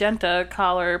in magenta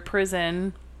collar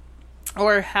prison,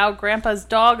 or how grandpa's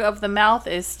dog of the mouth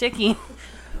is sticking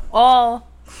all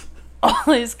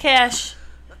his cash,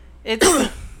 it's...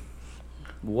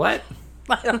 What?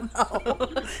 I don't know.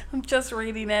 I'm just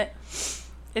reading it.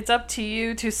 It's up to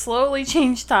you to slowly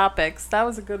change topics. That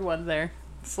was a good one there.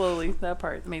 Slowly. That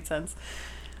part made sense.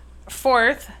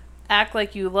 Fourth, act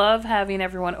like you love having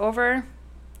everyone over.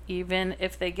 Even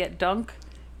if they get dunk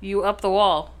you up the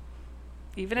wall.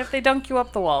 Even if they dunk you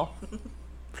up the wall.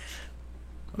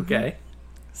 Okay.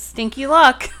 Stinky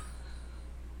luck.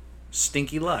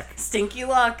 Stinky luck. Stinky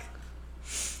luck.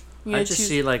 I just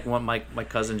see like one my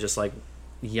cousin just like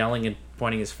yelling and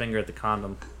pointing his finger at the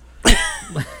condom.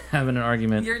 Having an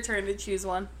argument. Your turn to choose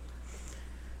one.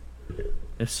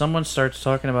 If someone starts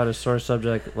talking about a sore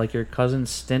subject, like your cousin's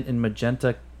stint in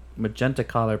magenta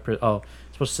collar. Oh,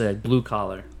 it's supposed to say like blue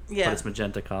collar. Yeah. But it's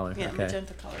magenta collar. Yeah, okay.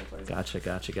 magenta collar.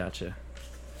 Gotcha.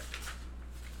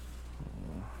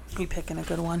 You picking a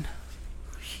good one.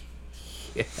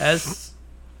 Yes.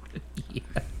 Yeah.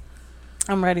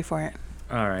 I'm ready for it.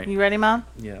 All right. You ready, Mom?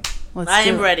 Yeah. I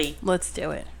am ready. Let's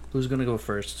do it. Who's gonna go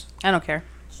first? I don't care.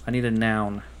 I need a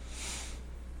noun.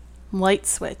 Light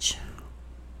switch.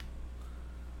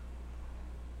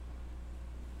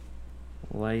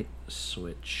 Light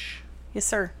switch. Yes,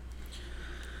 sir.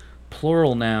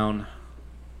 Plural noun.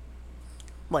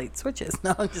 Light switches.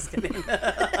 No, I'm just kidding.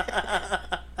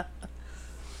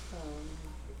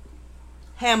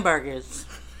 Hamburgers.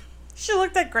 She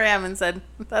looked at Graham and said,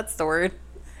 "That's the word.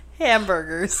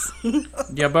 Hamburgers."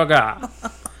 Yeah, burger. A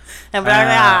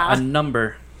Hamburger.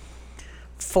 number.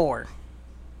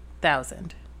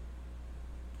 4,000.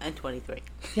 And 23.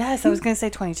 Yes, I was going to say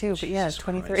 22, but yeah, Jesus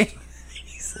 23.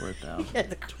 4,000. You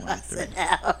had to cross 23. it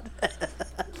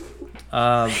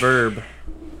out. Verb.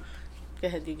 Go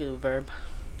ahead, you do a verb.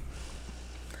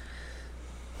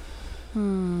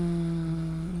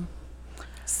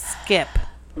 Skip.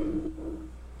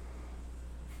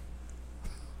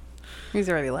 He's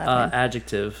already laughing.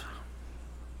 Adjective.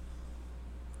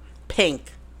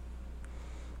 Pink.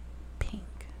 Pink.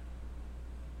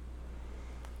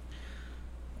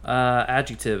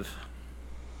 Adjective.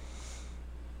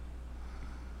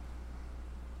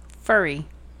 Furry.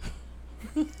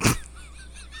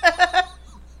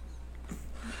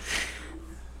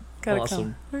 Gotta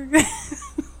Awesome. come.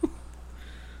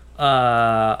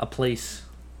 A place.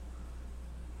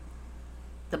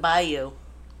 The bayou.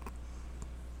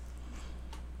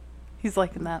 He's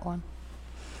liking that one.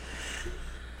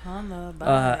 On the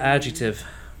Adjective.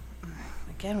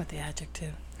 Again with the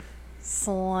adjective.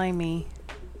 Slimy.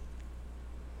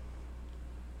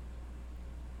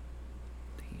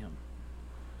 Damn.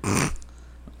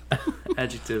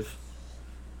 Adjective.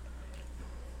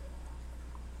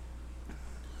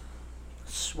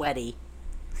 Sweaty.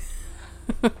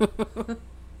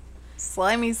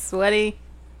 Slimy, sweaty.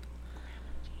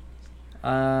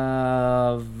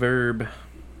 Verb.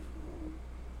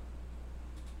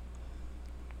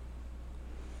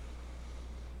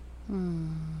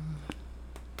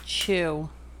 Chew.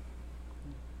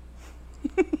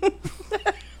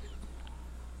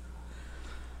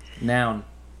 Noun.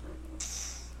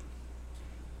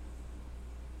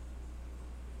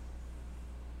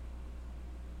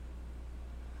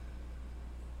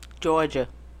 Georgia.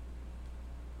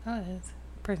 Oh, it is.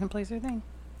 Person, place, or thing.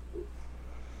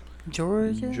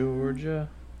 Georgia.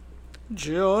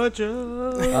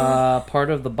 Georgia. Part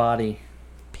of the body.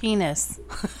 Penis.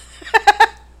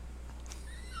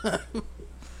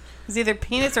 It's either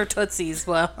penis or tootsies.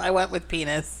 Well, I went with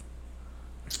penis.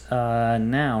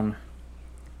 Noun.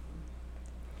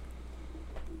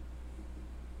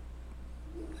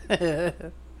 I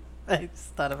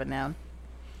just thought of a noun.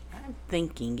 I'm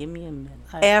thinking. Give me a minute.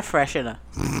 I- Air freshener.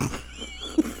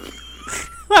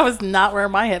 That was not where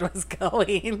my head was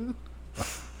going.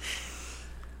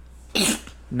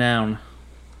 Noun.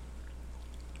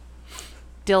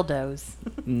 Dildos.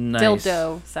 Nice.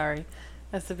 Dildo. Sorry.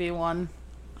 Has to be one.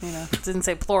 It didn't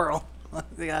say plural.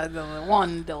 The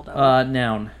one dildo.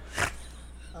 Noun.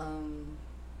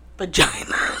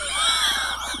 Vagina.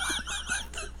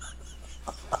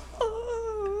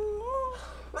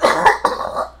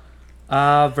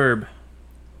 Verb.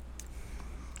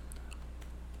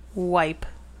 Wipe.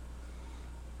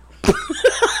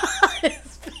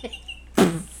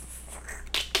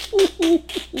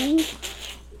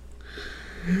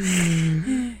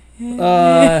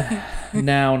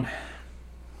 Noun.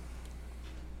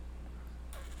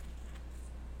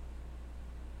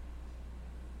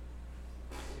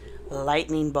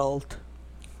 Lightning bolt.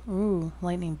 Ooh,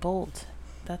 lightning bolt.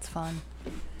 That's fun.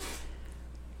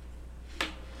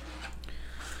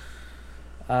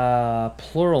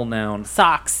 Plural noun.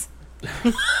 Socks.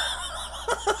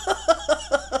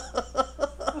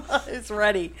 It's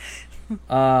ready.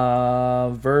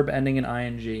 Verb ending in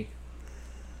ing.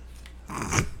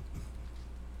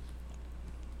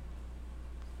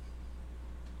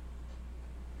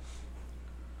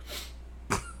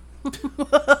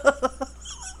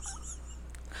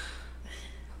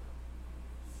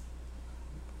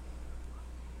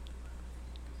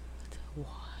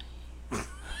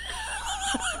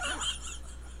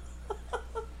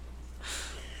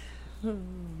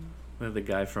 With the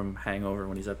guy from Hangover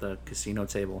when he's at the casino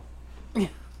table.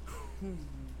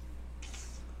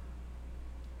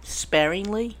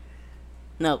 Sparingly?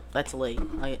 No, that's late.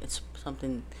 It's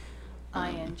something.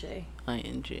 ing.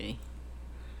 ing.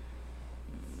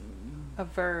 A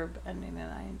verb ending in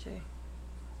ing.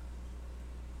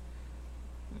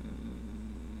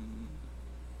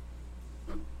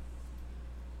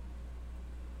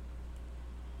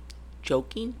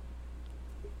 Joking?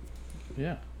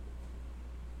 Yeah.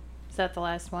 Is that the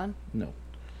last one? No.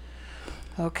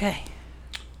 Okay.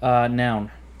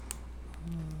 Noun.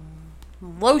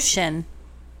 Lotion.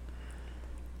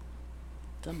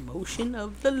 The motion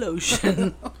of the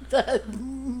lotion.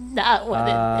 Not what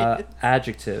it is.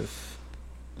 Adjective.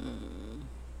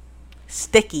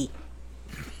 Sticky.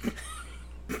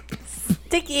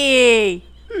 Sticky.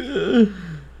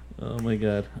 Oh my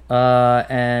god.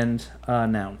 And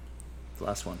noun. The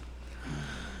last one.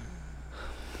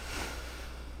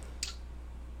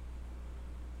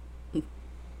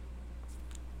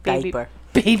 Diaper.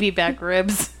 Baby back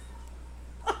ribs.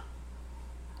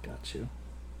 Got you.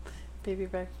 Baby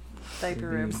back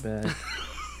diaper Baby ribs. back.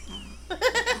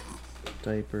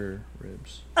 Diaper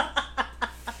ribs.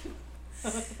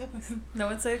 No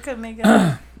one said it couldn't make it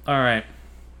up. All right.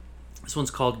 This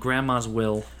one's called Grandma's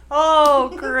Will.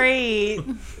 Oh, great.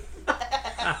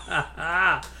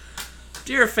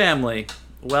 Dear family,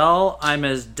 well, I'm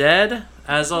as dead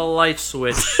as a light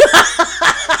switch.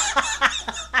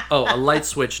 Oh, a light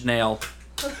switch nail.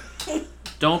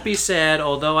 Don't be sad,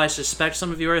 although I suspect some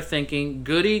of you are thinking,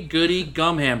 goody, goody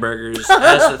gum hamburgers,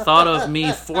 as the thought of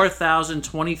me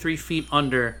 4,023 feet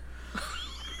under.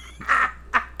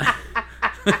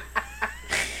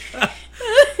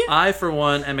 I, for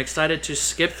one, am excited to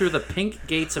skip through the pink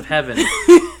gates of heaven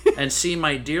and see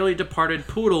my dearly departed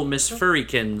poodle, Miss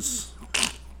Furrykins.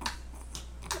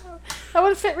 That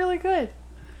would fit really good.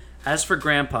 As for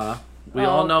Grandpa, we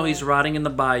all know he's rotting in the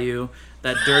bayou,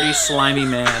 that dirty, slimy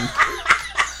man.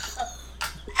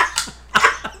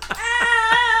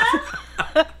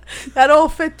 That all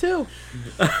fit too.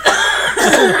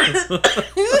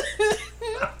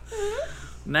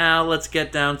 Now let's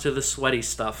get down to the sweaty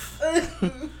stuff.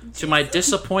 To my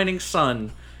disappointing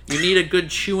son, you need a good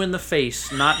chew in the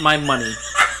face, not my money.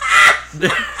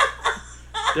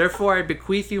 Therefore, I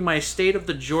bequeath you my state of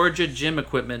the Georgia gym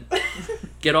equipment.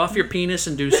 Get off your penis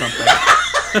and do something.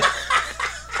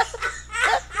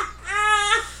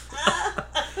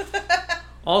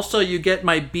 Also, you get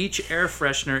my beach air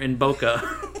freshener in Boca.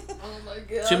 Oh my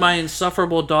god. To my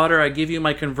insufferable daughter, I give you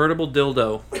my convertible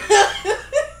dildo.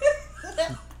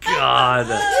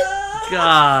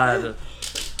 God.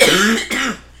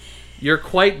 You're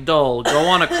quite dull. Go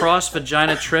on a cross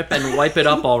vagina trip and wipe it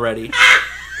up already.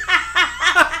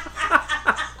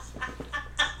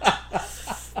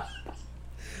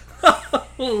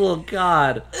 Oh,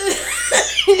 God.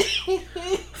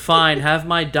 Fine, have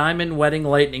my diamond wedding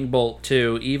lightning bolt,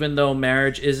 too, even though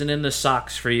marriage isn't in the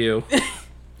socks for you.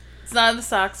 It's not in the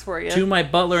socks for you. To my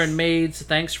butler and maids,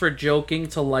 thanks for joking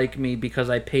to like me because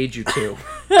I paid you to.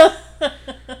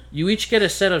 You each get a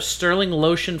set of Sterling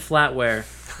Lotion flatware.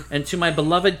 And to my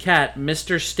beloved cat,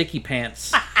 Mr. Sticky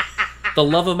Pants, the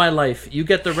love of my life, you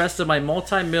get the rest of my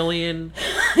multi-million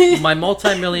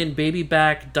baby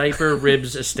back diaper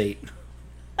ribs estate.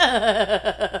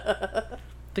 I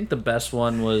think the best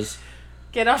one was,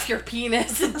 Get off your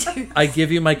penis and do I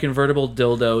give you my convertible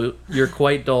dildo. You're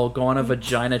quite dull. Go on a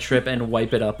vagina trip and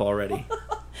wipe it up already.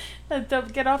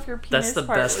 Get off your penis. That's the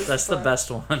best. That's the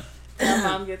best one. My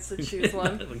mom gets to choose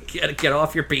one. Get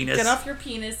off your penis. Get off your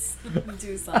penis and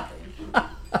do something.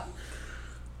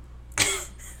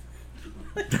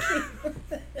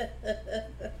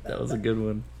 That was a good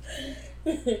one.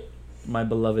 My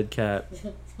beloved cat,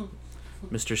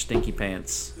 Mr. Stinky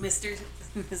Pants. Mr.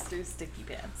 Sticky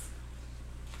Pants.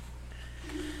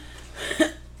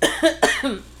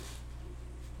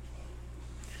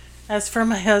 As for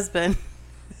my husband,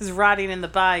 who's rotting in the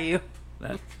bayou.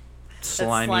 That That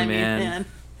slimy man.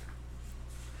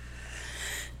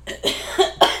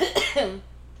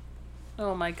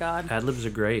 Oh my god. Ad-libs are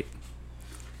great.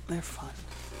 They're fun.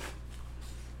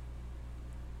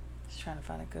 Just trying to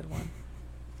find a good one.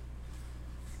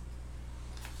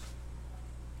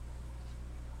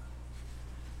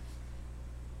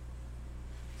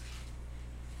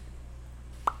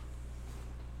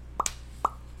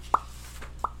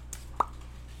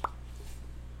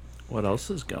 What else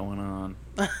is going on?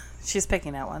 She's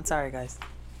picking out one. Sorry, guys.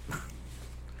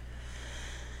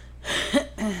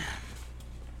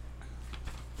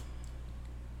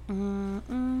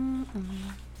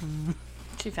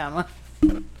 She found one.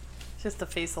 Just the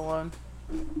face alone.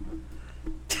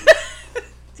 Do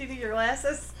you need your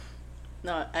glasses?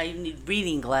 No, I need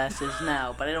reading glasses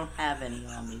now, but I don't have any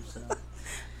on me, so.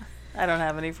 I don't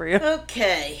have any for you.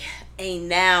 Okay, a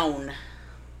noun.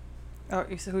 Oh,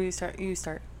 who you start? You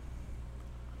start.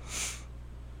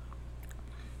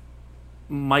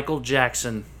 Michael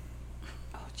Jackson.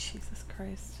 Oh, Jesus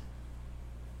Christ.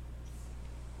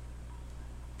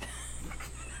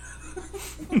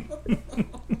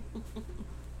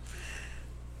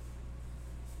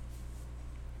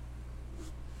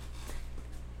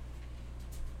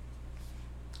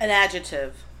 An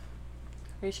adjective.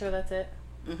 Are you sure that's it?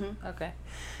 Mm-hmm. Okay.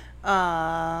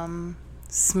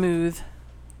 Smooth.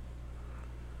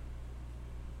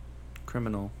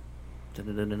 Criminal. See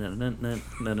what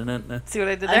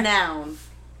I did A there? noun.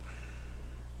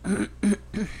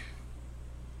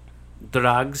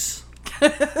 Drugs.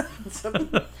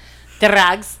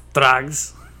 Drugs.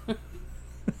 Drugs.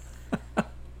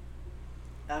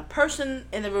 A person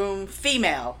in the room,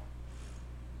 female.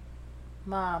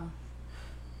 Mom.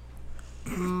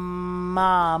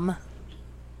 Mom.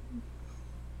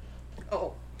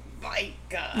 Oh my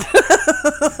god.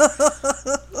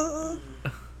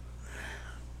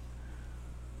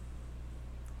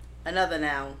 Another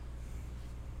noun.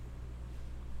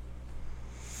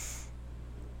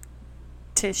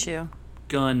 Tissue.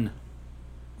 Gun.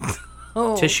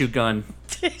 Oh. Tissue gun.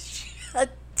 Tissue. A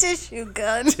tissue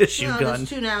gun. Tissue No, gun. there's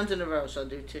two nouns in a row, so I'll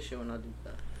do tissue and I'll do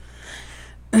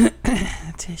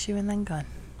that. Tissue and then gun.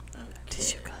 Okay.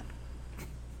 Tissue gun.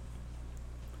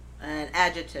 An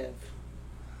adjective.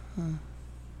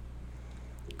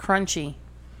 Crunchy.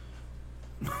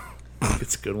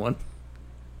 It's a good one.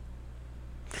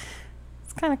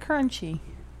 It's kind of crunchy.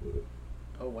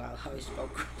 Oh wow, how you spell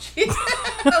crunchy.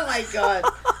 Oh my god.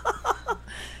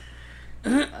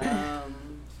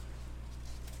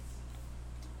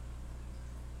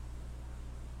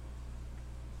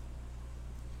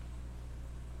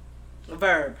 A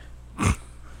verb.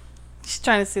 She's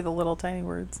trying to see the little tiny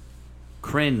words.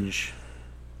 Cringe.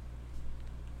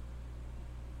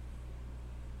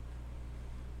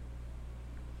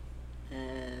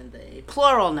 And a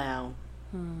plural noun.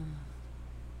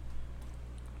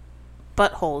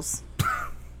 Buttholes.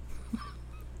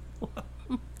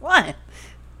 What?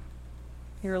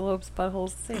 Earlobes,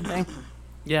 buttholes, same thing.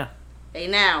 Yeah. A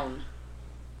noun.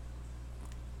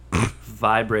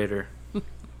 Vibrator.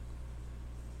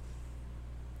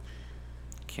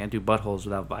 Can't do buttholes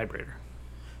without vibrator.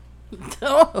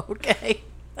 Oh, okay.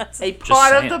 That's A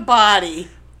part of saying. the body.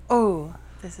 Oh,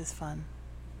 this is fun.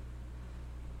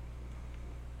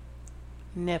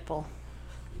 Nipple.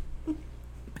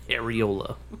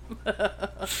 Areola.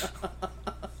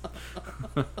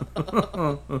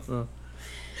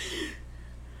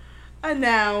 A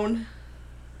noun.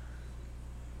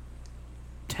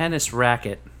 Tennis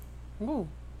racket. Ooh,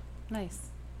 nice.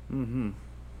 Mm-hmm.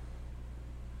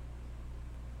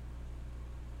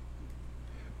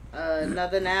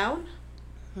 Another noun.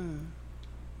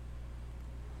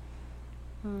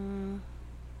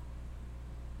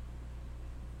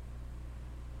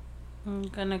 I'm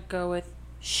gonna go with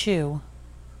shoe.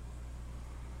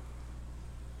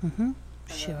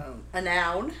 Shoe. A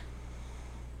noun.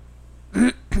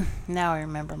 Now I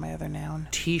remember my other noun.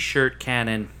 T-shirt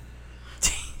cannon.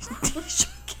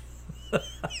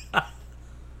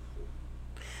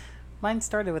 Mine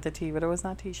started with a T, but it was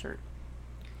not t-shirt.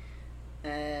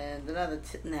 And another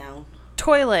noun.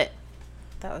 Toilet.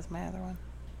 That was my other one.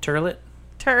 Turlet.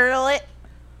 Turlet.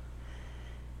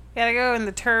 Gotta go in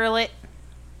the turlet.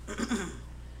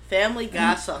 Family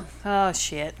gossip. Oh,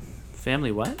 shit.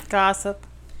 Family what? Gossip.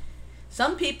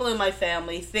 Some people in my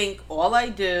family think all I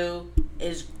do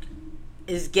is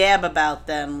gab about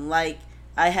them. Like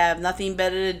I have nothing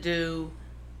better to do.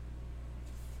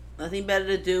 Nothing better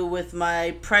to do with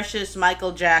my precious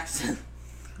Michael Jackson.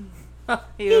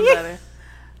 Even better.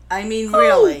 I mean,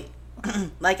 really.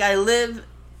 Like I live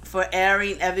for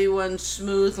airing everyone's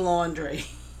smooth laundry.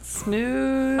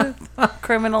 Smooth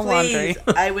criminal Please,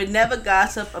 laundry. I would never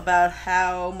gossip about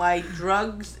how my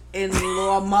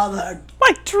drugs-in-law mother...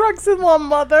 My drugs-in-law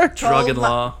mother.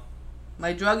 Drug-in-law.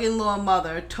 My drug-in-law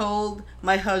mother told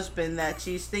my husband that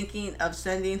she's thinking of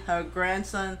sending her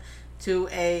grandson to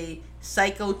a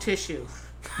psychotissue.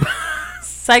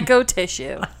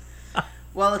 Psychotissue.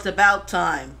 Well, it's about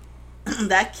time.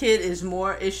 That kid is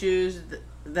more issues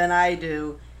than I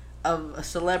do of a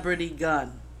celebrity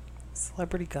gun.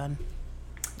 Celebrity gun.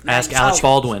 Ask Alec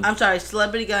Baldwin. I'm sorry,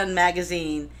 Celebrity Gun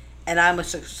magazine, and I'm a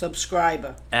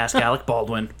subscriber. Ask Alec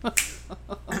Baldwin.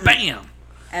 Bam!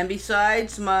 And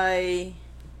besides my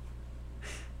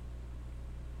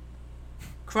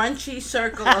crunchy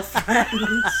circle of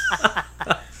friends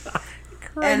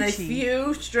and a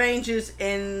few strangers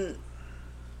in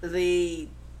the...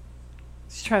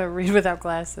 She's trying to read without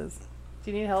glasses.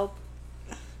 Do you need help?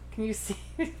 Can you see?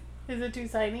 Is it too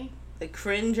tiny? the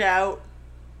cringe out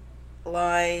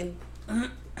line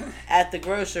at the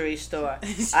grocery store.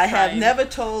 I have never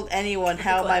told anyone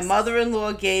how my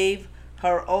mother-in-law gave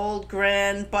her old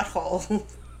grand butthole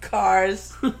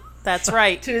cars That's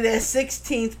right. to their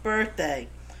 16th birthday,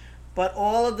 but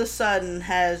all of a sudden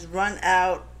has run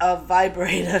out of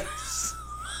vibrators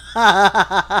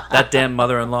That damn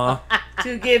mother-in-law.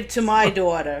 to give to my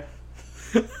daughter.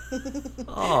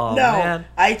 Oh, No, man.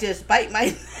 I just bite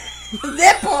my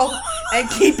nipple and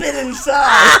keep it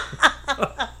inside.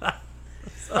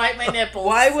 Bite my nipples.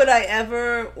 Why would I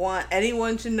ever want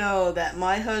anyone to know that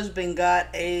my husband got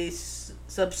a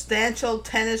substantial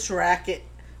tennis racket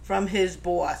from his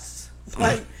boss,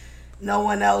 but no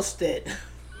one else did?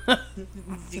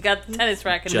 You got the tennis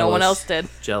racket, Jealous. no one else did.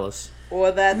 Jealous.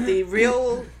 Or that the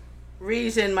real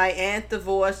reason my aunt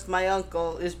divorced my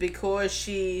uncle is because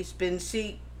she's been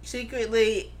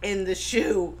secretly in the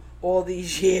shoe all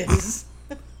these years.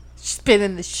 She's been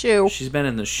in the shoe. She's been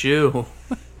in the shoe.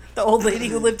 The old lady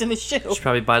who lived in the shoe. She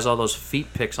probably buys all those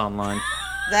feet pics online.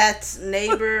 That's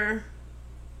neighbor's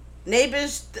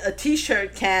a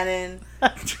t-shirt cannon,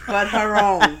 but her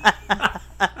own.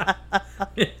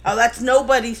 Oh, that's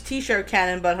nobody's t-shirt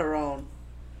cannon but her own.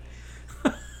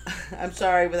 I'm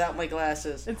sorry, without my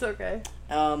glasses. It's okay.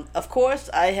 Of course,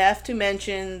 I have to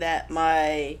mention that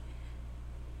my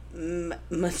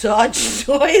massage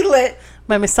toilet,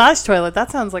 My massage toilet.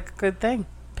 That sounds like a good thing.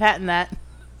 Patent that.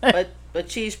 but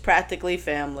she's practically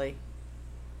family.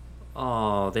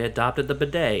 Oh, they adopted the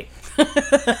bidet.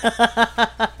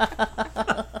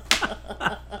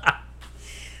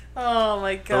 Oh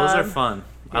my god. Those are fun.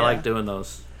 I Yeah. like doing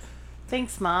those.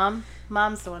 Thanks, Mom.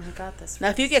 Mom's the one who got this. Now,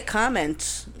 if you get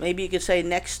comments, maybe you could say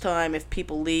next time if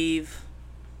people leave,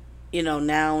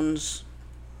 nouns.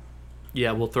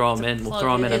 Yeah, we'll throw them in. We'll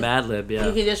throw them in a Mad Lib. You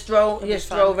Yeah. can just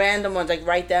throw random ones, like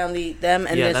write down them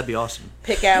and Yeah, just that'd be awesome.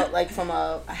 pick out like from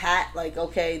a hat, like,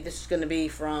 okay, this is going to be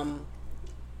from,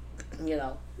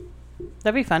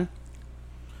 That'd be fun.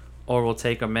 Or we'll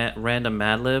take a random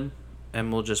Mad Lib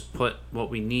and we'll just put what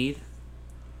we need,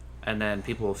 and then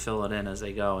people will fill it in as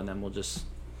they go, and then we'll just.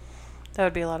 That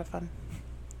would be a lot of fun.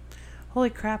 Holy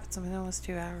crap, it's been almost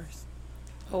 2 hours.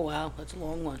 Oh, wow, that's a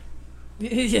long one.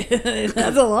 Yeah,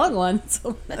 that's a long one.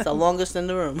 So. That's the longest in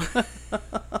the room.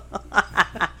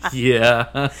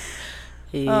 Yeah.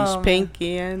 He's Oh,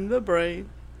 Pinky and the Brain.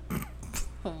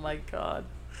 Oh my god.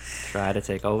 Try to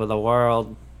take over the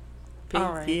world. Pinky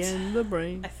All right. and the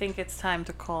Brain. I think it's time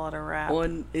to call it a wrap.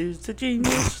 One is the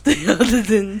genius, the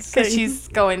other's insane. Because she's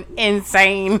going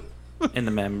insane. In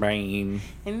the membrane.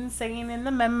 Insane in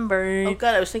the membrane. Oh,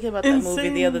 God, I was thinking about that movie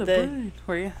the other day. brain.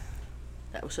 Were you?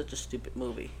 That was such a stupid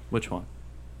movie. Which one?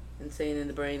 Insane in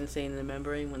the Brain, Insane in the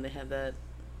Membrane, when they have that...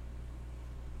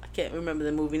 I can't remember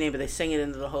the movie name, but they sing it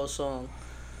into the whole song.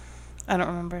 I don't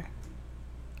remember.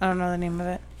 I don't know the name of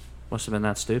it. Must have been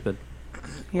that stupid.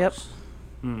 Yep.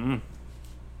 Mm-mm.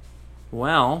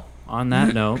 Well, on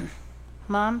that note,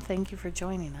 Mom, thank you for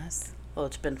joining us. Oh,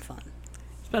 it's been fun.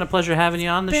 it's been a pleasure having you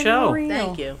on the Been show. real.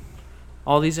 Thank you.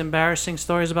 All these embarrassing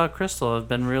stories about Crystal have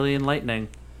been really enlightening.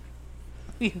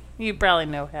 You probably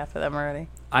know half of them already.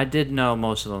 I did know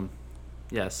most of them.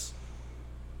 Yes.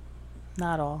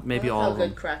 Not all. Maybe Look all how of good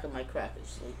them. Cracker's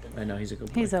sleeping. I know he's a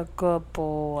good boy. He's a good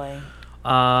boy.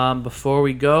 Before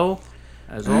we go,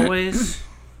 as always,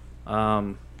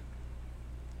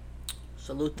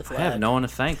 Salute the I flag. have no one to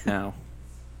thank now.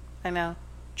 I know.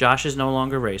 Josh is no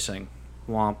longer racing.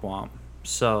 Womp womp.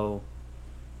 So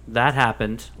that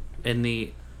happened in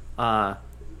the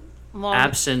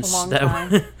absence long that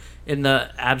time. in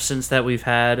the absence that we've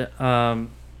had.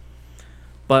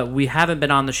 But we haven't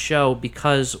been on the show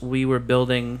because we were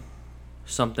building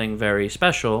something very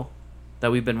special that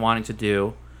we've been wanting to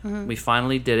do. Mm-hmm. We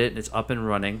finally did it. It's up and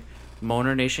running.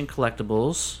 Moner Nation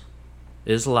Collectibles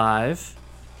is live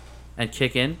and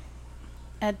kicking.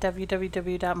 At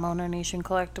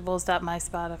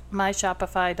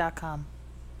www.monernationcollectibles.myshopify.com.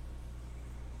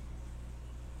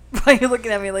 Why are you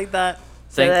looking at me like that?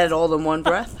 Say that all in one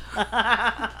breath.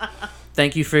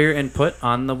 Thank you for your input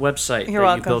on the website. You're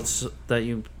welcome. That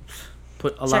you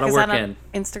put a Check lot of us work out in. on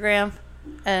Instagram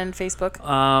and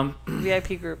Facebook.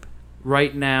 VIP group.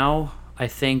 Right now, I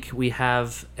think we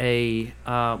have a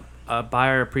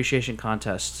buyer appreciation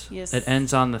contest. Yes. It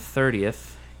ends on the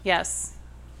 30th. Yes.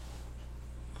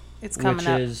 It's coming which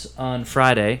up. is on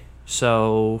Friday.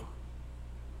 So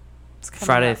It's coming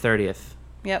Friday up. the 30th.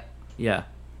 Yep. Yeah.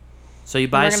 So you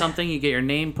buy We're gonna- something, you get your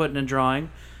name put in a drawing,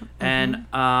 and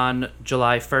on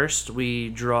July 1st we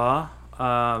draw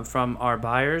from our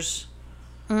buyers,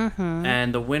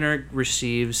 and the winner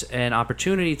receives an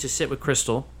opportunity to sit with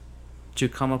Crystal to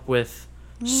come up with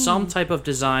some type of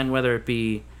design, whether it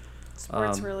be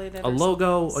Sports related. a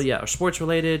logo, or sports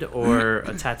related, or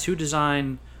a tattoo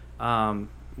design,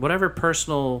 whatever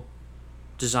personal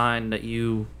design that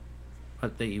you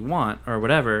want or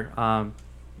whatever.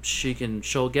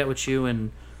 She'll get with you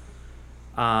and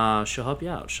she'll help you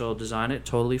out. She'll design it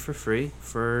totally for free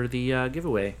for the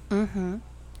giveaway. Mm-hmm.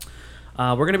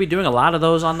 We're going to be doing a lot of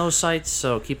those on those sites,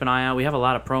 so keep an eye out. We have a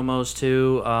lot of promos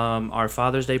too. Our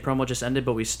Father's Day promo just ended,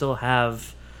 but we still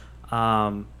have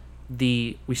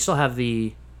the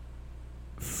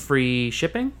free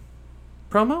shipping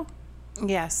promo.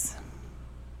 Yes.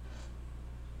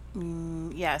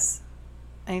 Yes.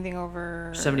 Anything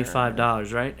over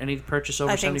 $75, right? Any purchase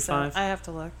over I think $75? so. I have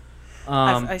to look.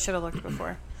 Um, I should have looked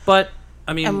before. but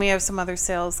I mean, And we have some other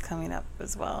sales coming up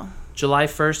as well. July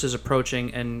 1st is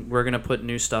approaching, and we're gonna put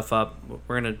new stuff up.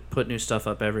 We're gonna put new stuff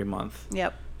up every month.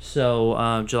 Yep.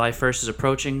 So July 1st is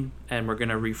approaching, and we're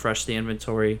gonna refresh the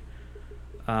inventory.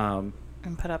 And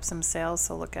put up some sales,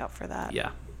 so look out for that. Yeah.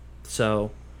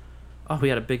 So, we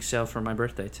had a big sale for my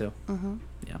birthday too. Mm-hmm.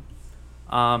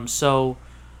 Yeah. So,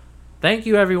 thank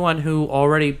you everyone who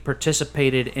already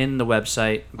participated in the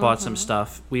website, bought some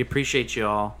stuff. We appreciate you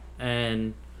all,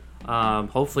 and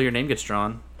hopefully your name gets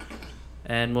drawn,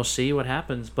 and we'll see what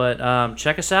happens. But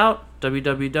check us out,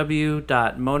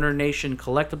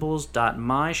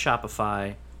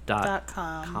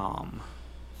 www.monernationcollectibles.myshopify.com.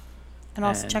 And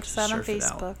also And check us out on surf it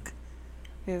out. Facebook.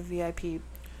 We have VIP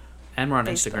And we're on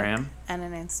Facebook Instagram, and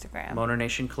an Instagram. Moner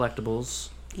Nation Collectibles.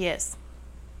 Yes.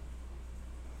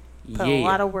 Put Yeah. a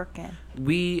lot of work in.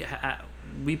 We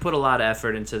put a lot of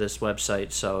effort into this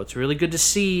website, so it's really good to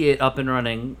see it up and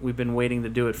running. We've been waiting to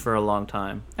do it for a long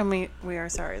time. And we are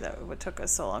sorry that it took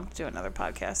us so long to do another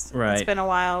podcast. Right. It's been a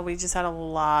while. We just had a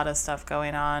lot of stuff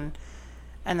going on.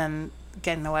 And then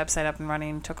getting the website up and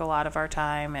running took a lot of our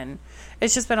time. And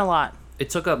it's just been a lot. It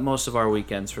took up most of our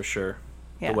weekends for sure.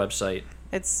 Yeah. The website.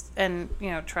 And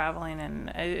traveling, and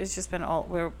it's just been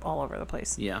we're all over the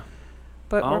place. Yeah.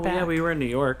 But we're back. Yeah, we were in New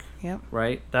York. Yep.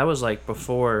 Right? That was like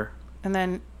before. And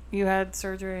then you had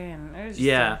surgery, and it was just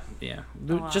Yeah.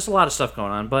 Just a lot of stuff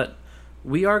going on. But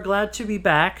we are glad to be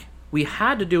back. We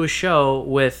had to do a show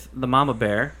with the Mama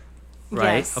Bear.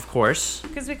 Right? Yes. Of course.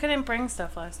 Because we couldn't bring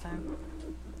stuff last time.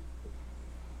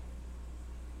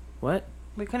 What?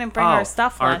 We couldn't bring our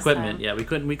stuff our last equipment. time. Yeah, we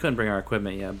couldn't bring our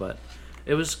equipment yet, but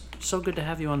it was so good to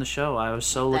have you on the show. I was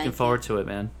so looking Thank forward to it,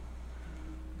 man.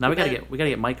 Now we gotta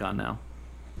get Mike on now.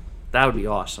 That would be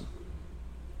awesome.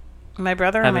 My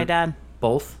brother or my dad?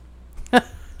 Both.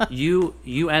 you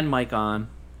and Mike on,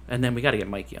 and then we gotta get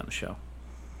Mikey on the show.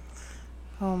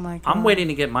 Oh my god. I'm waiting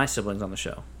to get my siblings on the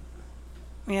show.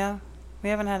 Yeah. We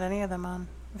haven't had any of them on.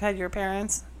 We've had your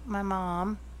parents, my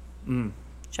mom,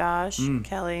 Josh,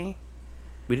 Kelly.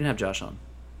 We didn't have Josh on.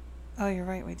 Oh, you're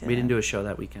right. We did. We didn't do a show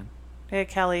that weekend. We had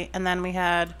Kelly, and then we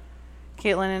had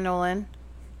Caitlin and Nolan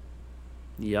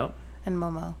Yep. and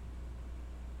Momo.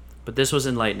 But this was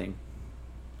enlightening.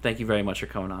 Thank you very much for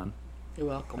coming on. You're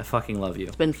welcome. I fucking love you.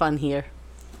 It's been fun here.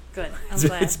 Good. I'm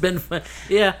glad. It's been fun.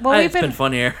 Yeah, Well, it's been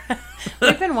fun here.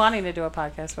 We've been wanting to do a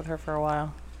podcast with her for a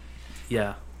while.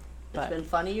 Yeah. It's been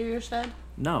funny, you said?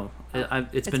 No, it's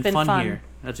It's been been fun fun. here.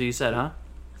 That's what you said, huh?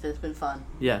 It's been fun.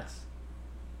 Yes.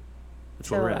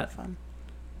 That's where So we're a lot at. of fun.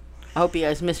 I hope you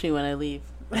guys miss me when I leave.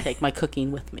 I take my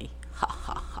cooking with me. Ha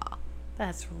ha ha.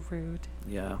 That's rude.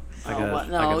 Yeah.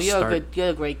 No, you're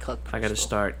a great cook. I got to Crystal.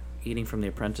 start eating from The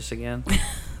Apprentice again.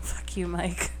 Fuck you,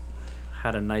 Mike.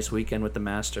 Had a nice weekend with the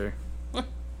master.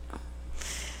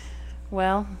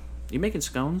 Well, You making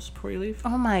scones before you leave?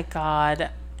 oh my God.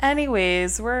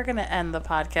 Anyways, we're gonna end the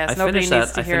podcast. I Nobody finished needs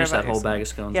that. to I hear finished about that whole your bag of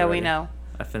scones. Yeah, already. we know.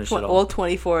 I finished it all. All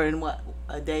 24 in what?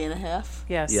 A day and a half?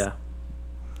 Yes. Yeah.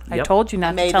 I Yep. told you I not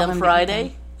to made tell them him to eat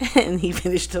Friday, and he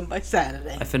finished them by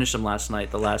Saturday. I finished them last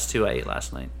night. The last two I ate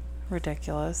last night.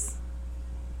 Ridiculous.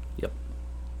 Yep.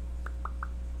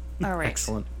 All right.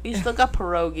 Excellent. You still got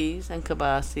pierogies and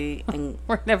kibasi and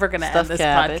We're never gonna end Stuffed this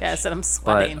cabbage. podcast, and I'm But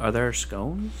sweating. are there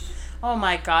scones? Oh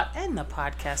my God! End the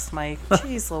podcast, Mike.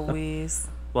 Jeez Louise.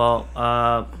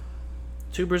 Well,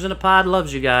 Two Brews in a Pod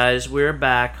loves you guys. We're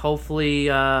back. Hopefully,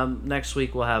 next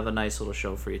week we'll have a nice little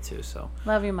show for you too. So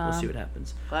Love you, Mom. we'll see what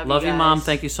happens. Love you you, Mom. guys.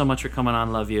 Thank you so much for coming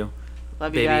on. Love you.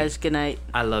 love Baby. you guys. Good night.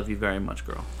 I love you very much,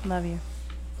 girl. Love you.